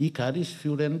იქ არის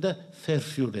ფიურენი და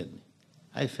ფერფიურენი.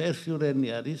 აი ფერფიურენი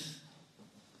არის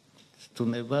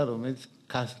ცთუნება რომელიც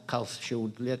ქალს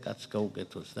შეუძლია კაცს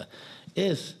გაუკეთოს და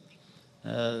ეს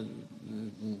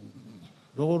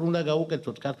როგორ უნდა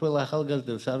გაუკეთოთ ქართველ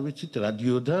ახალგაზრდებს არ ვიცით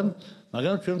რადიოდან,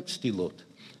 მაგრამ ჩვენ ვცდილობთ.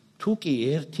 თუ კი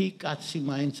ერთი კაცი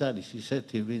მაინც არის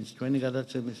ისეთი, ვინც ჩვენი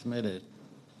გადაცემის მერე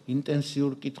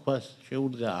ინტენსიურ კითხვას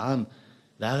შეუდგა ან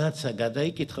რაღაცა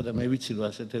გადაიკითხა და მე ვიცი რომ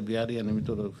ასეთები არიან,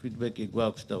 იმიტომ რომ ფიდბექი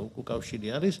გვაქვს და უკავშირი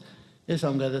არის, ეს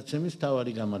ამ გადაცემის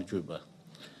თავარი გამარჯვება.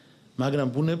 მაგრამ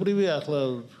ბუნებრივია ახლა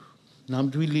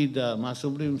ნამდვილი და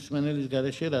მასობრივი მსმენელის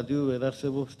გარეშე რადიო ვერ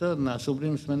არსებობს და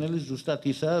მასობრივი მსმენელი ზუსტად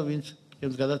ისაა, ვინც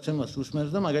ჩემს გადაცემას უსმენს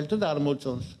და მაგალითად არ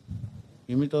მოწონს.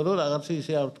 იმიტომ რომ რაღაცა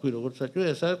ისე არ თქვი, როგორც საჭირო,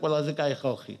 ეს არის ყველაზე კაი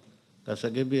ხალხი.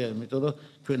 გასაგებია, იმიტომ რომ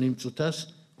ჩვენ იმ წუთას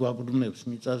გვაბრუნებს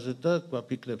მიწაზე და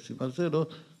გვაფიქრებს იმაზე, რომ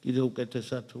კიდევ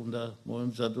უკეთესად უნდა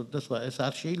მოემზადოთ და სხვა. ეს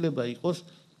არ შეიძლება იყოს,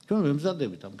 ჩვენ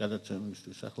ვემზადებით ამ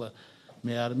გადაცემისთვის. ახლა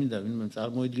მე არ მინდა ვინმე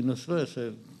წარმოიდგინოს, რომ ეს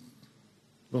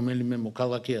რომელიმე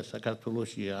მოქალაქეა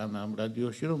საქართველოში ან ამ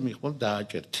რადიოში, რომ მიხვალ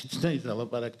დააჭერთ და ის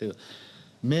ალაპარაკდება.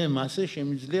 მე მასე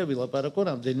შემიძლია ვილაპარაკო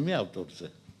რამდენიმე ავტორზე.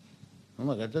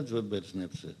 მაგალითად ძველ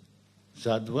ბერძნებზე.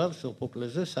 ზადვარ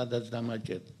სოფოკლეზე სადაც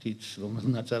დამაჭერთ თიც რომელ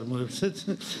ნაწარმოებსაც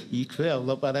იქვე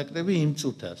ავლაპარაკდები იმ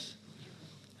წუთას.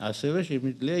 ასევე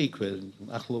შემიძლია იქვე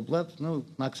ახლობლად,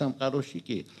 მაგ სამყაროში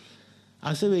კი.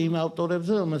 ასევე იმ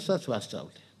ავტორებზე, რომელსაც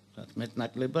ვასწავლე.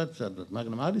 მეტნაკლებად ზადვარ,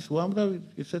 მაგრამ არის უამრავი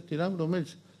ისეთი რამ, რომელიც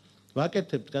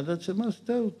ვაკეთებთ გადაცემას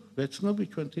და ვეცნობი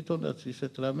ჩვენ თვითონაც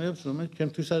ისეთ რამეებს, რომელიც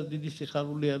ჩემთვისაც დიდი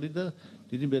სიხარული არის და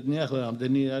დიდი ბედნია, ახლა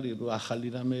რამდენი არის, რომ ახალი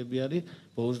რამეები არის,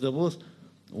 ბოლოს და ბოლოს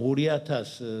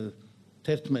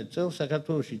 2011 წელს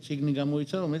საქართველოში წიგნი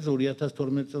გამოიცა, რომელიც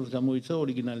 2012 წელს გამოიცა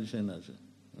ორიგინალის ენაზე.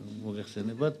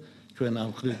 მოგეხსენებათ, ჩვენ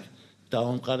ამ ხრივ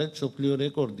დავამყარეთ სოფლიო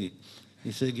რეკორდი.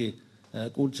 ისე იგი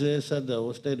კურძეესა და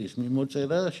ოსტერის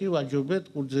მიმოწერაში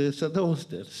ვაჯობეთ კურძეესა და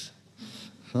ოსტერს.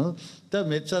 და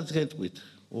მეცაც გეტყვით,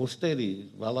 ოსტერი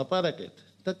ვალაპარაკეთ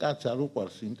და კაც არ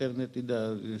უყვარს ინტერნეტი და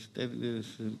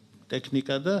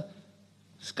ტექნიკა და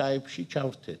სკაიპში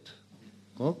ჩავრთეთ.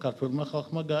 ქართველმა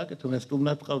ხალხმა გააკეთა, მე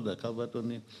სტუმრად ვყავდა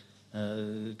ქალბატონი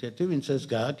კეთი, ვინც ეს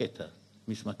გააკეთა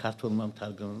მისმა ქართველმა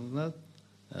მთარგმნელმა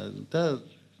და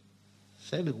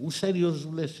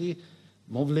უსერიოზულესი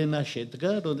მოვლენა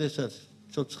შედგა, როდესაც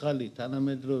ცოცხალი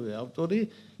თანამედროვე ავტორი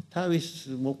თავის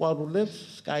მოყვარულებს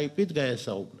სკაიპით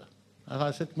გაესაუბრა. ახლა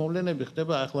ასეთ მოვლენები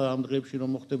ხდება ახლა ამ დღეებში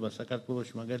რომ მოხდება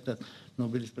საქართველოში მაგალითად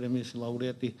ნობელის პრემიის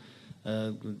ლაურეატი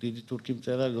დიდი თურქი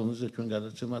მწერალი, რომელზეც ჩვენ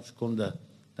გადაცემაც ჰქონდა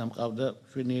და მყავდა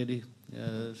შვენიერი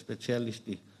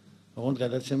სპეციალისტი. ოღონდ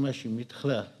გადაცემაში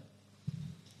მითხრა,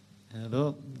 რომ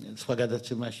სხვა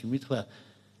გადაცემაში მითხრა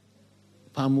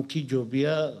ფამუკი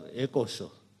ჯობია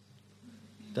ეკოსო.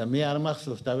 და მე არ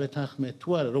მახსოვს დავეთანხმე თუ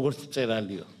არა როგორც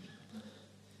მწერალიო.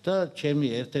 და ჩემი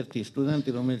ერთ-ერთი სტუდენტი,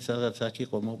 რომელიც სადაც აქ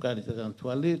იყო მოკარიძე და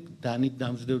თვალი, დანით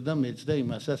დამზდევდა მეც და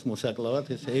იმასაც მოსაკლავად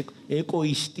ეს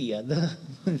ეკოისტია და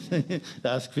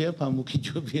რას ქვია ფამუკი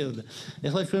ჯობია და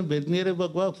ეხლა ჩვენ ბედნიერება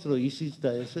გვაქვს, რომ ისიც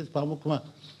და ესეც ფამუკმა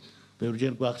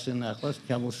ბევრჯერ გვახსენა ახლა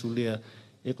ჩამოსულია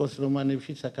ეკოს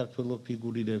რომანებში საქართველოს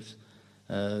ფიგურირებს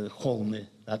ხოლმე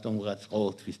რატომღაც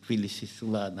ყოველთვის თბილისის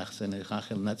სულა ნახსენე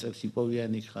ხანხელ ნაწერს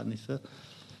იპოვიანი ხანისა.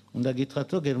 უნდა გითხრათ,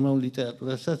 რომ გერმანულ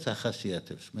ლიტერატურასაც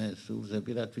ახასიათებს. მე სულზე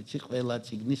პირად ვიცი, ყველა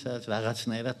წიგნი სადაც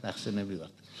რაღაცნაირად ნახსენები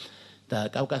ვართ. და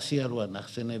კავკასიაროა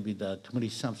ნახსენები და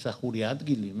ქმრის სამსახური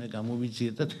ადგილი, მე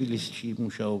გამოვიძიე და თბილისში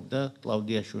მუშაობდა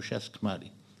კლავდია შოშას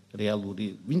ქმარი,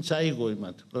 რეალური, ვინც აიღო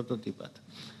იმათ პროტოტიპად.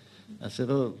 ასე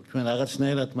რომ ჩვენ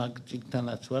რაღაცნაირად მაგ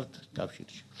წიგნთანაც ვართ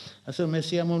კავშირში. ასე მე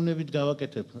სიამოვნებით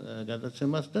გავაკეთებ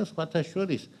გადაცემას და სხვათა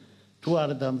შორის თუ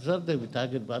არ დამზადდებით,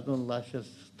 აგერ ბატონ ლაშას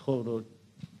თხოვრო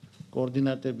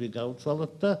კოორდინატები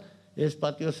გავუცვალოთ და ეს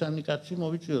პატიოსანი კაცი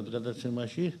მოვიწვიოთ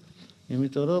გადაცემაში,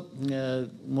 იმიტომ რომ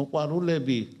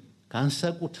მოყვარულები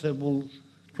განსაკუთრებულ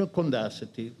ჩვენ გქონდა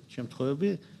ასეთი შემთხვევები,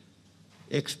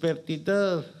 ექსპერტი და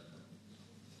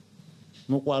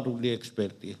მოყვარული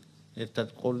ექსპერტი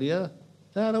ერთად ყოლია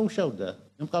და არა უშავდა.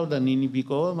 მყავდა ნინი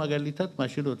ბიკოვა მაგალითად,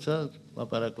 მაშინ როცა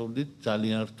ლაპარაკობდით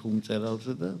ძალიან რთულ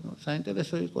მწერალზე და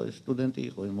საინტერესო იყო ეს სტუდენტი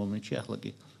იყო იმ მომენტში, ახლა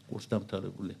კი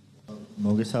კურსდამთავრებული.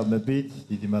 მოგესალმებით,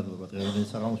 დიდი მადლობა დღევანდელი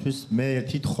საღამოსთვის. მე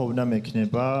ერთი თხოვნა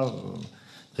მექნება,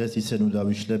 დღეს ისე ნუ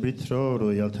დავიშლებით, რომ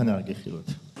როიალთან არ გიხილოთ.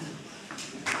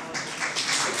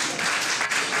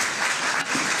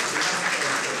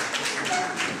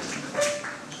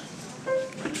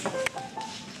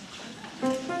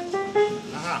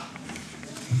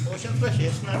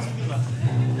 შეესნაცილა.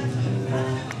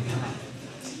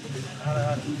 არა,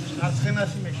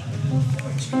 ნაცხენაში მეში.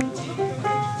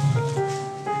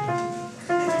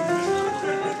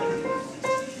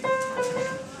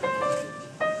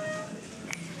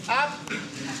 აბ,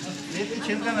 მეტი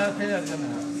ჩემგან არაფერი არ გამა.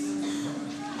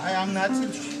 აი ამ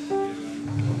ნაწილში.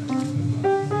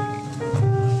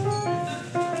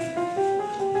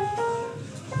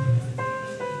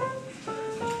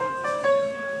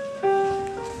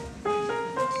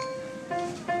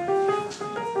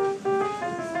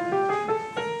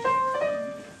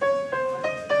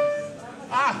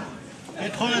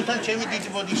 ეთქონელთან ჩემი დიდი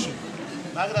ბოდიში.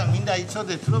 მაგრამ მინდა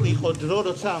იცოდეთ, რომ იყო დრო,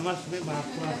 როცა ამას მე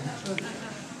მართლა